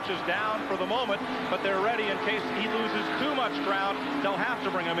the wrenches down for the moment, but they're ready in case he loses too much ground. They'll have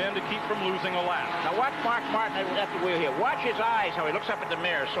to bring him in to keep from losing a lap. Now watch Mark Martin at the wheel here. Watch his eyes, how he looks up at the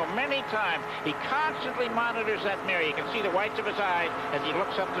mirror. So many times he constantly monitors that mirror. You can see the whites of his eyes as he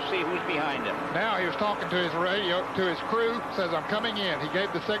looks up to see who's behind him. Now he was talking to his radio, to his crew, says, I'm coming in. He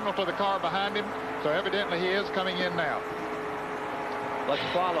gave the signal to the car behind him, so evidently he is coming in now. Let's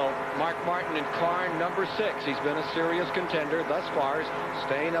follow Mark Martin in car number 6. He's been a serious contender thus far,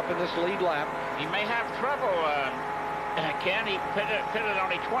 staying up in this lead lap. He may have trouble, Ken. He pitted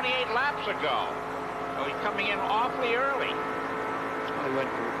only 28 laps ago. So he's coming in awfully early.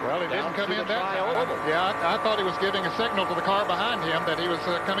 Well, he didn't come in that time. Yeah, I thought he was giving a signal to the car behind him that he was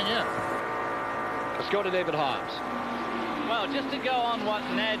coming in. Let's go to David Hobbs. Well, just to go on what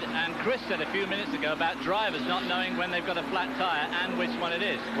Ned and Chris said a few minutes ago about drivers not knowing when they've got a flat tire and which one it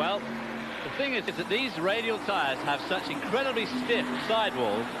is. Well, the thing is that these radial tires have such incredibly stiff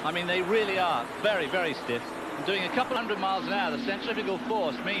sidewalls. I mean, they really are very, very stiff. And doing a couple 100 miles an hour, the centrifugal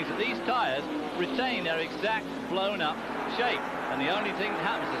force means that these tires retain their exact blown-up shape. And the only thing that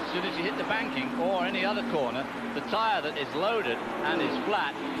happens as soon as you hit the banking or any other corner, the tire that is loaded and is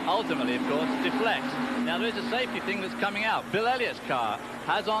flat, ultimately, of course, deflects. Now, there is a safety thing that's coming out. Bill Elliott's car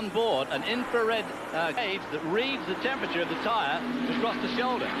has on board an infrared gauge that reads the temperature of the tire across the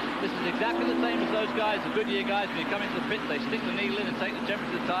shoulder. This is exactly the same as those guys, the Goodyear guys, when you come into the pit, they stick the needle in and take the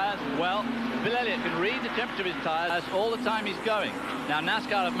temperature of the tires. Well, Bill Elliott can read the temperature of his tires all the time he's going. Now,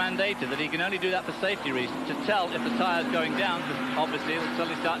 NASCAR have mandated that he can only do that for safety reasons, to tell if the tire's going down, because obviously it'll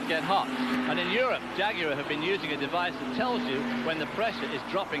suddenly start to get hot. And in Europe, Jaguar have been using a device that tells you when the pressure is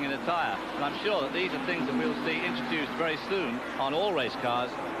dropping in a tire. And I'm sure that these are things that we'll see introduced very soon on all race cars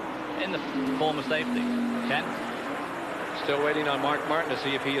in the form of safety. Ken? Still waiting on Mark Martin to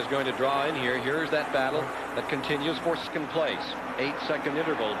see if he is going to draw in here. Here's that battle that continues for second place. 8-second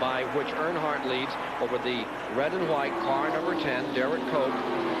interval by which Earnhardt leads over the red and white car number 10, Derek Cope.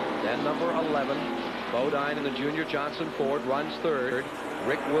 Then number 11, Bodine in the Junior Johnson Ford runs third.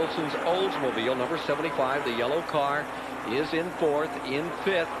 Rick Wilson's Oldsmobile, number 75, the yellow car, is in fourth. In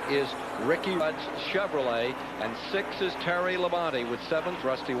fifth is Ricky Rudd's Chevrolet, and sixth is Terry Labonte, with seventh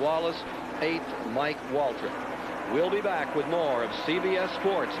Rusty Wallace, eighth Mike Waltrip. We'll be back with more of CBS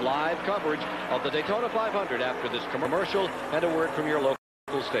Sports live coverage of the Daytona 500 after this commercial and a word from your local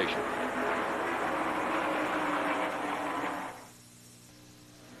station.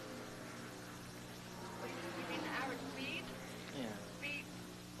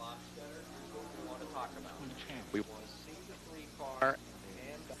 We want to see the 3-car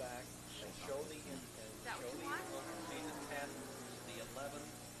and back and show the intent. Show the intent. See the 10, the 11,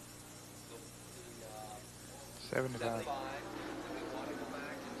 the 75. And we want to go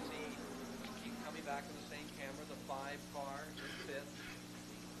back and see, keep coming back in the same camera, the 5-car in 5th,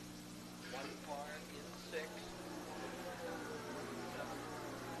 1-car in 6th,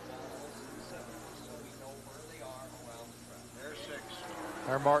 7th, so we know where they are around the track. There's 6.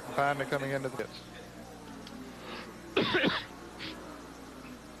 There's Martin finally coming into the pits. Three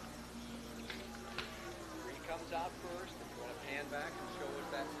comes out first, and you're going to pan back and show us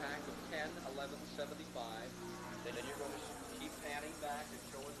that pack of 10, 11, 75. Then you're going to keep panning back and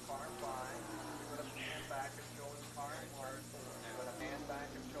show us car 5. You're going to pan back and show us car 1. You're going to pan back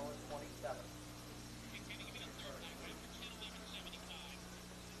and show us 27.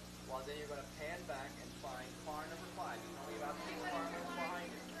 Well, then you're going to pan back and find car number 5. You know you're about to see car number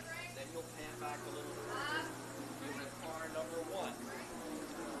 5. Then you'll pan back a little further. You'll have car number 1.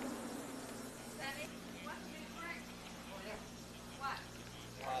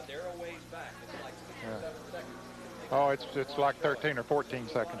 They're a ways back. It's like 6 or 7 seconds. Oh, it's like 13 or 14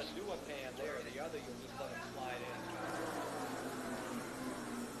 seconds. Do a pan there. The other, you'll just let him slide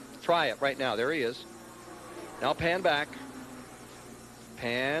in. Try it right now. There he is. Now pan back.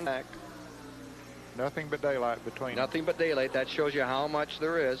 Pan back. Nothing but daylight between. Nothing but daylight. That shows you how much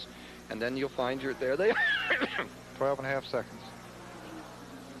there is. And then you'll find your, there they are. 12.5 seconds.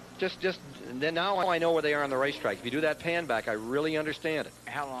 Just then now I know where they are on the racetrack. If you do that pan back, I really understand it.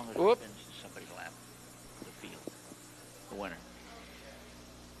 How long has Whoop. it been since somebody lapped the field? The winner.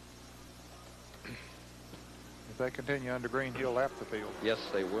 If they continue under green, he'll lap the field. Yes,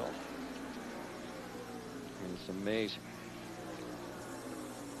 they will. And it's amazing.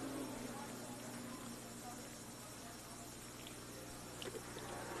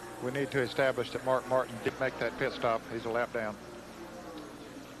 We need to establish that Mark Martin did make that pit stop. He's a lap down.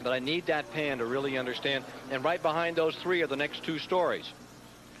 But I need that pan to really understand. And right behind those 3 are the next 2 stories.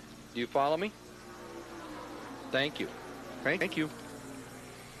 Do you follow me? Thank you. Thank you.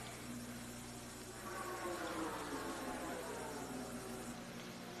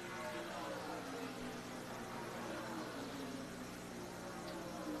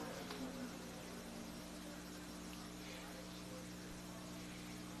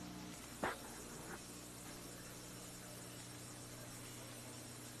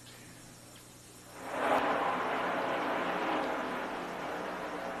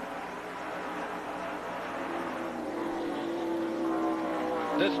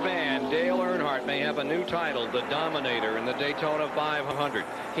 This man, Dale Earnhardt, may have a new title, the Dominator in the Daytona 500.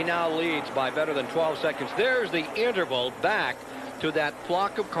 He now leads by better than 12 seconds. There's the interval back to that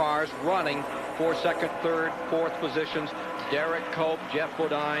flock of cars running for second, third, fourth positions. Derek Cope, Jeff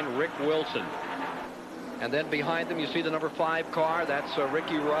Bodine, Rick Wilson. And then behind them, you see the number 5 car. That's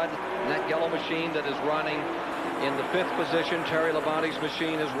Ricky Rudd, and that yellow machine that is running in the 5th position. Terry Labonte's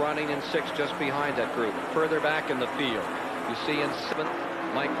machine is running in 6th, just behind that group. Further back in the field, you see in 7th,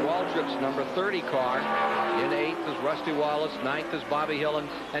 Mike Waltrip's number 30 car. In 8th is Rusty Wallace, 9th is Bobby Hillen,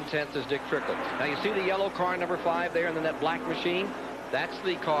 and 10th is Dick Trickle. Now you see the yellow car number 5 there, and then that black machine? That's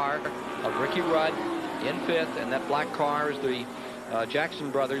the car of Ricky Rudd in 5th, and that black car is the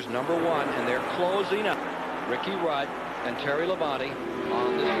Jackson brothers, number 1, and they're closing up. Ricky Rudd and Terry Labonte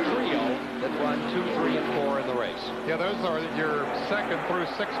on this trio that run 2, 3, and 4 in the race. Yeah, those are your 2nd through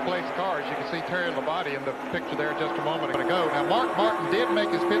 6th place cars. You can see Terry Labonte in the picture there just a moment ago. Now, Mark Martin did make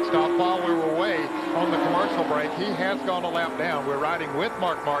his pit stop while we were away on the commercial break. He has gone a lap down. We're riding with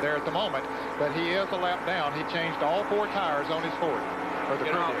Mark Martin there at the moment, but he is a lap down. He changed all 4 tires on his Ford.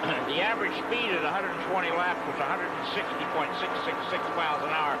 The average speed at 120 laps was 160.666 miles an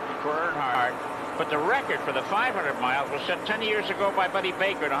hour for Earnhardt. But the record for the 500 miles was set 10 years ago by Buddy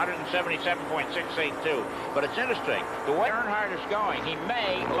Baker at 177.682. But it's interesting. The way Earnhardt is going, he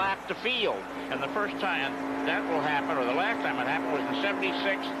may lap the field. And the first time that will happen, or the last time it happened, was in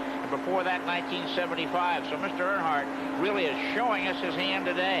 76, and before that, 1975. So Mr. Earnhardt really is showing us his hand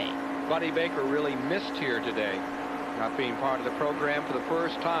today. Buddy Baker really missed here today, not being part of the program for the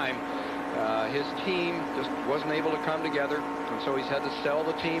first time. His team just wasn't able to come together, and so he's had to sell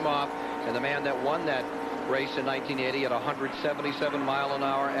the team off. And the man that won that race in 1980 at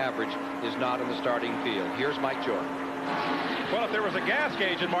 177-mile-an-hour average is not in the starting field. Here's Mike Jordan. Well, if there was a gas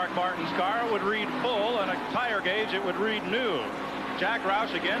gauge in Mark Martin's car, it would read full, and a tire gauge, it would read new. Jack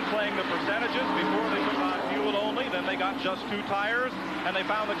Roush again playing the percentages. Before they took on fuel only, then they got just 2 tires, and they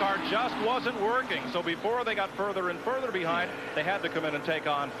found the car just wasn't working. So before they got further and further behind, they had to come in and take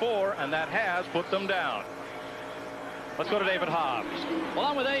on 4, and that has put them down. Let's go to David Hobbs. Well,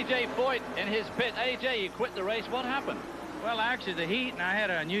 I'm with A.J. Foyt in his pit. A.J., you quit the race. What happened? Well, actually, the heat, and I had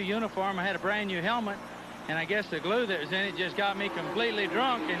a new uniform. I had a brand new helmet, and I guess the glue that was in it just got me completely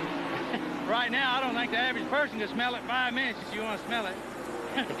drunk. And right now, I don't think the average person can smell it 5 minutes if you want to smell it.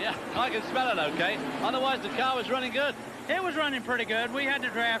 Yeah, I can smell it okay. Otherwise, the car was running good. It was running pretty good. We had to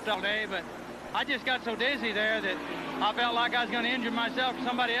draft all day, but I just got so dizzy there that I felt like I was going to injure myself or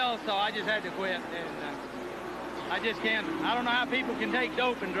somebody else, so I just had to quit. And, I just can't. I don't know how people can take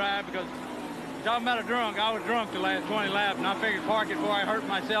dope and drive, because you're talking about a drunk. I was drunk the last 20 laps, and I figured park it before I hurt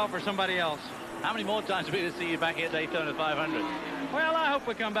myself or somebody else. How many more times are we going to see you back here at Daytona 500? Well, I hope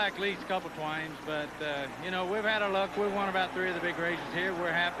we come back at least a couple times, but, you know, we've had our luck. We've won about 3 of the big races here.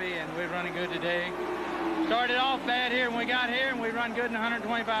 We're happy, and we're running good today. Started off bad here when we got here, and we run good in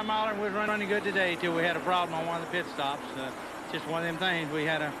 125-miler, and we're running good today till we had a problem on one of the pit stops. Just one of them things. We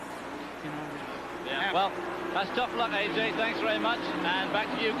had a, you know... Yeah, well, that's tough luck, A.J. Thanks very much. And back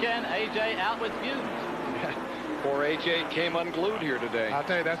to you, Ken. A.J. out with fumes. Poor A.J. came unglued here today. I'll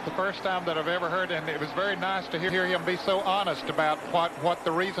tell you, that's the first time that I've ever heard, and it was very nice to hear him be so honest about what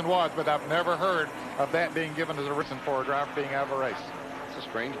the reason was, but I've never heard of that being given as a reason for a driver being out of a race. It's a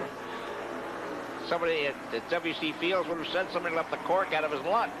strange one. Somebody at WC Fields would have said somebody left the cork out of his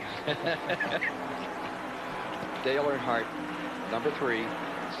lunch. Dale Earnhardt, number 3,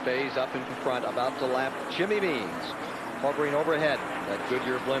 stays up in front, about to lap Jimmy Means, hovering overhead. That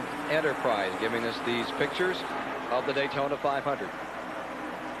Goodyear blimp Enterprise giving us these pictures of the Daytona 500.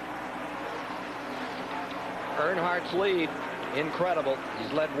 Earnhardt's lead, incredible.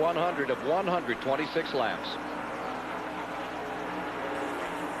 He's led 100 of 126 laps.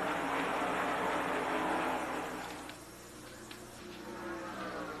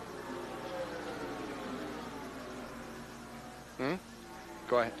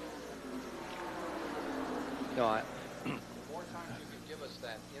 Go ahead. No, the more times you can give us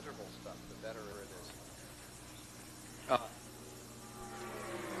that interval stuff, the better it is.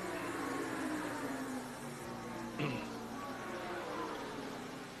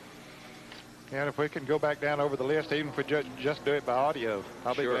 And if we can go back down over the list, even if we just do it by audio,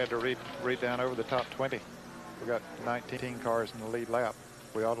 I'll be glad to read down over the top 20. We've got 19 cars in the lead lap.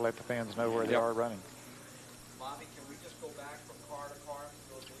 We ought to let the fans know where they are running. Bobby, can we just go back from car to car to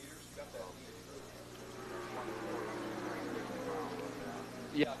those leaders? You got that lead.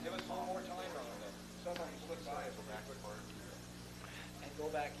 Yeah. Give us one more time on that. Somebody switch sides backward. And go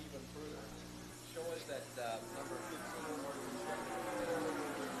back even further. Show us that number 15 where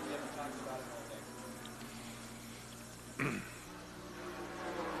we haven't talked about it all day.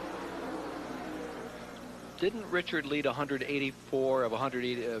 Didn't Richard lead 184 of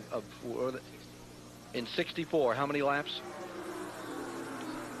 180 in 64? How many laps?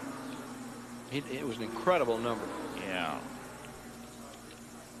 It was an incredible number. Yeah.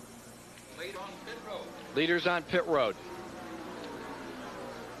 Lead on pit road. Leaders on pit road.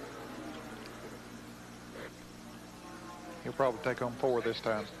 He'll probably take home 4 this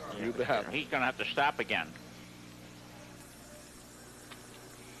time. You bet. He's going to have to stop again.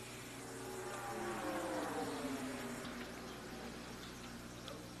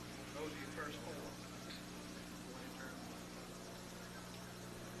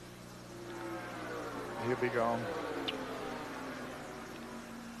 He'll be gone.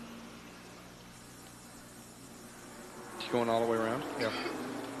 He's going all the way around? Yep.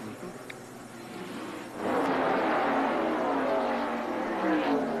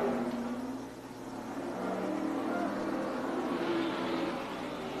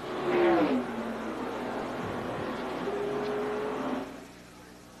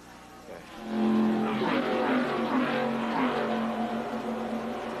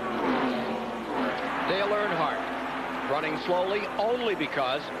 Slowly only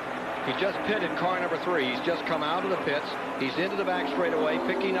because he just pitted car number 3. He's just come out of the pits. He's into the back straightaway,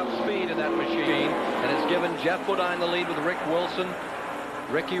 picking up speed in that machine, and it's given Jeff Bodine the lead with Rick Wilson,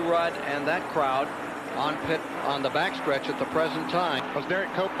 Ricky Rudd, and that crowd on the backstretch at the present time. Because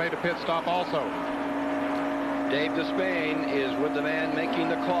Derek Cope made a pit stop also. Dave Despain is with the man making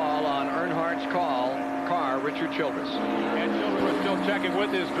the call on Earnhardt's car, Richard Childress. And Childress was still checking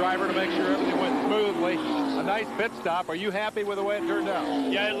with his driver to make sure everything went smoothly. A nice pit stop. Are you happy with the way it turned out?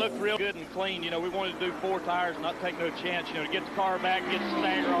 Yeah, it looked real good and clean. You know, we wanted to do 4 tires, not take no chance, you know, to get the car back, get the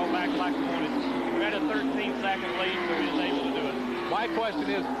stagger all back like we wanted. We had a 13-second lead, so we was able to do it. My question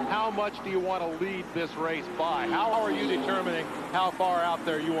is, how much do you want to lead this race by? How are you determining how far out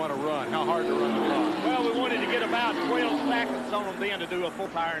there you want to run? How hard to run the car? Well, we wanted to get about 12 seconds on them then to do a full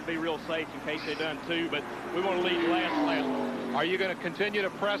tire and be real safe in case they done 2, but we want to lead last. Are you going to continue to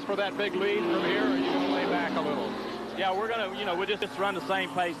press for that big lead from here, or are you going to lay back a little? Yeah, we're going to, you know, we'll just run the same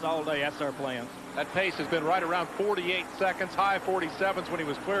pace all day. That's our plan. That pace has been right around 48 seconds, high 47s when he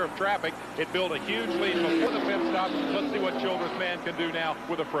was clear of traffic. It built a huge lead before the pit stop. Let's see what Childress man can do now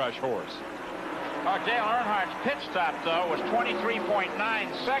with a fresh horse. Dale Earnhardt's pit stop, though, was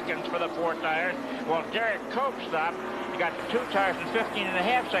 23.9 seconds for the 4 tires, while Derek Cope's stop, he got 2 tires in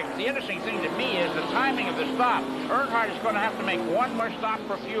 15.5 seconds. The interesting thing to me is the timing of the stop. Earnhardt is going to have to make 1 more stop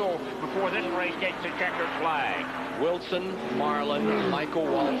for fuel before this race gets the checkered flag. Wilson, Marlin, Michael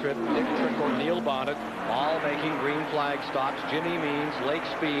Waltrip, Dick Trickle, Neil Bonnet, all making green flag stops. Jimmy Means, Lake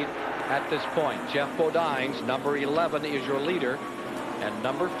Speed at this point. Jeff Bodine's number 11 is your leader. And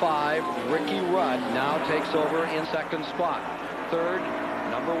number 5, Ricky Rudd, now takes over in second spot. Third,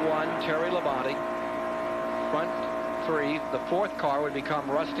 number 1, Terry Labonte. Front 3, the 4th car would become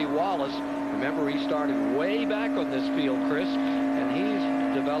Rusty Wallace. Remember, he started way back on this field, Chris, and he's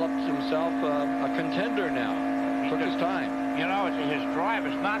developed himself a contender now. Took his time. You know, his drive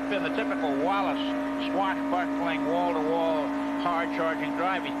has not been the typical Wallace swashbuckling, wall-to-wall, hard-charging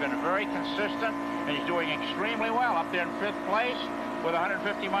drive. He's been very consistent, and he's doing extremely well up there in 5th place with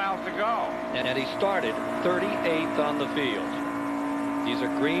 150 miles to go. And he started 38th on the field. These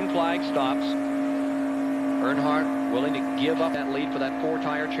are green flag stops. Earnhardt willing to give up that lead for that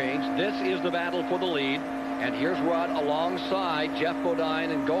 4-tire change. This is the battle for the lead. And here's Rudd alongside Jeff Bodine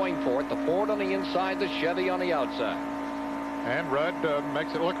and going for it. The Ford on the inside, the Chevy on the outside. And Rudd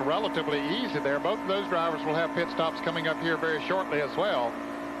makes it look relatively easy there. Both of those drivers will have pit stops coming up here very shortly as well.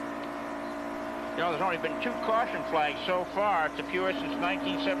 You know, there's only been 2 caution flags so far at the Pure since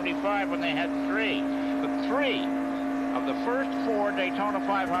 1975 when they had 3. But 3 of the first 4 Daytona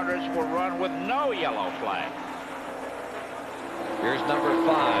 500s were run with no yellow flag. Here's number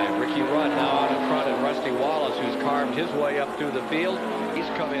 5, Ricky Rudd, now out in front, and Rusty Wallace, who's carved his way up through the field. He's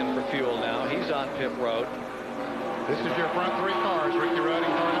come in for fuel now. He's on pit road. This is your front 3 cars. Ricky Rudd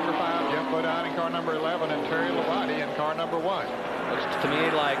in car number 5, Jeff Bodine in car number 11, and Terry Labonte in car number 1. Looks to me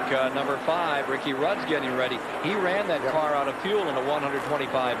like number 5, Ricky Rudd's getting ready. He ran that car out of fuel in a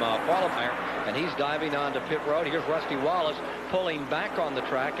 125-mile qualifier, and he's diving onto pit road. Here's Rusty Wallace pulling back on the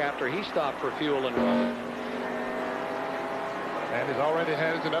track after he stopped for fuel and road. And he's already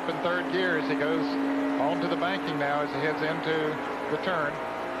has it up in 3rd gear as he goes on to the banking now as he heads into the turn.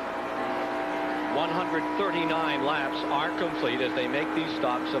 139 laps are complete as they make these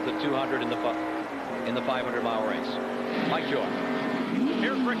stops of the 200 in the 500-mile race. Mike Joy.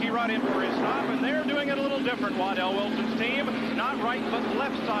 Here's Ricky Rudd in for his stop, and they're doing it a little different, Waddell Wilson's team. Not right, but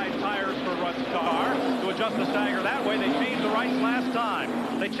left side tires for Rudd's car. To adjust the stagger that way, they changed the rights last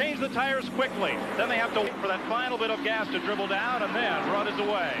time. They changed the tires quickly. Then they have to wait for that final bit of gas to dribble down, and then Rudd is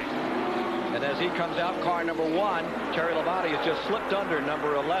away. And as he comes out, car number 1, Terry Labonte has just slipped under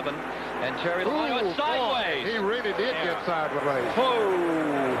number 11. And Terry Labonte went sideways. He really did get sideways. Oh.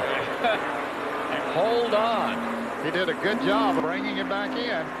 Hold on. He did a good job of bringing it back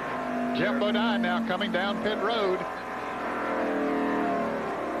in. Jeff Bodine now coming down pit road.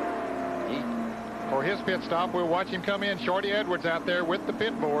 For his pit stop, we'll watch him come in. Shorty Edwards out there with the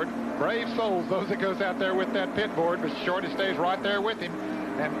pit board. Brave souls, those that goes out there with that pit board, but Shorty stays right there with him.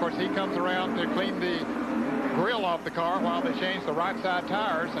 And of course, he comes around to clean the grill off the car while they change the right side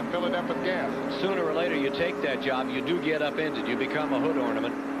tires and fill it up with gas. Sooner or later, you take that job, you do get upended. You become a hood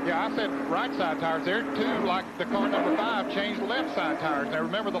ornament. Yeah, I said right side tires. There too, like the car number 5 changed left side tires. Now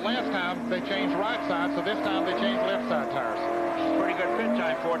remember the last time they changed right side, so this time they changed left side tires. Pretty good pit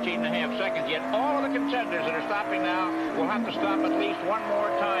time, 14.5 seconds. Yet all of the contenders that are stopping now will have to stop at least one more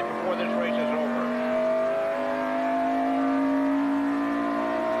time before this race is over.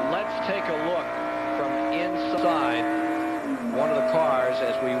 Let's take a look from inside one of the cars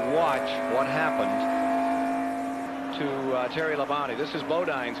as we watch what happened to Terry Labonte. This is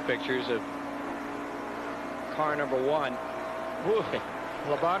Bodine's pictures of car number 1. Woo.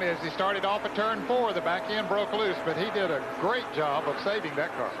 Labonte, as he started off at turn 4, the back end broke loose, but he did a great job of saving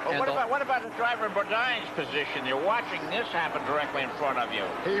that car. Well, what about the driver in Bodine's position? You're watching this happen directly in front of you.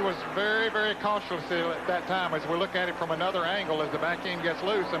 He was very, very cautious at that time as we look at it from another angle as the back end gets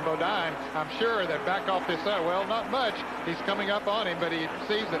loose. And Bodine, I'm sure that back off this side, well, not much. He's coming up on him, but he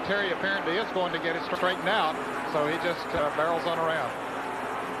sees that Terry apparently is going to get it straightened out, so he just barrels on around.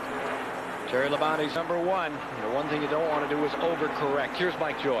 Terry Labonte's number 1. The one thing you don't want to do is overcorrect. Here's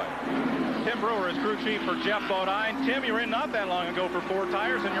Mike Joy. Tim Brewer is crew chief for Jeff Bodine. Tim, you were in not that long ago for 4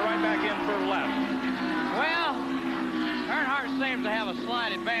 tires, and you're right back in for left. Well, Earnhardt seems to have a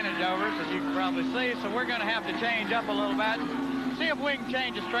slight advantage over us, as you can probably see, so we're going to have to change up a little bit. See if we can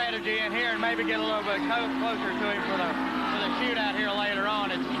change the strategy in here and maybe get a little bit closer to him for the shootout here later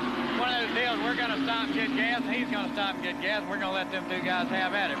on. It's one of those deals. We're going to stop and get gas, and he's going to stop and get gas, and we're going to let them 2 guys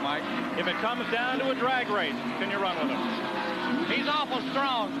have at it, Mike. If it comes down to a drag race, can you run with him? He's awful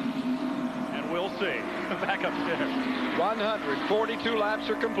strong. And we'll see. Back upstairs. 142 laps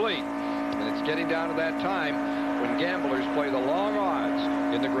are complete. And it's getting down to that time when gamblers play the long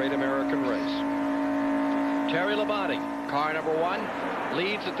odds in the Great American Race. Terry Labonte, car number 1,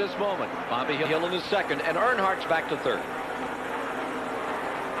 leads at this moment. Bobby Hill in his second, and Earnhardt's back to third.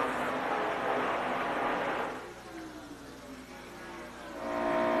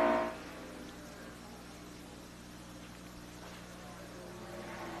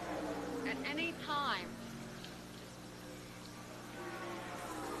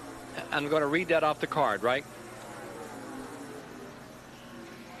 I'm going to read that off the card, right?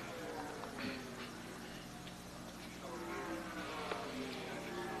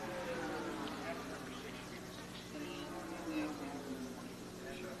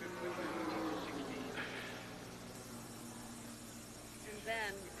 And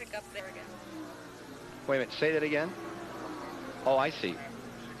then pick up there again. Wait a minute, say that again. Oh, I see.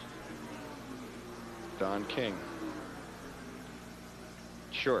 Don King.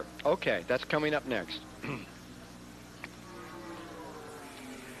 Sure. Okay, that's coming up next.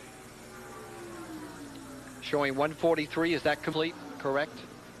 Showing 143. Is that complete? Correct?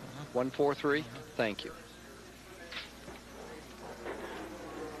 143. Thank you.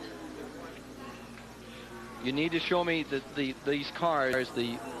 You need to show me these cars,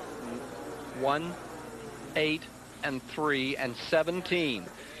 the 1, 8, and 3, and 17.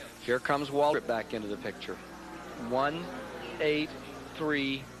 Here comes Waltrip back into the picture. 1, 8,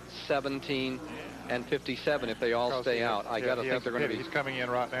 3, 17, and 57 if they all stay out. I got to think they're going to be. He's coming in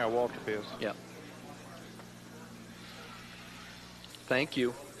right now. Waltrip is. Yeah. Thank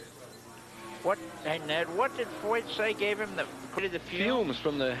you. What, hey Ned, what did Foyt say gave him the fumes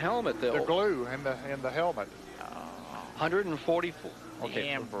from the helmet? The glue in the helmet. 144. Okay. The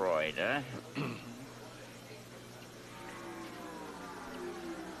ambroid, huh?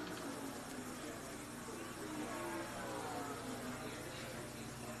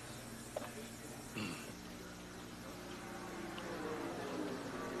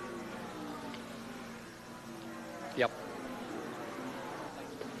 Yep.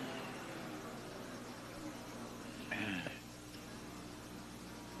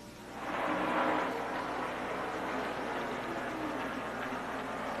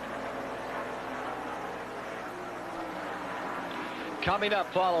 Coming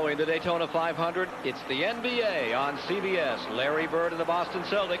up following the Daytona 500, it's the NBA on CBS. Larry Bird and the Boston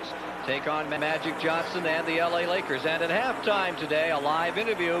Celtics take on Magic Johnson and the LA Lakers. And at halftime today, a live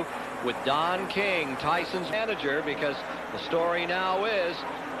interview with Don King, Tyson's manager, because the story now is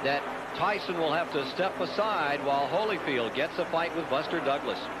that Tyson will have to step aside while Holyfield gets a fight with Buster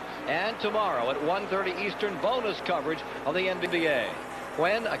Douglas. And tomorrow at 1:30 Eastern, bonus coverage of the NBA,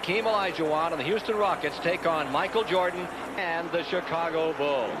 when Akeem Olajuwon and the Houston Rockets take on Michael Jordan and the Chicago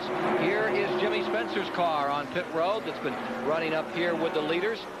Bulls. Here is Jimmy Spencer's car on pit road that's been running up here with the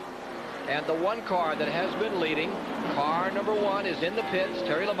leaders. And the one car that has been leading, car number 1, is in the pits.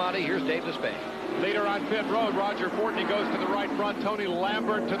 Terry Labonte. Here's Dave Despain. Leader on pit road, Roger Fortney goes to the right front. Tony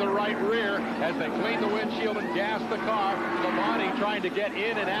Lambert to the right rear as they clean the windshield and gas the car. Labonte trying to get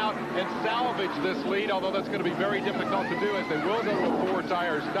in and out and salvage this lead, although that's going to be very difficult to do as they will go to a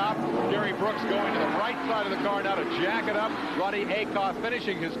 4-tire stop. Gary Brooks going to the right side of the car now to jack it up. Ronnie Akoff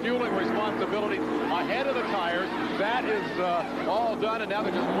finishing his fueling responsibility ahead of the tires. That is all done, and now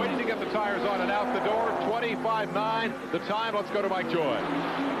they're just waiting to get the tires on and out the door. 25.9 the time. Let's go to Mike Joy.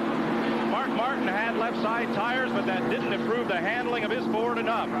 Mark Martin had left side tires, but that didn't improve the handling of his Ford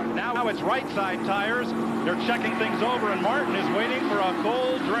enough. Now it's right side tires. They're checking things over, and Martin is waiting for a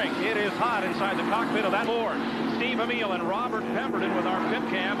cold drink. It is hot inside the cockpit of that Ford. Steve Emile and Robert Pemberton with our pit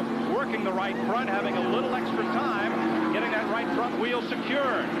cam working the right front, having a little extra time, getting that right front wheel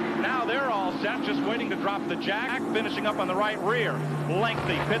secured. Now they're all set, just waiting to drop the jack, finishing up on the right rear.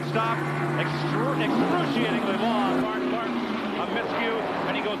 Lengthy pit stop, excruciatingly long. Martin a miscue,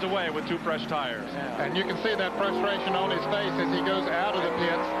 and he goes away with 2 fresh tires. And you can see that frustration on his face as he goes out of the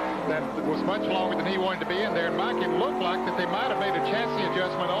pits. That was much longer than he wanted to be in there. And Mike, it looked like that they might have made a chassis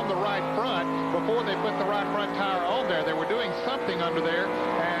adjustment on the right front before they put the right front tire on there. They were doing something under there,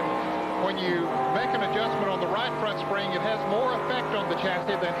 and when you make an adjustment on the right front spring, it has more effect on the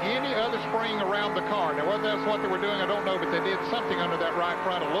chassis than any other spring around the car. Now, whether that's what they were doing, I don't know, but they did something under that right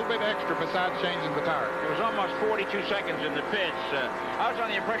front, a little bit extra besides changing the tire. It was almost 42 seconds in the pits. I was on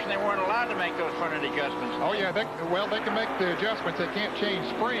the impression they weren't allowed to make those front-end adjustments. Oh, yeah. They can make the adjustments. They can't change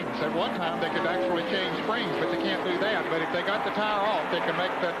springs. At one time, they could actually change springs, but they can't do that. But if they got the tire off, they can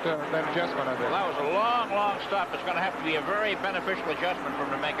make that adjustment under there. Well, that was a long, long stop. It's going to have to be a very beneficial adjustment for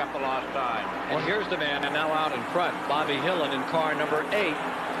them to make up the lost time. And here's the man now out in front, Bobby Hillen in car number 8.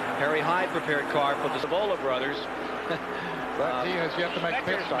 Harry Hyde prepared car for the Savola brothers. But he has yet to make a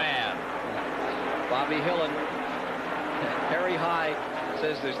pit stop. Man. Bobby Hillen. Harry Hyde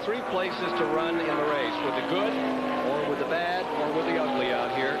says there's 3 places to run in the race, with the good, or with the bad, or with the ugly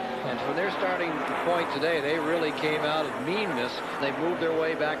out here. And from their starting point today, they really came out of meanness. They moved their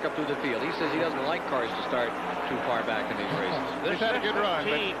way back up through the field. He says he doesn't like cars to start too far back in these races. This had a good run.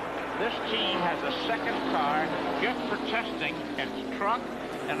 This team has a second car just for testing its truck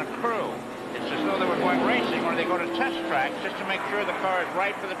and a crew. It's as though they were going racing or they go to test tracks just to make sure the car is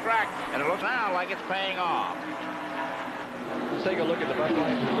right for the track, and it looks now like it's paying off. Let's take a look at the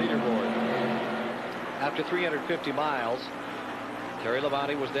Budweiser leaderboard. After 350 miles, Terry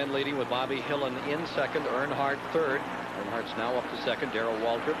Labonte was then leading with Bobby Hillen in second, Earnhardt third. Earnhardt's now up to second, Darrell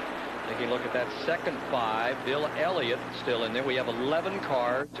Waltrip. Taking a look at that second 5, Bill Elliott still in there. We have 11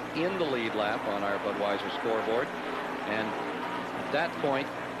 cars in the lead lap on our Budweiser scoreboard. And at that point,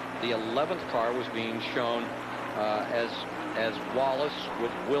 the 11th car was being shown as Wallace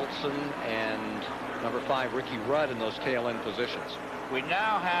with Wilson and number 5, Ricky Rudd in those tail end positions. We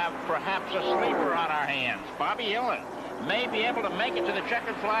now have perhaps a sleeper on our hands. Bobby Hillen may be able to make it to the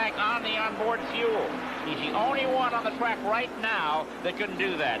checkered flag on the onboard fuel. He's the only one on the track right now that can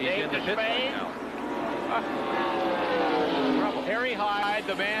do that. Dave Despade. Harry Hyde,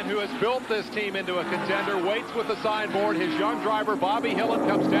 the man who has built this team into a contender, waits with the signboard. His young driver, Bobby Hillen,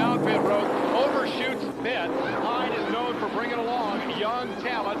 comes down pit road, overshoots pit. Hyde is known for bringing along young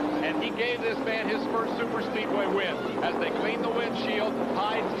talent, and he gave this man his first super speedway win. As they clean the windshield,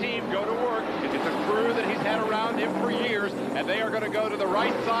 Hyde's team go to work. It's a crew that he's had around him for years, and they are going to go to the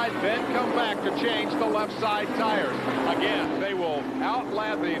right side, then come back to change the left side tires. Again, they will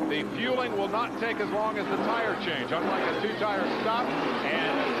outlast the fueling will not take as long as the tire change, unlike a 2-tire stop.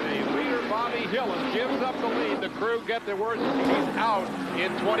 And the leader, Bobby Hillen, gives up the lead. The crew get the word he's out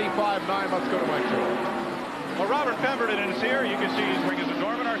in 25.9. Let's go to Mike Joy. Well, Robert Pemberton is here. You can see he's bringing the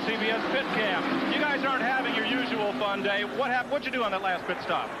Norman, our CBS pit cam. You guys aren't having your usual fun day. What'd you do on that last pit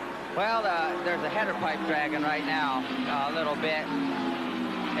stop? Well, there's a header pipe dragging right now a little bit.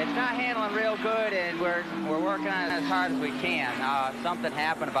 It's not handling real good, and we're working on it as hard as we can. Something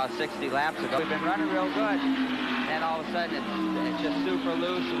happened about 60 laps ago. We've been running real good, and all of a sudden it's just super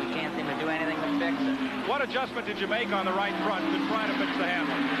loose, and we can't seem to do anything to fix it. What adjustment did you make on the right front to try to fix the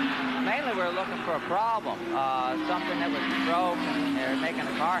handling? Mainly we're looking for a problem, something that was broke, and they're making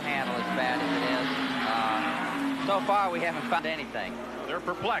the car handle as bad as it is. So far, we haven't found anything. They're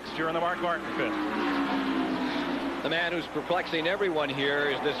perplexed here in the Mark Martin pit. The man who's perplexing everyone here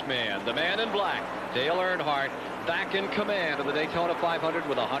is this man, the man in black, Dale Earnhardt, back in command of the Daytona 500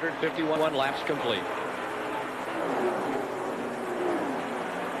 with 151 laps complete.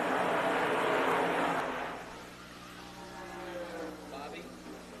 Bobby?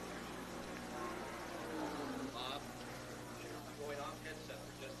 Bob? I'm going off headset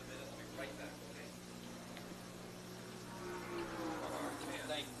for just a minute. I'll be right back, okay?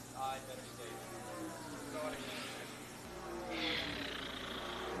 Thank you. I better stay.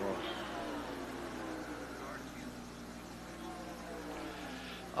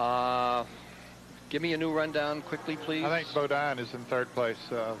 Give me a new rundown quickly, please. I think Bodine is in third place.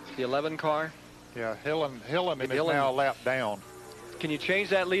 The 11 car? Yeah, Hillen is now a lap down. Can you change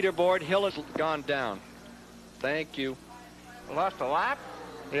that leaderboard? Hill has gone down. Thank you. Lost a lap?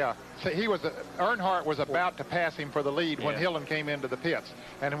 Yeah. So Earnhardt was about to pass him for the lead when Hillen came into the pits.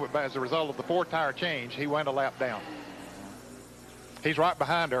 And as a result of the 4-tire change, he went a lap down. He's right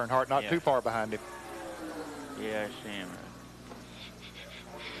behind Earnhardt, not too far behind him. Yeah, I see him.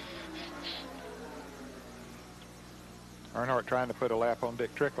 Earnhardt trying to put a lap on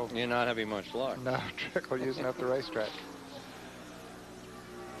Dick Trickle. You're not having much luck. No, Trickle using up the racetrack.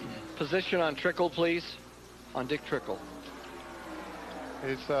 Position on Trickle, please. On Dick Trickle.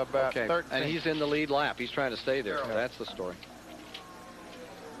 He's about 13. And he's in the lead lap. He's trying to stay there. Yeah. That's the story.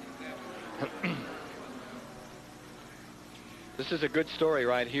 This is a good story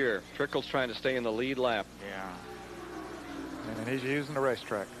right here. Trickle's trying to stay in the lead lap. Yeah. And he's using the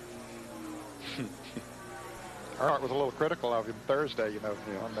racetrack. Earnhardt was a little critical of him Thursday,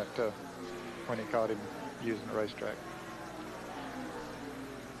 on that when he caught him using the racetrack.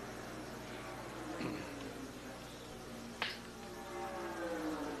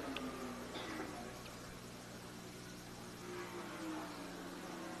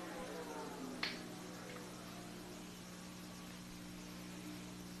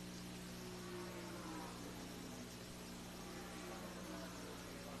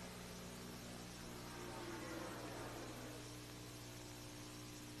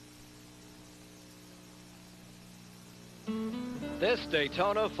 This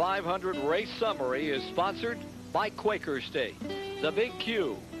Daytona 500 race summary is sponsored by Quaker State. The Big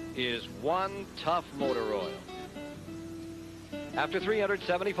Q is one tough motor oil. After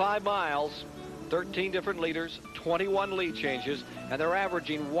 375 miles, 13 different leaders, 21 lead changes, and they're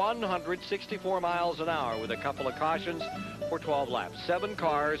averaging 164 miles an hour with a couple of cautions for 12 laps. 7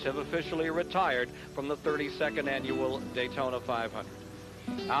 cars have officially retired from the 32nd annual Daytona 500.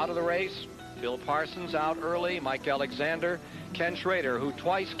 Out of the race, Bill Parsons out early, Mike Alexander, Ken Schrader, who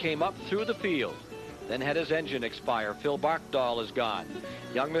twice came up through the field, then had his engine expire. Phil Barkdahl is gone.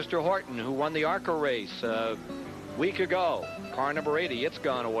 Young Mr. Horton, who won the ARCA race a week ago, car number 80, it's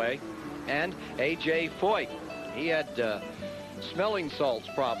gone away. And A.J. Foyt, he had smelling salts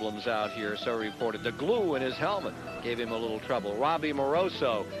problems out here, so reported. The glue in his helmet gave him a little trouble. Robbie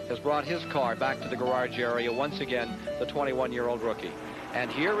Moroso has brought his car back to the garage area once again, the 21-year-old rookie. And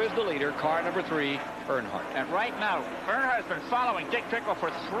here is the leader, car number 3, Earnhardt. And right now, Earnhardt's been following Dick Trickle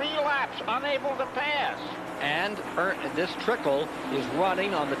for 3 laps, unable to pass. And this Trickle is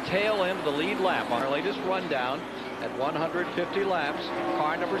running on the tail end of the lead lap. On our latest rundown, at 150 laps,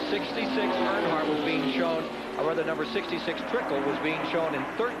 car number 66, Earnhardt, was being shown, or rather number 66, Trickle, was being shown in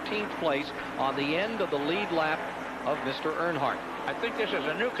 13th place on the end of the lead lap of Mr. Earnhardt. I think this is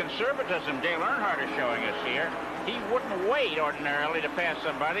a new conservatism Dale Earnhardt is showing us here. He wouldn't wait ordinarily to pass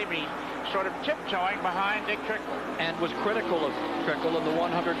somebody, but he's sort of tiptoeing behind Dick Trickle. And was critical of Trickle in the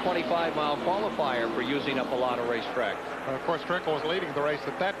 125-mile qualifier for using up a lot of racetrack. Of course, Trickle was leading the race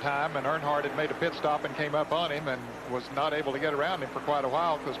at that time, and Earnhardt had made a pit stop and came up on him and was not able to get around him for quite a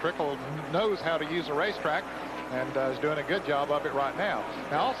while because Trickle knows how to use a racetrack and is doing a good job of it right now.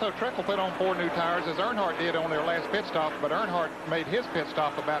 Now, also, Trickle put on 4 new tires, as Earnhardt did on their last pit stop, but Earnhardt made his pit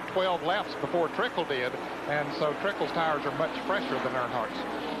stop about 12 laps before Trickle did, and so Trickle's tires are much fresher than Earnhardt's.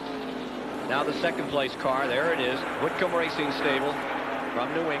 Now the second place car, there it is, Whitcomb Racing Stable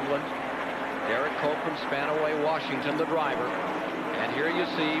from New England. Derek Cope from Spanaway, Washington, the driver. And here you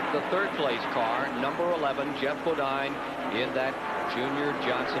see the third place car, number 11, Jeff Bodine, in that Junior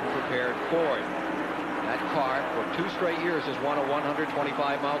Johnson prepared Ford. That car, for 2 straight years, has won a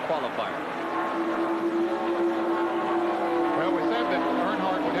 125-mile qualifier. Well, we said that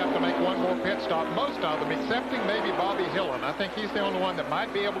Earnhardt would have to make 1 more pit stop. Most of them, excepting maybe Bobby Hillen. I think he's the only one that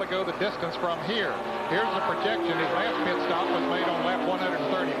might be able to go the distance from here. Here's the projection. His last pit stop was made on lap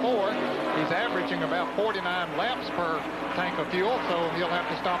 134. He's averaging about 49 laps per tank of fuel, so he'll have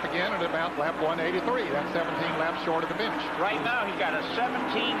to stop again at about lap 183. That's 17 laps short of the finish. Right now, he's got a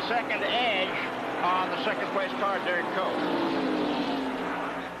 17-second edge on the second place car, Derek Cope.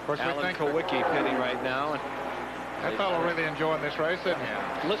 Of course, Alan Kowicki pitting right now. That fellow really enjoying this race, isn't he?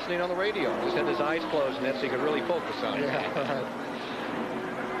 Yeah. Listening on the radio. Just had his eyes closed, and that so he could really focus on it. Yeah.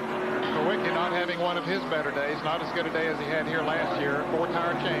 Kowicki not having one of his better days, not as good a day as he had here last year.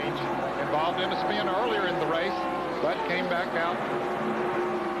 4-tire change. Involved in a spin earlier in the race, but came back out.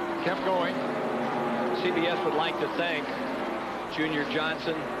 Kept going. CBS would like to thank Junior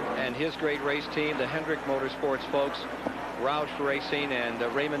Johnson and his great race team, the Hendrick Motorsports folks, Roush Racing, and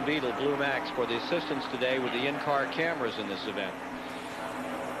Raymond Beadle, Blue Max, for the assistance today with the in-car cameras in this event.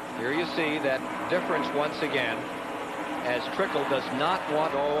 Here you see that difference once again, as Trickle does not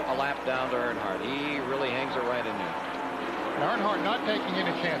want to go a lap down to Earnhardt. He really hangs it right in there. Earnhardt not taking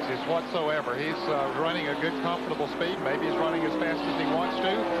any chances whatsoever. He's running a good, comfortable speed. Maybe he's running as fast as he wants to.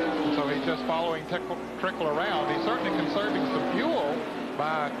 And so he's just following Trickle around. He's certainly conserving some fuel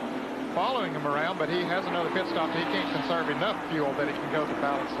by following him around, but he has another pit stop. He can't conserve enough fuel that he can go the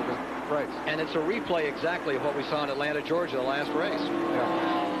balance of the race. And it's a replay exactly of what we saw in Atlanta, Georgia, the last race.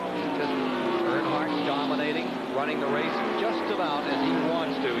 Yeah. Just Earnhardt dominating, running the race just about as he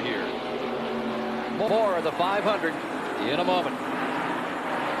wants to here. More of the 500 in a moment.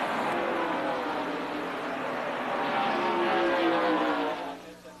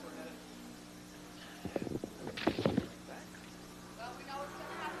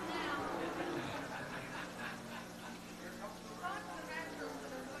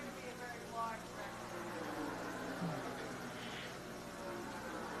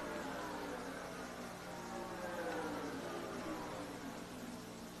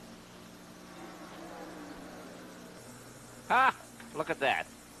 Ah, look at that.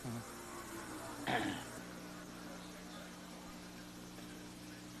 Pretty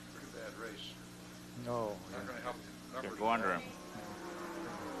bad race. No. Not going to help you. You're wondering.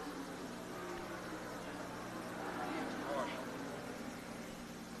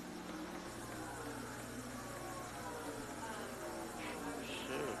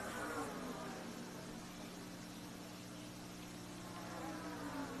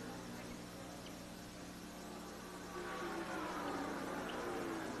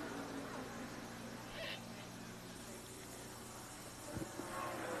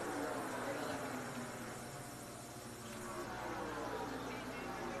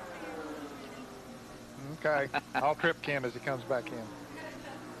 Okay, I'll trip Kim as he comes back in.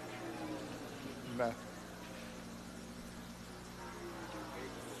 No.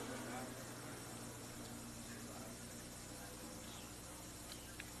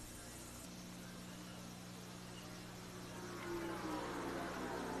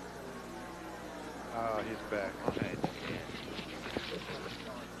 Oh, he's back.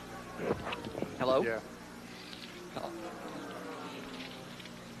 Hello? Yeah. Oh.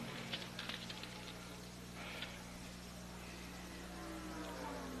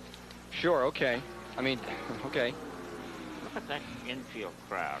 Sure, okay. I mean, okay. Look at that infield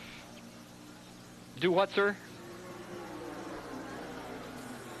crowd. Do what, sir?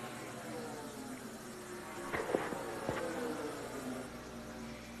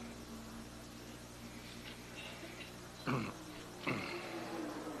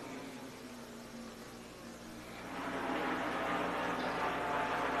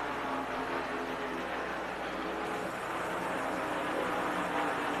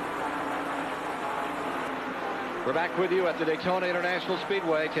 We're back with you at the Daytona International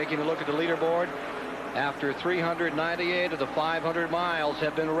Speedway, taking a look at the leaderboard. After 398 of the 500 miles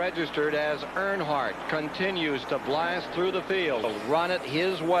have been registered, as Earnhardt continues to blast through the field, run it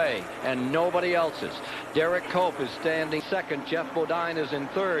his way and nobody else's. Derek Cope is standing second. Jeff Bodine is in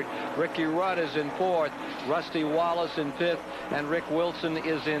third. Ricky Rudd is in fourth. Rusty Wallace in fifth. And Rick Wilson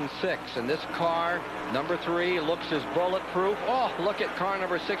is in sixth. And this car, number 3, looks as bulletproof. Oh, look at car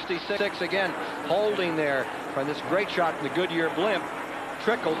number 66 again, holding there from this great shot from the Goodyear blimp.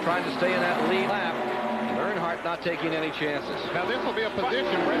 Trickle trying to stay in that lead lap. Earnhardt not taking any chances. Now this will be a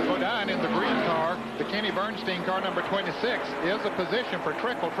position. Brett Bodine in the green car, the Kenny Bernstein car number 26, is a position for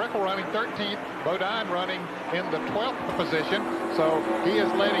Trickle. Trickle running 13th, Bodine running in the 12th position. So he is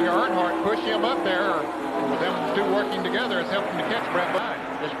letting Earnhardt push him up there. With them two working together is helping to catch Brett Bodine.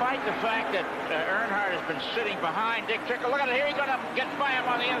 Despite the fact that Earnhardt has been sitting behind Dick Trickle, look at it, here he's going to get by him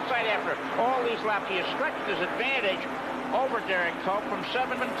on the inside after all these laps. He has stretched his advantage over Derek Cope from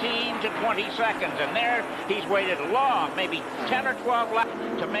 17 to 20 seconds. And there he's waited long, maybe 10 or 12 laps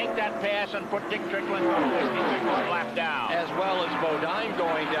to make that pass and put Dick Trickle in 1 lap down. As well as Bodine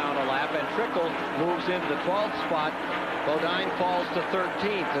going down a lap, and Trickle moves into the 12th spot. Bodine falls to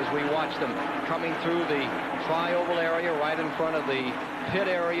 13th as we watch them coming through the tri-oval area right in front of the pit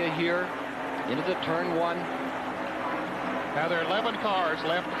area here into the turn 1. Now there are 11 cars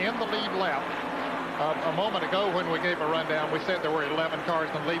left in the lead lap. A moment ago when we gave a rundown, we said there were 11 cars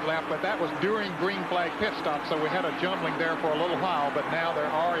in the lead lap, but that was during green flag pit stop, so we had a jumbling there for a little while, but now there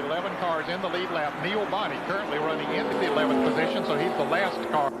are 11 cars in the lead lap. Neil Bonney currently running into the 11th position, so he's the last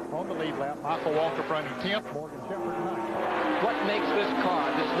car on the lead lap. Michael Waltrip running 10th, Morgan Shepherd 9th. What makes this car,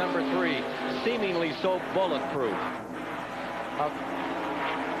 this number 3, seemingly so bulletproof?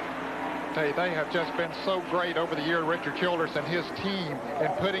 They have just been so great over the year, Richard Childress and his team,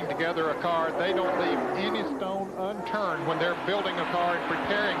 in putting together a car. They don't leave any stone unturned when they're building a car and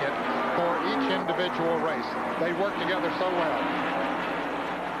preparing it for each individual race. They work together so well.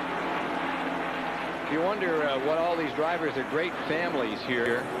 You wonder what all these drivers are great families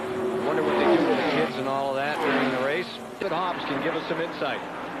here. I wonder what they do with the kids and all of that during the race. But Hobbs can give us some insight.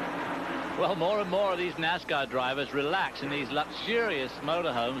 Well, more and more of these NASCAR drivers relax in these luxurious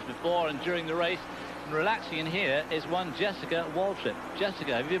motorhomes before and during the race. And relaxing in here is one Jessica Waltrip.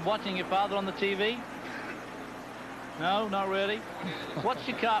 Jessica, have you been watching your father on the TV? No, not really. What's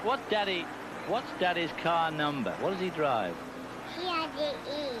your car? What's Daddy's car number? What does he drive?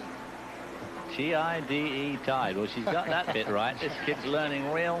 G-I-D-E. G-I-D-E Tide. Well, she's got that bit right. This kid's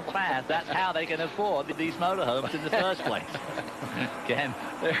learning real fast. That's how they can afford these motorhomes in the first place. Ken.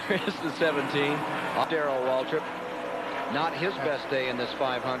 There is the 17. Darrell Waltrip. Not his best day in this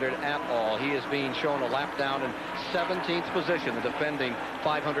 500 at all. He is being shown a lap down in 17th position, the defending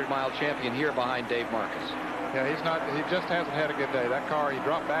 500-mile champion here behind Dave Marcus. Yeah, he just hasn't had a good day. That car, he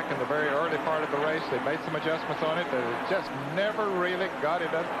dropped back in the very early part of the race. They made some adjustments on it, but it just never really got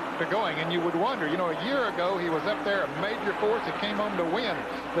it up to going. And you would wonder, you know, a year ago, he was up there, a major force that came home to win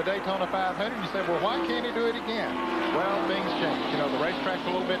the Daytona 500. You say, well, why can't he do it again? Well, things change. You know, the racetrack's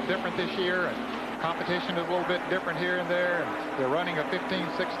a little bit different this year, and competition is a little bit different here and there, and they're running a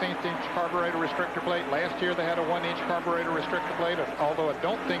 16th-inch carburetor restrictor plate. Last year they had a 1-inch carburetor restrictor plate, although I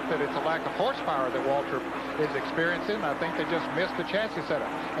don't think that it's a lack of horsepower that Waltrip is experiencing. I think they just missed the chassis setup.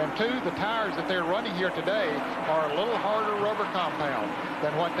 And two, the tires that they're running here today are a little harder rubber compound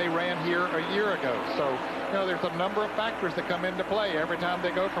than what they ran here a year ago. So, you know, there's a number of factors that come into play every time they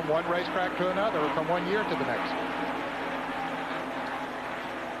go from one racetrack to another, or from one year to the next.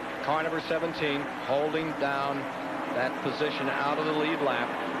 Car number 17 holding down that position out of the lead lap.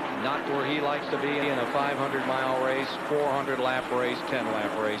 Not where he likes to be in a 500-mile race, 400-lap race,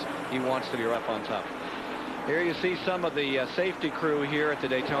 10-lap race. He wants to be right up on top. Here you see some of the safety crew here at the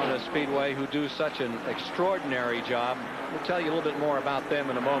Daytona Speedway who do such an extraordinary job. We'll tell you a little bit more about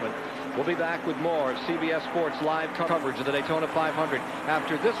them in a moment. We'll be back with more of CBS Sports live coverage of the Daytona 500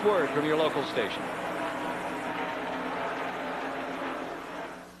 after this word from your local station.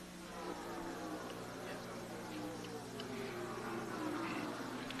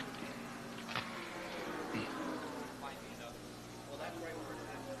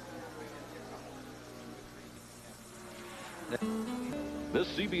 This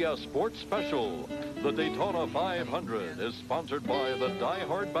CBS Sports Special, the Daytona 500, is sponsored by the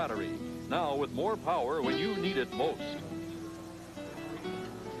Die-Hard Battery. Now with more power when you need it most. 5, 9,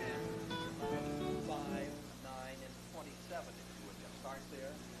 and 27. If you would just start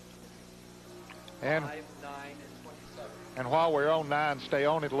there. And 5, 9, and 27. And while we're on 9, stay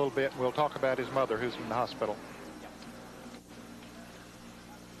on it a little bit, and we'll talk about his mother who's in the hospital.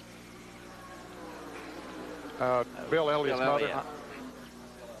 Bill Elliott's mother.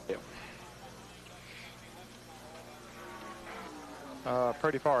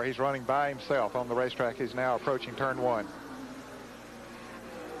 Pretty far. He's running by himself on the racetrack. He's now approaching turn 1.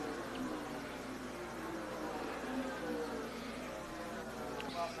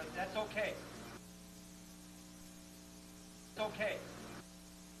 Well, that's okay. It's okay.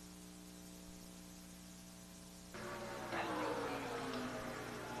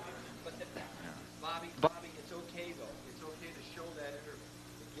 But Bobby, it's okay though. It's okay to show that interview.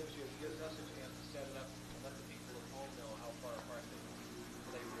 It gives us a chance to set it up and let the people at home know how far apart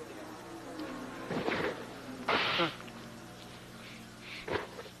they really are.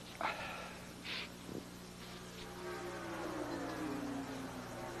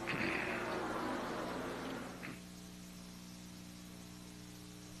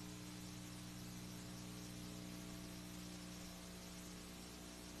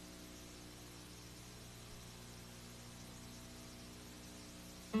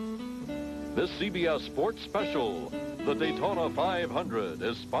 This CBS Sports Special, the Daytona 500,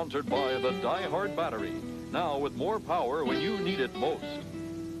 is sponsored by the Die-Hard Battery. Now with more power when you need it most.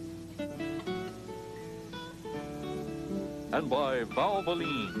 And by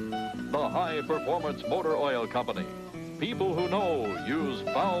Valvoline, the high-performance motor oil company. People who know use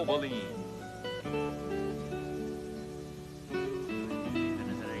Valvoline.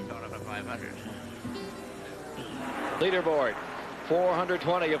 Daytona 500. Leaderboard.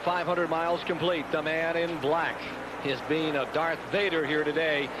 420 of 500 miles complete. The man in black is being a Darth Vader here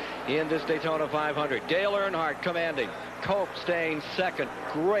today in this Daytona 500. Dale Earnhardt commanding. Cope staying second.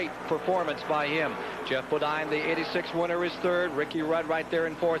 Great performance by him. Jeff Bodine, the 86 winner, is third. Ricky Rudd right there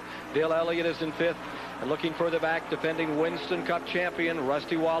in fourth. Bill Elliott is in fifth. And looking further back, defending Winston Cup champion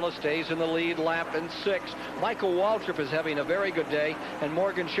Rusty Wallace stays in the lead, lap in sixth. Michael Waltrip is having a very good day, and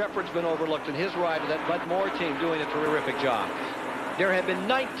Morgan Shepherd's been overlooked in his ride with that Bud Moore team doing a terrific job. There have been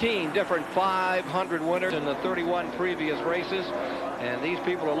 19 different 500 winners in the 31 previous races, and these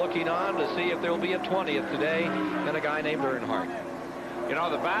people are looking on to see if there will be a 20th today, and a guy named Earnhardt. You know,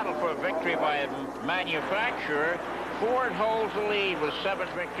 the battle for victory by a manufacturer, Ford holds the lead with 7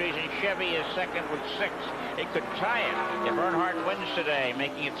 victories, and Chevy is second with 6. It could tie it if Earnhardt wins today,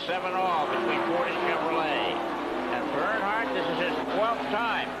 making it 7-all between Ford and Chevrolet. And for Earnhardt, this is his 12th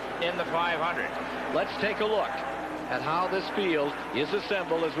time in the 500. Let's take a look at how this field is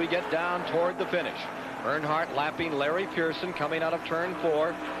assembled as we get down toward the finish. Earnhardt lapping Larry Pearson coming out of turn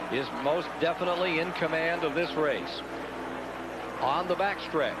 4 is most definitely in command of this race. On the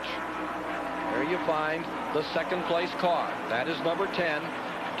backstretch, there you find the second place car. That is number 10,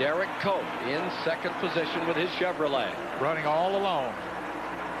 Derek Cope, in second position with his Chevrolet. Running all alone.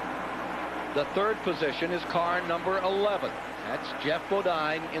 The third position is car number 11. That's Jeff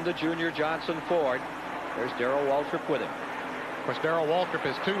Bodine in the Junior Johnson Ford. There's Darrell Waltrip with him. Of course, Darrell Waltrip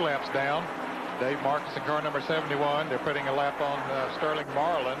is 2 laps down. Dave Marcus in car number 71. They're putting a lap on Sterling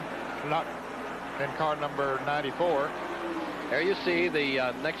Marlin, not in car number 94. There you see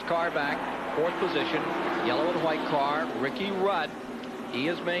the next car back, fourth position, yellow and white car, Ricky Rudd. He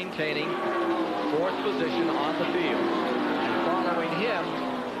is maintaining fourth position on the field. And following him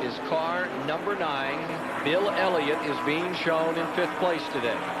is car number 9. Bill Elliott is being shown in 5th place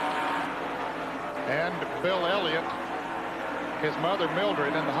today. And Bill Elliott, his mother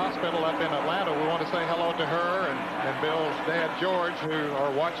Mildred in the hospital up in Atlanta. We want to say hello to her and Bill's dad George, who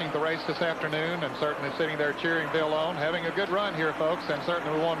are watching the race this afternoon and certainly sitting there cheering Bill on. Having a good run here, folks, and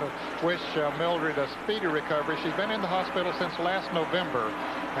certainly we want to wish Mildred a speedy recovery. She's been in the hospital since last November,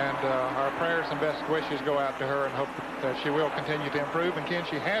 and our prayers and best wishes go out to her, and hope that she will continue to improve. And Ken,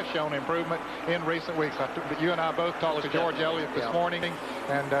 she has shown improvement in recent weeks. You and I both talked to George Elliott this morning,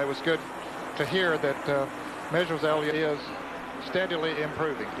 and it was good to hear that Mrs. Elliott is steadily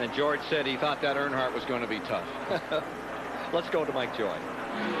improving. And George said he thought that Earnhardt was going to be tough. Let's go to Mike Joy.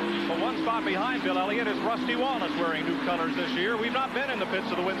 Well, one spot behind Bill Elliott is Rusty Wallace, wearing new colors this year. We've not been in the pits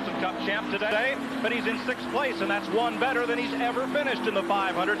of the Winston Cup champ today, but he's in 6th place, and that's one better than he's ever finished in the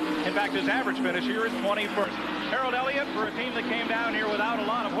 500. In fact, his average finish here is 21st. Harold Elliott, for a team that came down here without a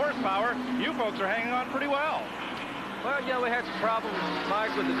lot of horsepower, you folks are hanging on pretty well. Well, yeah, we had some problems,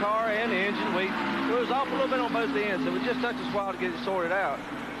 Mike, with the car and the engine. It was off a little bit on both ends, and it just took us a while to get it sorted out.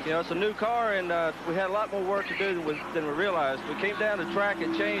 You know, it's a new car, and we had a lot more work to do than we realized. We came down the track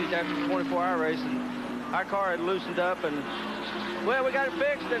and changed after the 24-hour race, and our car had loosened up, and, well, we got it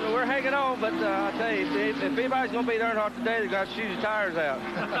fixed, and we're hanging on. But I tell you, if anybody's going to beat Earnhardt today, they're going to shoot his tires out.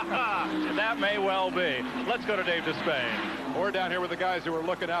 That may well be. Let's go to Dave Despain. We're down here with the guys who are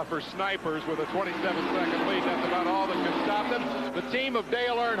looking out for snipers with a 27-second lead. That's about all that can stop them. The team of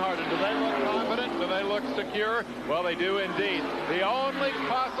Dale Earnhardt. Do they look confident? Do they look secure? Well, they do indeed. The only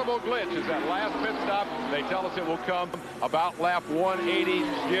possible glitch is that last pit stop. They tell us it will come about lap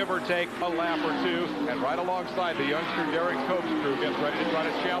 180, give or take a lap or two. And right alongside the youngster Derek Cope's crew gets ready to try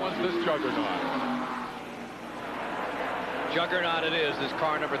to challenge this juggernaut. Juggernaut it is, this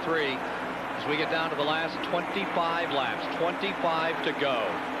car number 3. As we get down to the last 25 laps, 25 to go.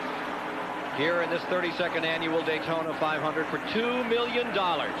 Here in this 32nd annual Daytona 500 for $2 million.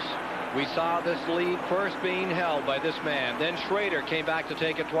 We saw this lead first being held by this man. Then Schrader came back to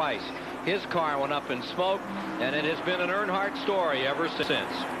take it twice. His car went up in smoke, and it has been an Earnhardt story ever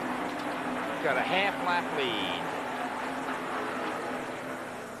since. Got a half-lap lead.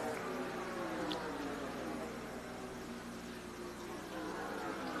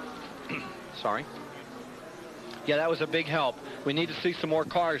 Sorry. Yeah, that was a big help. We need to see some more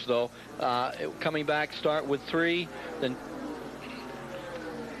cars, though. Coming back, start with 3, then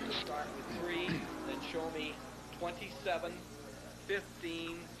start with 3, then show me 27,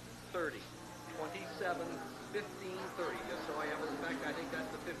 15, 30. 27, 15, 30. Just so I have it. In fact, I think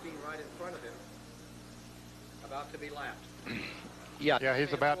that's the 15 right in front of him. About to be lapped. Yeah,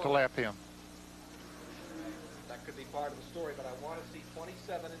 he's about to lap him. That could be part of the story, but I want to see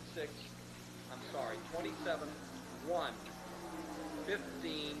 27 and 6. I'm sorry, 27, 1, 15,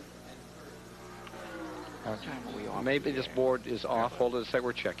 and 30. What time are we on? Maybe this board is off. Hold it a sec,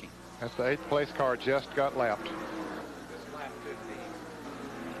 we're checking. That's the 8th place car just got lapped. This lap 15.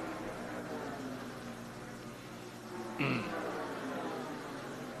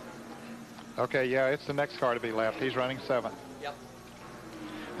 Okay, yeah, it's the next car to be lapped. He's running 7th. Yep.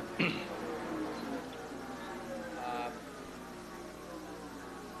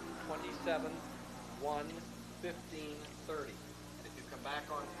 27, 1, 15, 30. And if you come back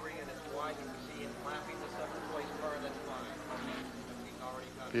on 3 and it's wide, you can see him lapping the 7th place car, that's fine. He's already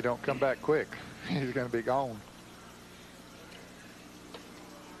done. If you don't come back quick, he's going to be gone.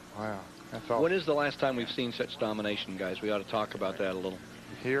 Wow, that's all. When is the last time we've seen such domination, guys? We ought to talk about that a little.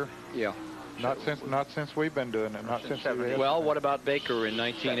 Here? Yeah. Not since we've been doing it. Not since we. Well, what about Baker in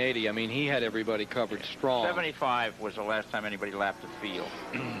 1980? I mean, he had everybody covered strong. 75 was the last time anybody lapped the field.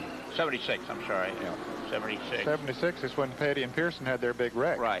 76, I'm sorry. Yeah. 76. 76 is when Petty and Pearson had their big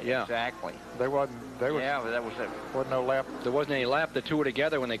wreck. Right. Yeah. Exactly. They wasn't. They was. Yeah, but that was it. Wasn't no lap. There wasn't any lap. The two were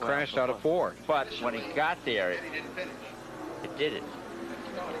together when they crashed out of 4. But when he got there, it did it.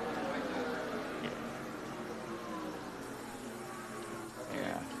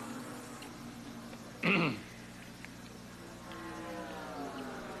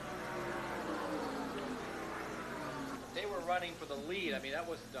 They were running for the lead. I mean, that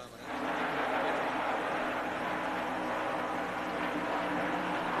was dominant.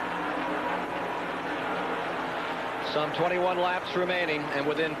 Some 21 laps remaining, and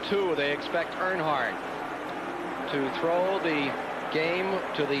within 2, they expect Earnhardt to throw the game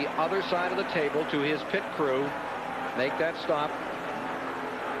to the other side of the table to his pit crew, make that stop.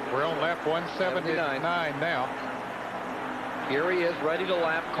 We're on lap 179 now. Here he is, ready to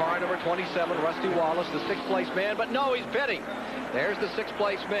lap car number 27, Rusty Wallace, the 6th place man, but no, he's pitting. There's the 6th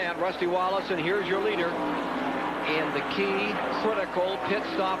place man, Rusty Wallace, and here's your leader in the key, critical pit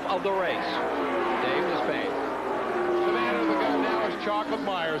stop of the race, Dave Despain. The man who the gun now is Chocolate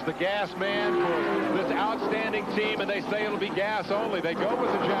Myers, the gas man for this outstanding team, and they say it'll be gas only. They go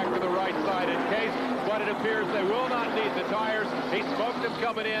with the jack to the right side in case, but it appears they will not need the tires. He smoked them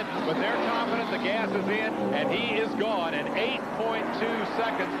coming in, but they're confident the gas is in, and he is gone in 8.2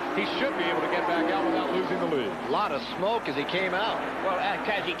 seconds. He should be able to get back out without losing the lead. A lot of smoke as he came out. Well,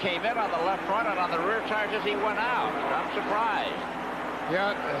 because he came in on the left front and on the rear tires as he went out. I'm surprised.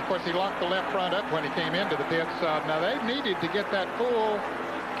 Yeah, of course, he locked the left front up when he came into the pits. Now, they needed to get that full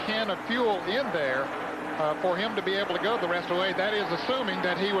can of fuel in there for him to be able to go the rest of the way. That is assuming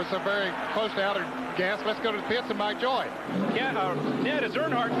that he was very close to out of gas. Let's go to the pits and Mike Joy. Yeah, Ned, as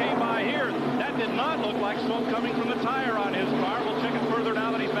Earnhardt came by here, that did not look like smoke coming from the tire on his car. We'll check it further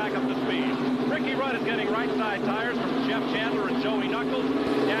now that he's back up to speed. Ricky Rudd is getting right side tires from Jeff Chandler and Joey Knuckles.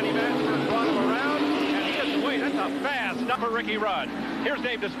 Danny Mansford brought him around, and he is away. That's a fast stop for Ricky Rudd. Here's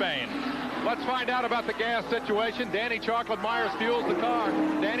Dave Despain. Let's find out about the gas situation. Danny Chocolate Myers fuels the car.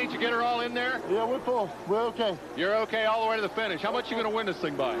 Danny, did you get her all in there? Yeah, we're full. We're okay. You're okay all the way to the finish. How much are you going to win this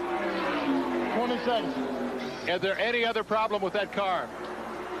thing by? 20 seconds. Is there any other problem with that car?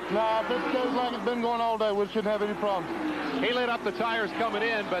 Nah, if it goes like it's been going all day, we shouldn't have any problems. He lit up the tires coming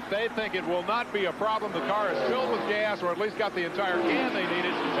in, but they think it will not be a problem. The car is filled with gas, or at least got the entire can they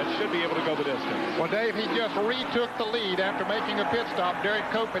needed, and should be able to go the distance. Well, Dave, he just retook the lead after making a pit stop. Derek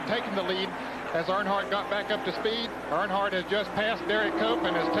Cope had taken the lead as Earnhardt got back up to speed. Earnhardt has just passed Derek Cope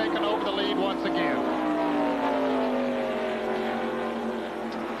and has taken over the lead once again.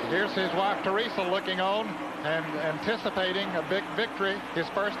 Here's his wife, Teresa, looking on and anticipating a big victory, his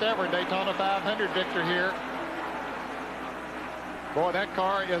first ever Daytona 500 victory here. Boy, that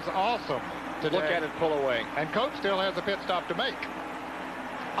car is awesome today. Look at it pull away. And Cope still has a pit stop to make.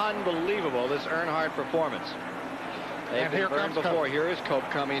 Unbelievable, this Earnhardt performance. They've And been here burned comes before. Cope. Here is Cope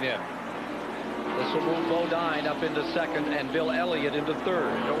coming in. This will move Bodine up into 2nd and Bill Elliott into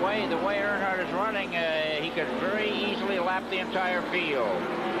 3rd. The way Earnhardt is running, he could very easily lap the entire field.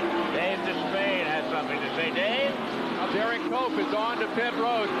 Dave Despain has something to say. Dave? Derek Cope is on to pit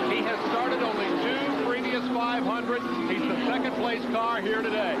road. He has started only 2 previous 500. He's the 2nd place car here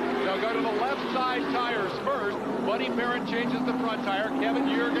today. They'll go to the left side tires first. Buddy Barrett changes the front tire. Kevin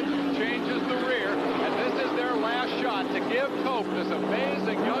Jurgens changes the rear. And this is their last shot to give Cope, this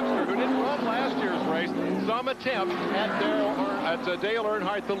amazing youngster who didn't run last year's race, some attempt at Dale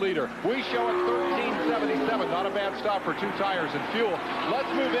Earnhardt, the leader. We show it 13.77. Not a bad stop for 2 tires and fuel. Let's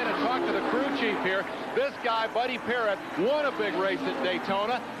move in and talk to the crew chief here. This guy, Buddy Parrott, won a big race at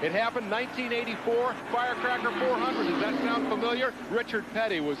Daytona. It happened 1984, Firecracker 400. Does that sound familiar? Richard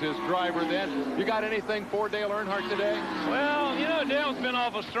Petty was his driver then. You got anything for Dale Earnhardt today? Well, you know, Dale's been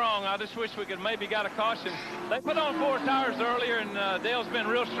awful strong. I just wish we could maybe got a caution. They put on 4 tires earlier, and Dale's been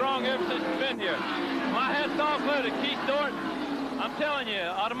real strong ever since he's been here. My hat's off to Keith Thornton. I'm telling you,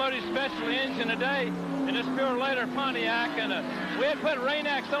 automotive special engine today in this pure later Pontiac, and we had put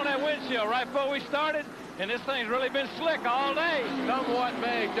Rain-X on that windshield right before we started, And this thing's really been slick all day. Somewhat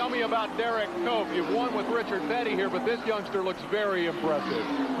may. Tell me about Derek Cope. You've won with Richard Petty here, but this youngster looks very impressive.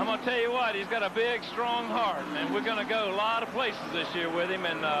 I'm going to tell you what, he's got a big, strong heart, and we're going to go a lot of places this year with him.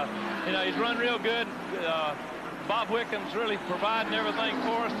 And, you know, he's run real good. Bob Wickham's really providing everything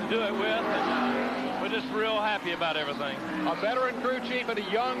for us to do it with, and we're just real happy about everything. A veteran crew chief and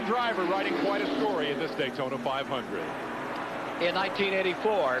a young driver writing quite a story in this Daytona 500. In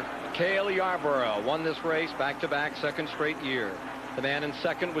 1984, Cale Yarborough won this race back-to-back, second straight year. The man in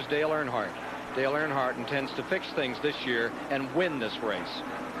second was Dale Earnhardt. Dale Earnhardt intends to fix things this year and win this race.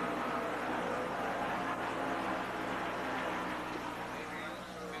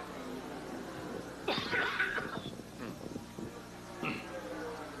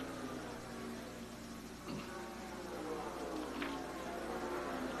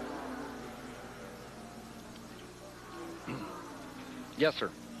 Yes,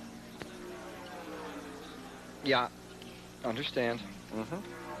 sir. Yeah, understand.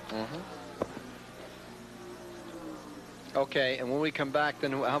 Okay, and when we come back,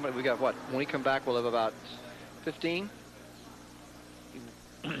 then how many we got? What? When we come back, we'll have about 15.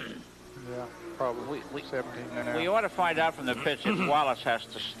 Yeah, probably 17 now. We ought to find out from the pits if Wallace has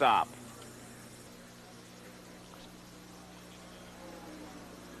to stop.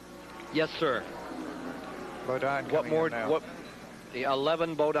 Yes, sir. Bodine What more? now. What? The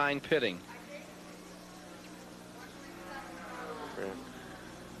 11 Bodine pitting.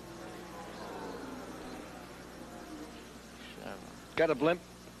 Got a blimp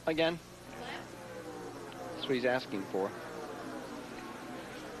again? That's what he's asking for.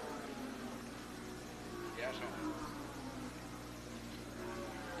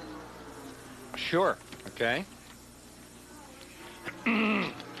 Sure. Okay.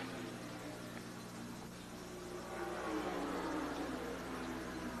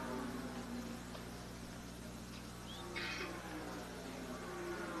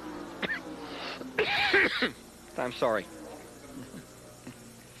 I'm sorry.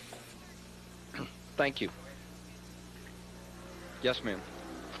 Thank you. Yes, ma'am.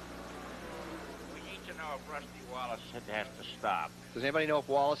 We need to know if Rusty Wallace has to stop. Does anybody know if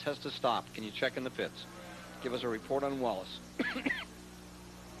Wallace has to stop? Can you check in the pits? Give us a report on Wallace.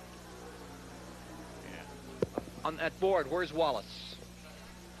 On that board, where's Wallace?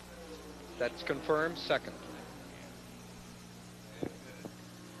 That's confirmed. Second.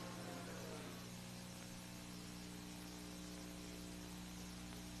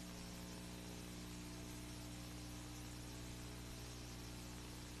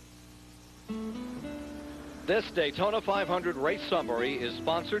 This Daytona 500 race summary is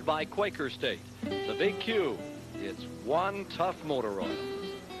sponsored by Quaker State. The Big Q. It's one tough motor oil.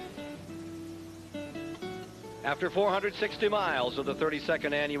 After 460 miles of the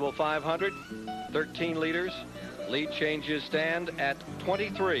 32nd annual 500, 13 leaders, lead changes stand at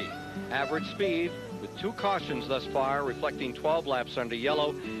 23. Average speed with 2 cautions thus far, reflecting 12 laps under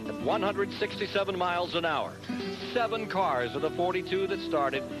yellow at 167 miles an hour. 7 cars of the 42 that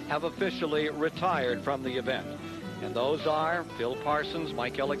started have officially retired from the event. And those are Phil Parsons,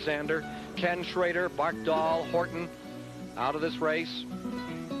 Mike Alexander, Ken Schrader, Bart Dahl, Horton out of this race,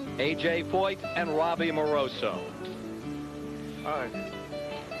 A.J. Foyt, and Robbie Moroso. All right.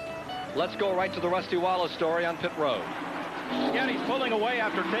 Let's go right to the Rusty Wallace story on pit road. Again, he's pulling away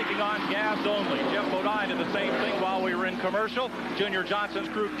after taking on gas only. Jeff Bodine did the same thing while we were in commercial. Junior Johnson's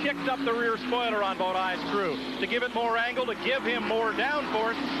crew kicked up the rear spoiler on Bodine's crew to give it more angle, to give him more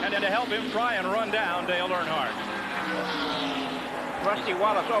downforce, and then to help him try and run down Dale Earnhardt. Rusty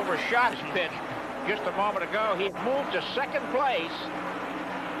Wallace overshot his pitch just a moment ago. He moved to second place.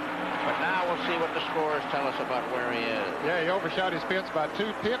 But now we'll see what the scores tell us about where he is. Yeah, he overshot his pits by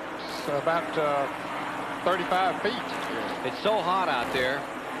 2 pips, about 35 feet. It's so hot out there,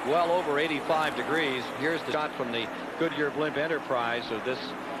 well over 85 degrees. Here's the shot from the Goodyear Blimp Enterprise of this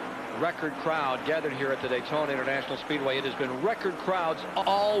record crowd gathered here at the Daytona International Speedway. It has been record crowds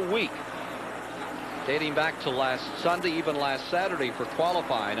all week, dating back to last Sunday, even last Saturday for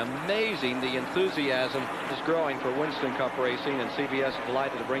qualifying. Amazing. The enthusiasm is growing for Winston Cup racing, and CBS is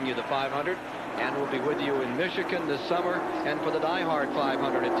delighted to bring you the 500. And we'll be with you in Michigan this summer, and for the Die Hard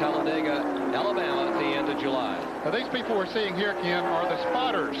 500 at Talladega, Alabama at the end of July. Now, these people we're seeing here, Ken, are the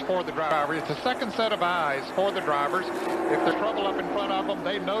spotters for the driver. It's a second set of eyes for the drivers. If there's trouble up in front of them,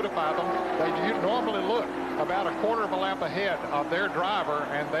 they notify them. They normally look about a quarter of a lap ahead of their driver,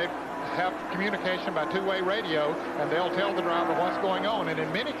 and they have communication by two-way radio, and they'll tell the driver what's going on. And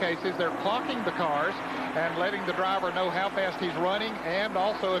in many cases, they're clocking the cars and letting the driver know how fast he's running, and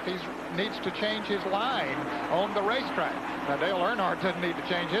also if he needs to change his line on the racetrack. Now, Dale Earnhardt doesn't need to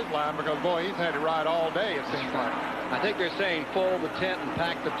change his line because, boy, he's had it right all day, it seems like. I think they're saying fold the tent and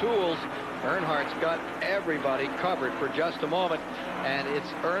pack the tools. Earnhardt's got everybody covered for just a moment. And it's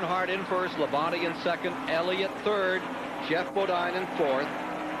Earnhardt in first, Labonte in second, Elliott third, Jeff Bodine in fourth.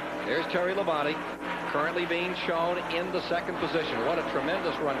 There's Terry Labonte, currently being shown in the second position. What a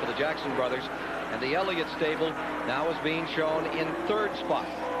tremendous run for the Jackson brothers. And the Elliott stable now is being shown in third spot.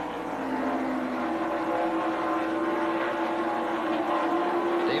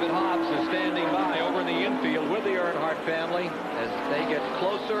 David Hobbs is standing by over in the infield with the Earnhardt family as they get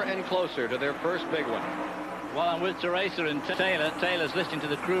closer and closer to their first big one. Well, I'm with Teresa and Taylor. Taylor's listening to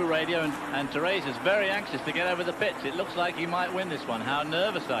the crew radio, and Teresa's very anxious to get over the pits. It looks like he might win this one. How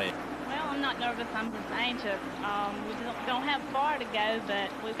nervous are you? Well, I'm not nervous. I'm just anxious. We don't have far to go,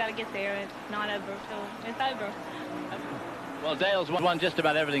 but we've got to get there. It's not over till it's over. Well, Dale's won just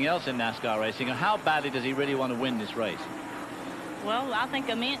about everything else in NASCAR racing. How badly does he really want to win this race? Well, I think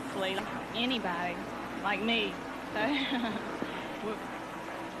immensely. Anybody like me. So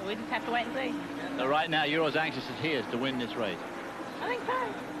we just have to wait and see. So right now, you're as anxious as he is to win this race. I think so.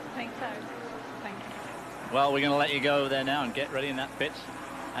 Thank you. Well, we're going to let you go there now and get ready in that pits.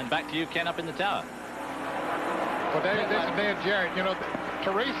 And back to you, Ken, up in the tower. Well, David, this is Dan Jarrett. You know,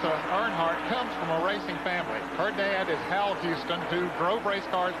 Teresa Earnhardt comes from a racing family. Her dad is Hal Houston, who drove race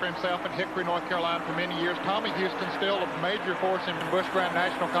cars for himself in Hickory, North Carolina for many years. Tommy Houston, still a major force in Busch Grand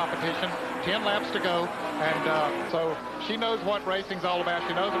National competition. 10 laps to go. And so she knows what racing's all about.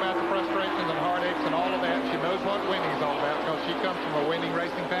 She knows about the frustrations and heartaches and all of that. She knows what winning's all about because she comes from a winning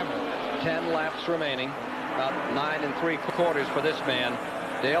racing family. 10 laps remaining. About 9 3/4 for this man.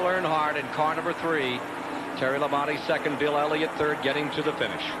 Dale Earnhardt in car number 3. Terry Labonte second, Bill Elliott third, getting to the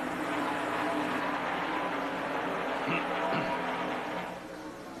finish.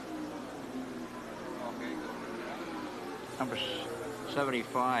 Number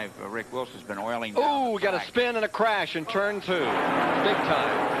 75, Rick Wilson's been oiling. Oh, we got a spin and a crash in turn 2. Big time.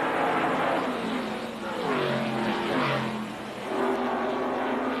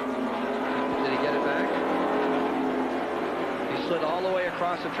 Did he get it back? He slid all the way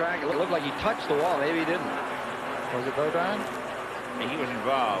across the track. It looked like he touched the wall. Maybe he didn't. Was it Bodine? He was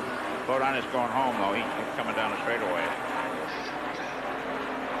involved. Bodine is going home, though. He's coming down the straightaway.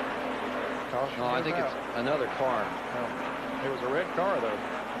 No, I think it's another car. No, it was a red car, though.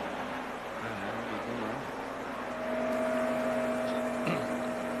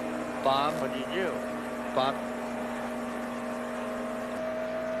 Bob? What did you do? Bob?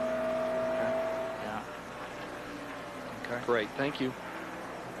 Yeah. Okay. Great, thank you. I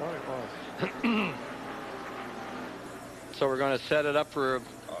thought it was. So we're going to set it up for...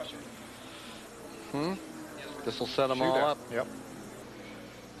 This will set them all up. Yep.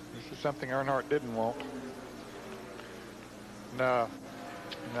 This is something Earnhardt didn't want. No,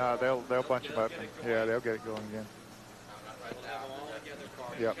 they'll bunch them up. Yeah, they'll get it going again.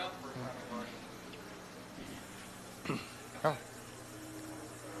 Yep.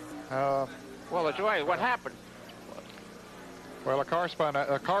 Well, Joy, what happened? Well, a car spun out.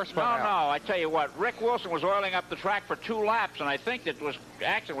 No, I tell you what, Rick Wilson was oiling up the track for 2 laps, and I think that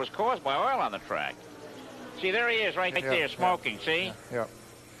accident was caused by oil on the track. See, there he is right there smoking, see? Yeah.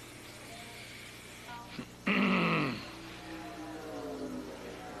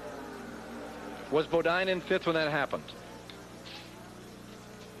 Was Bodine in 5th when that happened?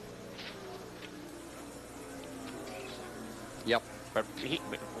 Yep. But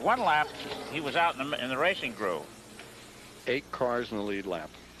 1 lap, he was out in the racing crew. 8 cars in the lead lap.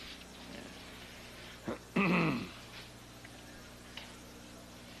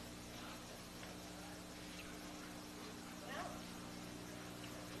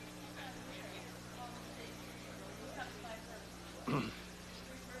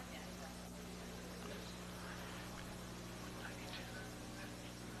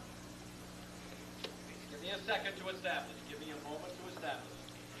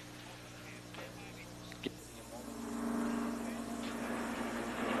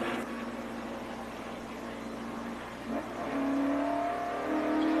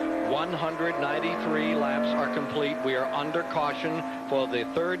 193 laps are complete. We are under caution for the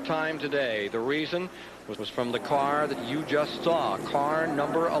 3rd time today. The reason was from the car that you just saw, car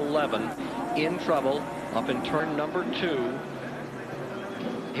number 11, in trouble up in turn number 2.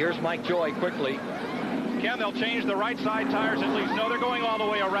 Here's Mike Joy quickly. Ken, they'll change the right side tires at least. No, they're going all the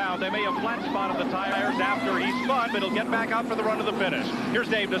way around. They may have flat spotted the tires after he spun, but he'll get back out for the run to the finish. Here's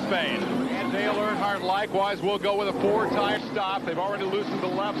Dave Despain. And Dale Earnhardt likewise will go with a 4-time stop. They've already loosened the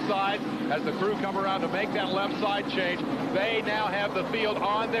left side as the crew come around to make that left side change. They now have the field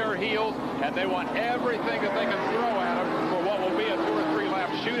on their heels, and they want everything that they can throw at them for what will be a 2 or 3 lap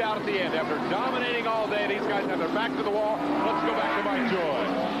shootout at the end. After dominating all day, these guys have their back to the wall. Let's go back to Mike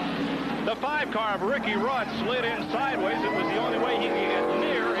Joy. The 5 car of Ricky Rudd slid in sideways. It was the only way he could get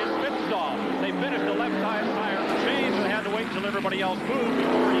near his pit stall. They finished the left side tire change and had to wait until everybody else moved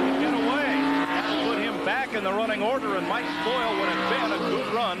before he could get away. That put him back in the running order, and Mike Spoil would have been a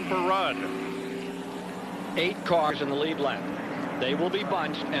good run for Rudd. 8 cars in the lead lap. They will be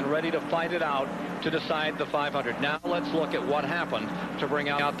bunched and ready to fight it out to decide the 500. Now let's look at what happened to bring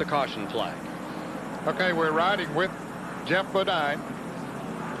out the caution flag. Okay, we're riding with Jeff Bodine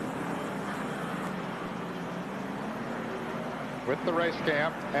with the race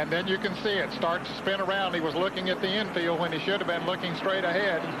cam, and then you can see it start to spin around. He was looking at the infield when he should have been looking straight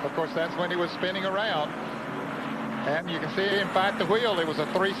ahead. Of course, that's when he was spinning around. And you can see, in fact, the wheel, it was a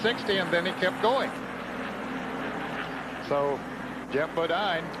 360, and then he kept going. So Jeff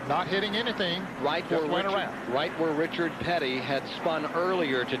Bodine not hitting anything, right where Richard Petty had spun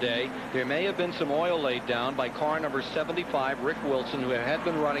earlier today. There may have been some oil laid down by car number 75, Rick Wilson, who had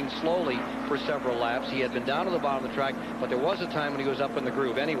been running slowly for several laps. He had been down to the bottom of the track, but there was a time when he was up in the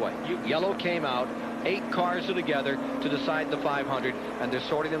groove. Anyway, yellow came out. 8 cars are together to decide the 500, and they're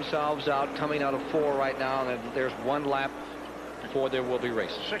sorting themselves out, coming out of 4 right now, and there's 1 lap before there will be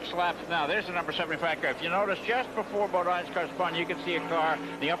races. 6 laps now. There's the number 75 car. If you notice, just before Bodine's car spun, you can see a car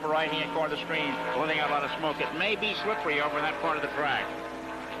in the upper right-hand corner of the screen letting out a lot of smoke. It may be slippery over in that part of the track.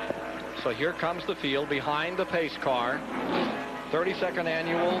 So here comes the field behind the pace car. 32nd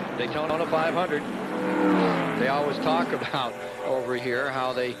annual Daytona 500. They always talk about over here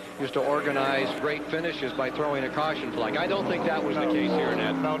how they used to organize great finishes by throwing a caution flag. I don't think that was the case here,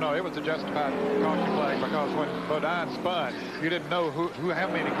 Ned. No, it was a justified caution flag, because when Bodine spun, you didn't know how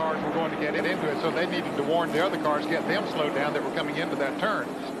many cars were going to get into it, so they needed to warn the other cars, get them slowed down that were coming into that turn.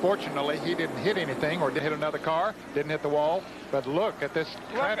 Fortunately, he didn't hit anything or did hit another car, didn't hit the wall. But look at this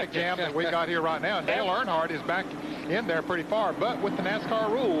traffic jam that we got here right now. And Dale Earnhardt is back in there pretty far. But with the NASCAR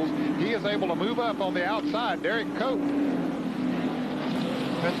rules, he is able to move up on the outside. Derek Cope,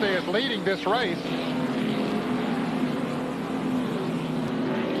 let's see, is leading this race.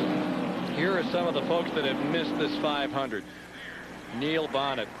 Here are some of the folks that have missed this 500. Neil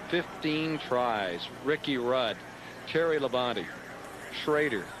Bonnet, 15 tries. Ricky Rudd, Terry Labonte,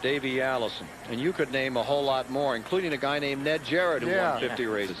 Schrader, Davey Allison, and you could name a whole lot more, including a guy named Ned Jarrett who won 50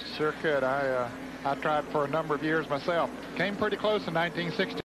 races. Sure could. I tried for a number of years myself. Came pretty close in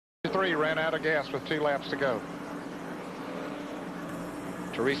 1963, ran out of gas with 2 laps to go.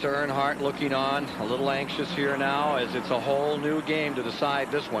 Teresa Earnhardt looking on, a little anxious here now, as it's a whole new game to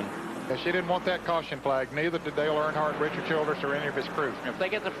decide this one. Yeah, she didn't want that caution flag. Neither did Dale Earnhardt, Richard Childress, or any of his crew. If they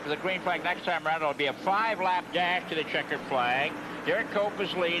get the green flag next time around, it'll be a 5-lap dash to the checkered flag. Derek Cope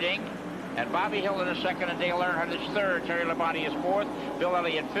is leading, and Bobby Hillin is second, and Dale Earnhardt is third. Terry Labonte is fourth, Bill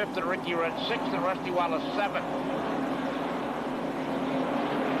Elliott fifth, and Ricky Rudd sixth, and Rusty Wallace seventh.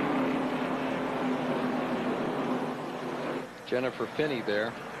 Jennifer Finney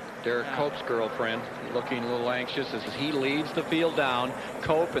there, Derek Cope's girlfriend, looking a little anxious as he leads the field down.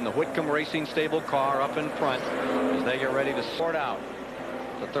 Cope in the Whitcomb Racing Stable car up in front as they get ready to sort out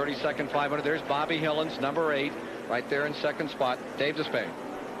the 32nd 500. There's Bobby Hillins, number 8, right there in second spot. Dave Despain.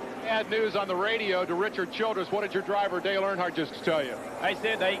 Bad news on the radio to Richard Childress. What did your driver, Dale Earnhardt, just tell you? They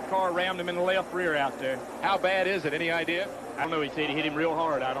said the 8 car rammed him in the left rear out there. How bad is it? Any idea? I don't know. He said he hit him real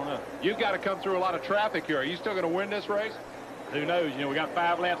hard. I don't know. You've got to come through a lot of traffic here. Are you still going to win this race? Who knows? You know, we got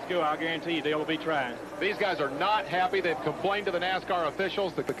 5 laps to go. I'll guarantee you Dale will be trying. These guys are not happy. They've complained to the NASCAR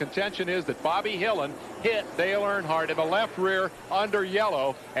officials. The contention is that Bobby Hillin hit Dale Earnhardt in the left rear under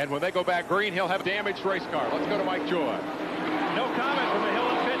yellow. And when they go back green, he'll have a damaged race car. Let's go to Mike Joy. No comment from the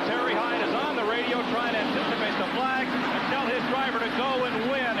Hillin pit. Terry Hyde is on the radio trying to anticipate the flag and tell his driver to go and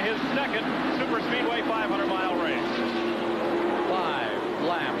win his second Super Speedway 500-mile race. 5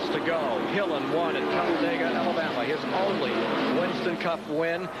 laps to go. Hillin won at Talladega, Alabama. His only Winston Cup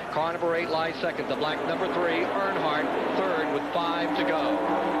win. Car number 8 lies second. The black number 3, Earnhardt, third with 5 to go.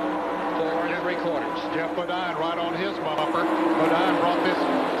 4 3/4. Jeff Bodine right on his bumper. Bodine brought this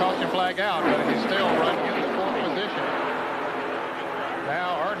caution flag out, but he's still running in the 4th position.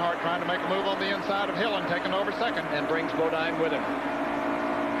 Now Earnhardt trying to make a move on the inside of Hillin, taking over second. And brings Bodine with him.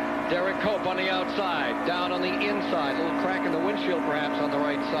 Derek Cope on the outside, down on the inside. A little crack in the windshield perhaps on the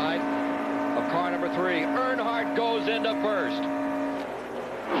right side of car number 3. Earnhardt goes into first.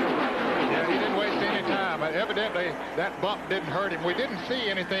 Yeah, he didn't waste any time. Evidently, that bump didn't hurt him. We didn't see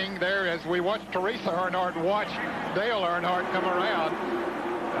anything there as we watched Teresa Earnhardt watch Dale Earnhardt come around.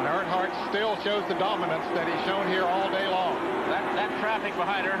 And Earnhardt still shows the dominance that he's shown here all day long. That traffic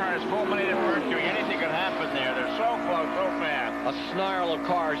behind Earnhardt is fulminated Mercury. Anything could happen there. They're so close, so fast. A snarl of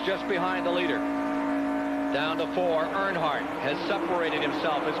cars just behind the leader. Down to 4. Earnhardt has separated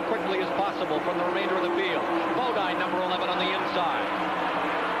himself as quickly as possible from the remainder of the field. Bodine, number 11, on the inside.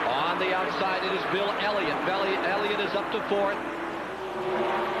 On the outside, it is Bill Elliott. Elliott is up to 4th.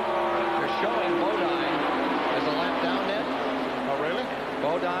 They're showing Bodine as a lap down net. Oh, really?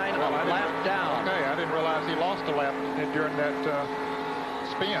 Bodine, a lap down. Okay, I didn't realize he lost a lap during that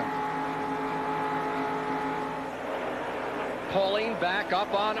spin. Pulling back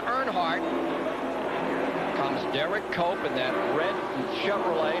up on Earnhardt comes Derek Cope in that red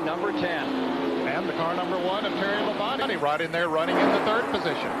Chevrolet number 10. And the car number 1 of Terry Labonte right in there running in the 3rd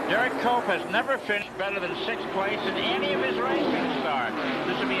position. Derek Cope has never finished better than 6th place in any of his racing starts.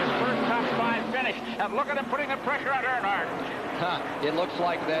 This will be his first top 5 finish. And look at him putting the pressure on Earnhardt. It looks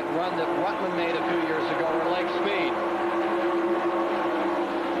like that run that Rutland made a few years ago at Lake Speed.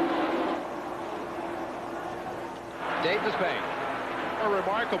 Dave Despain.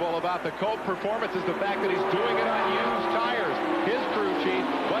 Remarkable about the Colt performance is the fact that he's doing it on used tires. His crew chief,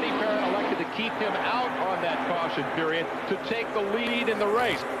 Buddy Parent, elected to keep him out on that caution period to take the lead in the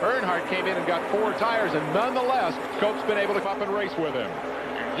race. Earnhardt came in and got 4 tires, and nonetheless, Cope's been able to come up and race with him.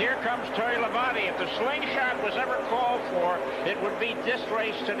 Here comes Terry Labonte. If the slingshot was ever called for, it would be this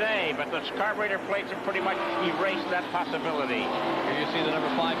race today, but the carburetor plates have pretty much erased that possibility. Here you see the number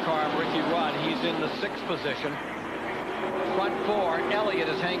 5 car, Ricky Rudd. He's in the 6th position. Front 4, Elliott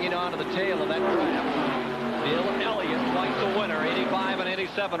is hanging on to the tail of that draft. Bill Elliott, twice the winner, 85 and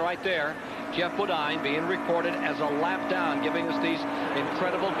 87 right there. Jeff Bodine being recorded as a lap down, giving us these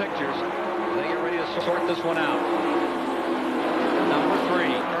incredible pictures. They get ready to sort this one out. Number 3,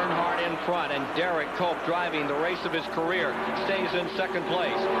 Earnhardt in front, and Derek Cope, driving the race of his career, stays in 2nd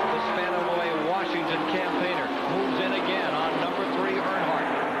place. The Spanaway Washington campaigner moves in again on number 3, Earnhardt.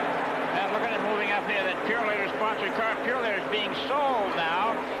 And look at it moving up here. That Purelator sponsored car, Purelator, is being sold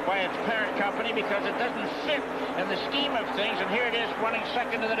now by its parent company because it doesn't fit in the scheme of things. And here it is running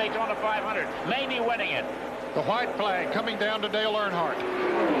 2nd in the Daytona 500, maybe winning it. The white flag coming down to Dale Earnhardt.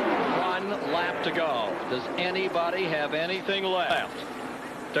 1 lap to go. Does anybody have anything left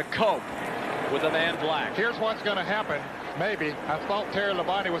to cope with the man black? Here's what's going to happen. Maybe. I thought Terry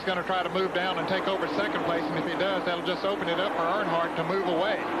Labonte was going to try to move down and take over 2nd place, and if he does, that'll just open it up for Earnhardt to move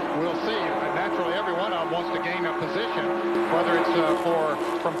away. We'll see. Naturally, every one of them wants to gain a position, whether it's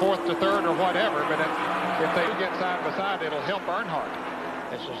from 4th to 3rd or whatever, but if they get side by side, it'll help Earnhardt.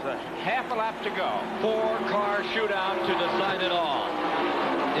 This is the half a lap to go. 4-car shootout to decide it all.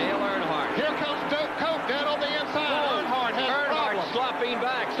 Dale Earnhardt. Here comes Cope down on the inside. Earnhardt has problems. Slopping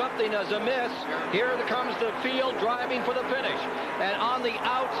back. Something is amiss. Here comes the field driving for the finish. And on the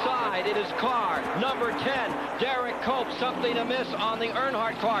outside, it is car number 10, Derek Cope. Something amiss on the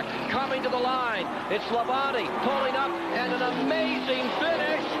Earnhardt car. Coming to the line. It's Labonte pulling up, and an amazing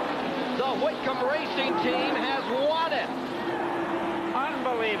finish. The Whitcomb Racing Team has won it.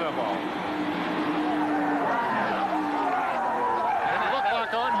 Unbelievable.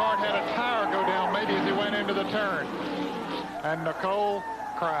 Like Earnhardt had a tire go down maybe as he went into the turn. And Nicole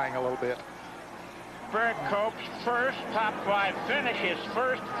crying a little bit. Derek Cope's first top 5 finish, his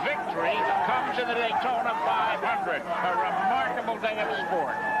first victory, comes in the Daytona 500. A remarkable day of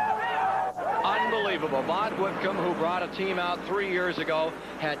sport. Unbelievable. Bob Whitcomb, who brought a team out 3 years ago,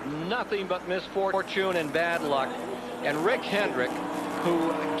 had nothing but misfortune and bad luck. And Rick Hendrick,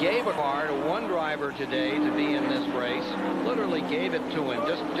 who gave a car to one driver today to be in this race, literally gave it to him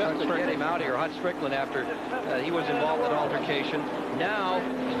just to get him out of here. Hut Strickland, after he was involved in altercation. Now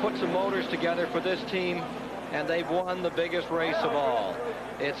he's put some motors together for this team, and they've won the biggest race of all.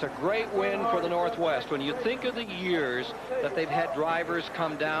 It's a great win for the Northwest. When you think of the years that they've had drivers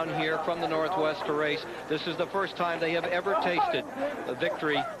come down here from the Northwest to race, this is the first time they have ever tasted a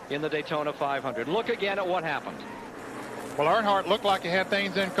victory in the Daytona 500. Look again at what happened. Well, Earnhardt looked like he had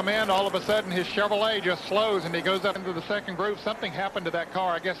things in command. All of a sudden, his Chevrolet just slows, and he goes up into the 2nd group. Something happened to that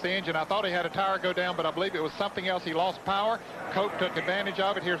car. I guess the engine. I thought he had a tire go down, but I believe it was something else. He lost power. Cope took advantage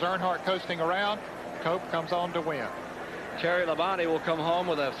of it. Here's Earnhardt coasting around. Cope comes on to win. Terry Labonte will come home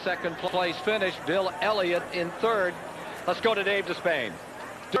with a 2nd place finish. Bill Elliott in 3rd. Let's go to Dave Despain.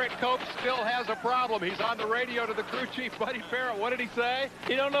 Derek Cope still has a problem. He's on the radio to the crew chief, Buddy Parent. What did he say?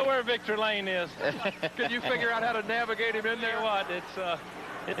 You don't know where Victor Lane is. Can you figure out how to navigate him in there? What? It's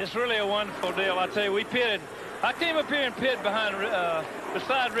It's really a wonderful deal. I tell you, I came up here and pitted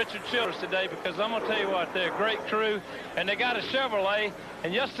beside Richard Childress today because I'm going to tell you what, they're a great crew, and they got a Chevrolet.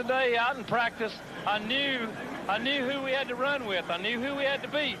 And yesterday out in practice, I knew who we had to run with. I knew who we had to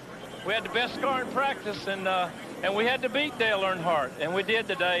beat. We had the best car in practice, and we had to beat Dale Earnhardt, and we did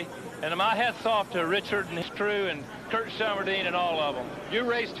today. And my hat's off to Richard and his crew and Kurt Summerdean and all of them. You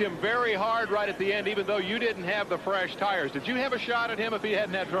raced him very hard right at the end, even though you didn't have the fresh tires. Did you have a shot at him if he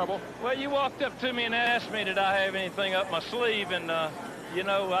hadn't had trouble? Well, you walked up to me and asked me, did I have anything up my sleeve? And, you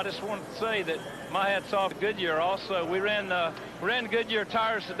know, I just wanted to say that my hat's off to Goodyear also. We ran Goodyear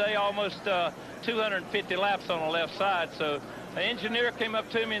tires today, almost 250 laps on the left side. So the engineer came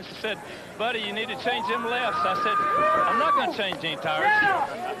up to me and said, buddy, you need to change them lefts. I said, I'm not going to change any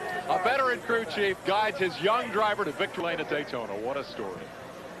tires. A veteran crew chief guides his young driver to victory lane at Daytona. What a story.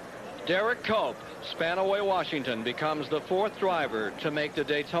 Derek Cope, Spanaway, Washington, becomes the 4th driver to make the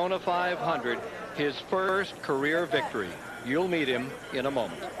Daytona 500 his first career victory. You'll meet him in a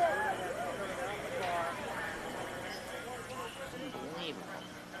moment.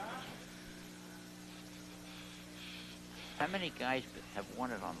 How many guys have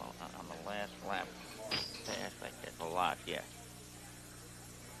won it on the last lap? Fast like that, a lot, yeah.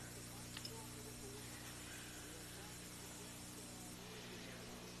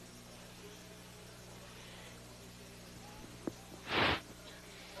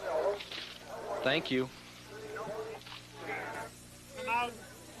 Thank you.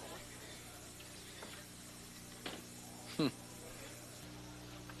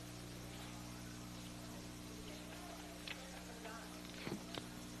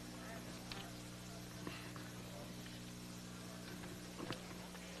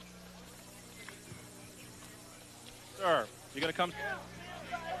 Sir, you gonna come?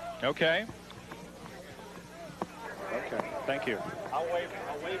 Okay. Okay. Thank you. I'll wave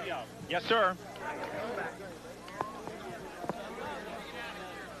you out. Yes, sir.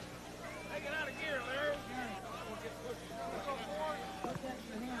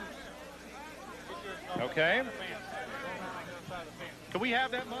 Okay. Can we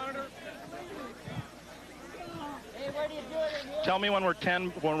have that monitor? Hey, where do you do it in here? Tell me when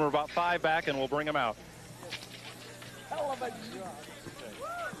we're about 5 back, and we'll bring them out. Hell of a job.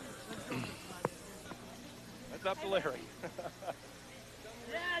 That's up to Larry.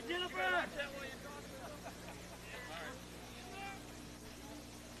 Yeah, Jennifer.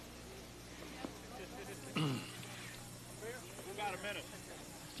 We got a minute.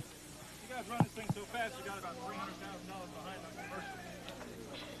 You guys run this thing so fast, you got about $300,000 behind on commercial.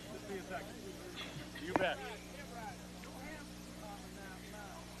 Just be a second. You bet.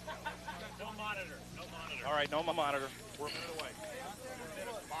 No monitor. No monitor. All right, no monitor. We're a minute away.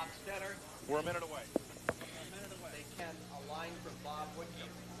 Bob Stetter. We're a minute away. They can align from Bob Whitcomb.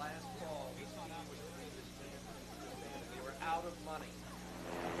 Last fall, he was disbanded. They were out of money.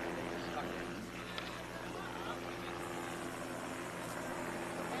 Stuck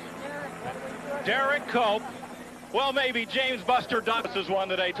in. Derek Cope. Well, maybe James Buster Douglas has won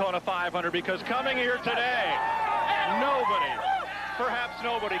the Daytona 500 because coming here today, perhaps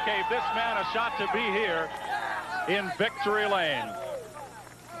nobody gave this man a shot to be here in victory lane.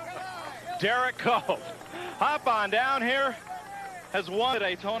 Derek Cope, hop on down here, has won the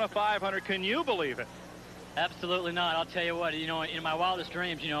Daytona 500. Can you believe it? Absolutely not. I'll tell you what, you know, in my wildest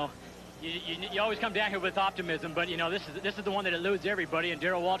dreams, you know, you always come down here with optimism, but, you know, this is the one that eludes everybody, and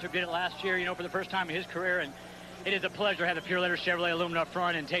Darrell Waltrip did it last year, you know, for the first time in his career, and it is a pleasure to have the Pure Letter Chevrolet aluminum up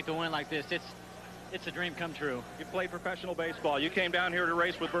front and take the win like this. It's a dream come true. You played professional baseball. You came down here to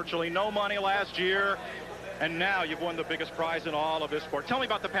race with virtually no money last year, and now you've won the biggest prize in all of this sport. Tell me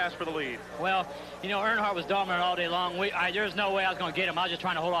about the pass for the lead. Well, you know, Earnhardt was dominant all day long. There's no way I was going to get him. I was just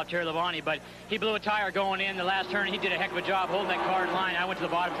trying to hold off Terry Labonte, but he blew a tire going in the last turn. He did a heck of a job holding that car in line. I went to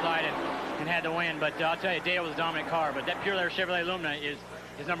the bottom side and had the win, but I'll tell you, Dale was a dominant car, but that Pure Letter Chevrolet Lumina is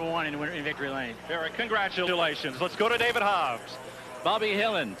number one in victory lane. Derek, congratulations. Let's go to David Hobbs. Bobby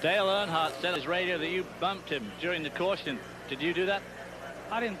Hillen, Dale Earnhardt said on his radio that you bumped him during the caution. Did you do that?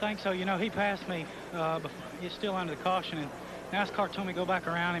 I didn't think so. You know, he passed me. He's still under the caution, and NASCAR told me to go back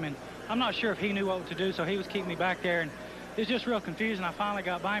around him, and I'm not sure if he knew what to do, so he was keeping me back there, and it was just real confusing. I finally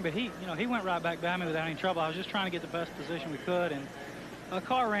got by him, but he went right back by me without any trouble. I was just trying to get the best position we could, and the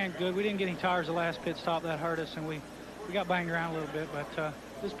car ran good. We didn't get any tires the last pit stop. That hurt us, and we got banged around a little bit, but it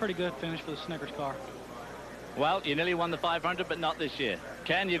was a pretty good finish for the Snickers car. Well, you nearly won the 500, but not this year.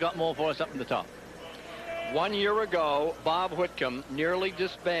 Ken, you got more for us up in the top. 1 year ago, Bob Whitcomb nearly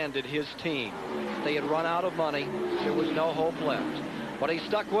disbanded his team. They had run out of money. There was no hope left. But he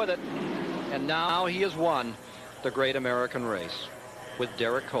stuck with it, and now he has won the Great American Race. with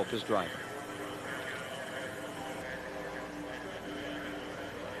Derek Cope as driver.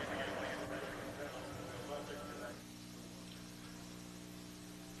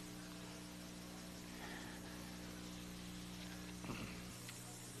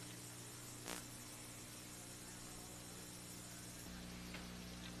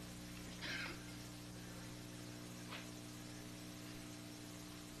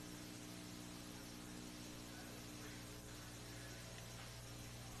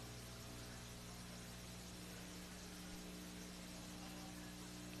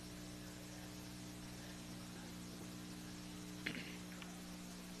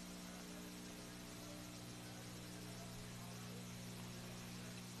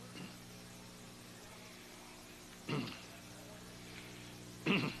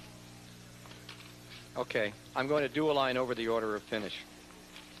 Okay, I'm going to dual line over the order of finish.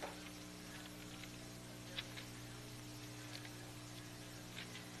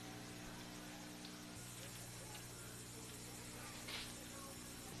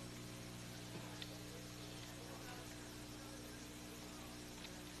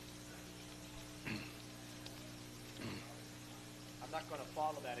 I'm not going to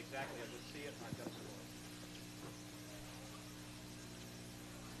follow that exactly. I'll just see it and I've got to score.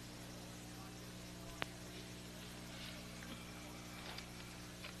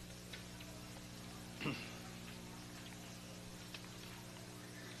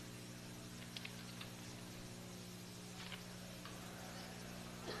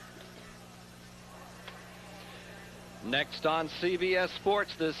 Next on CBS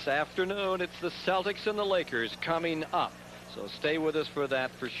Sports this afternoon, it's the Celtics and the Lakers coming up. So stay with us for that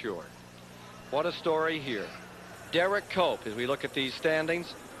for sure. What a story here. Derek Cope, as we look at these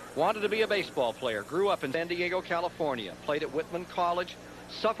standings, wanted to be a baseball player, grew up in San Diego, California, played at Whitman College,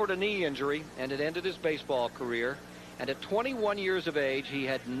 suffered a knee injury, and it ended his baseball career. And at 21 years of age, he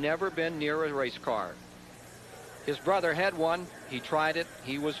had never been near a race car. His brother had one. He tried it.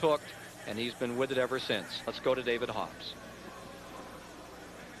 He was hooked. And he's been with it ever since. Let's go to David Hobbs.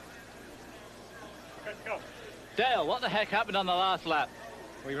 Let's go. Dale, what the heck happened on the last lap?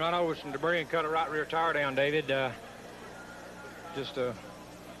 We run over some debris and cut a right rear tire down, David. Just a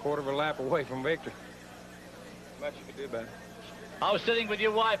quarter of a lap away from victory. Much you could do about it. I was sitting with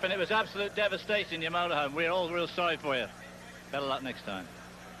your wife, and it was absolute devastation in your motorhome. We're all real sorry for you. Better luck next time.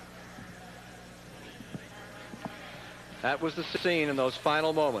 That was the scene in those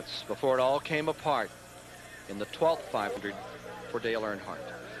final moments before it all came apart in the 12th 500 for Dale Earnhardt.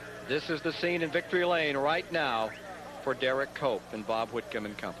 This is the scene in Victory Lane right now for Derek Cope and Bob Whitcomb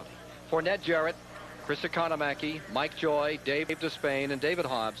and company. For Ned Jarrett, Chris Economaki, Mike Joy, Dave Despain, and David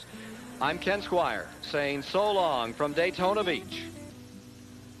Hobbs, I'm Ken Squire saying so long from Daytona Beach.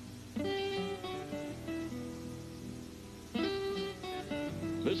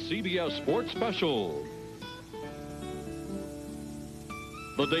 This CBS Sports Special.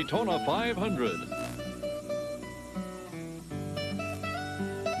 The Daytona 500.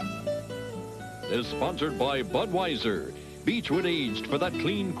 Is sponsored by Budweiser. Beechwood aged for that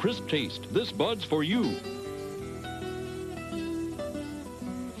clean, crisp taste. This Bud's for you.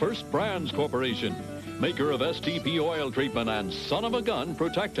 First Brands Corporation, maker of STP oil treatment and son of a gun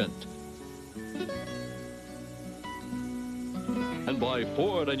protectant. And by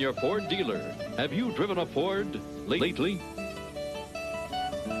Ford and your Ford dealer. Have you driven a Ford lately?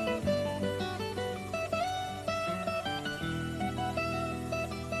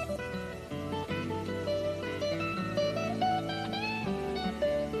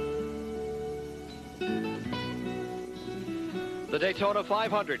 The Daytona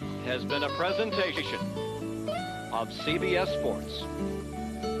 500 has been a presentation of CBS Sports.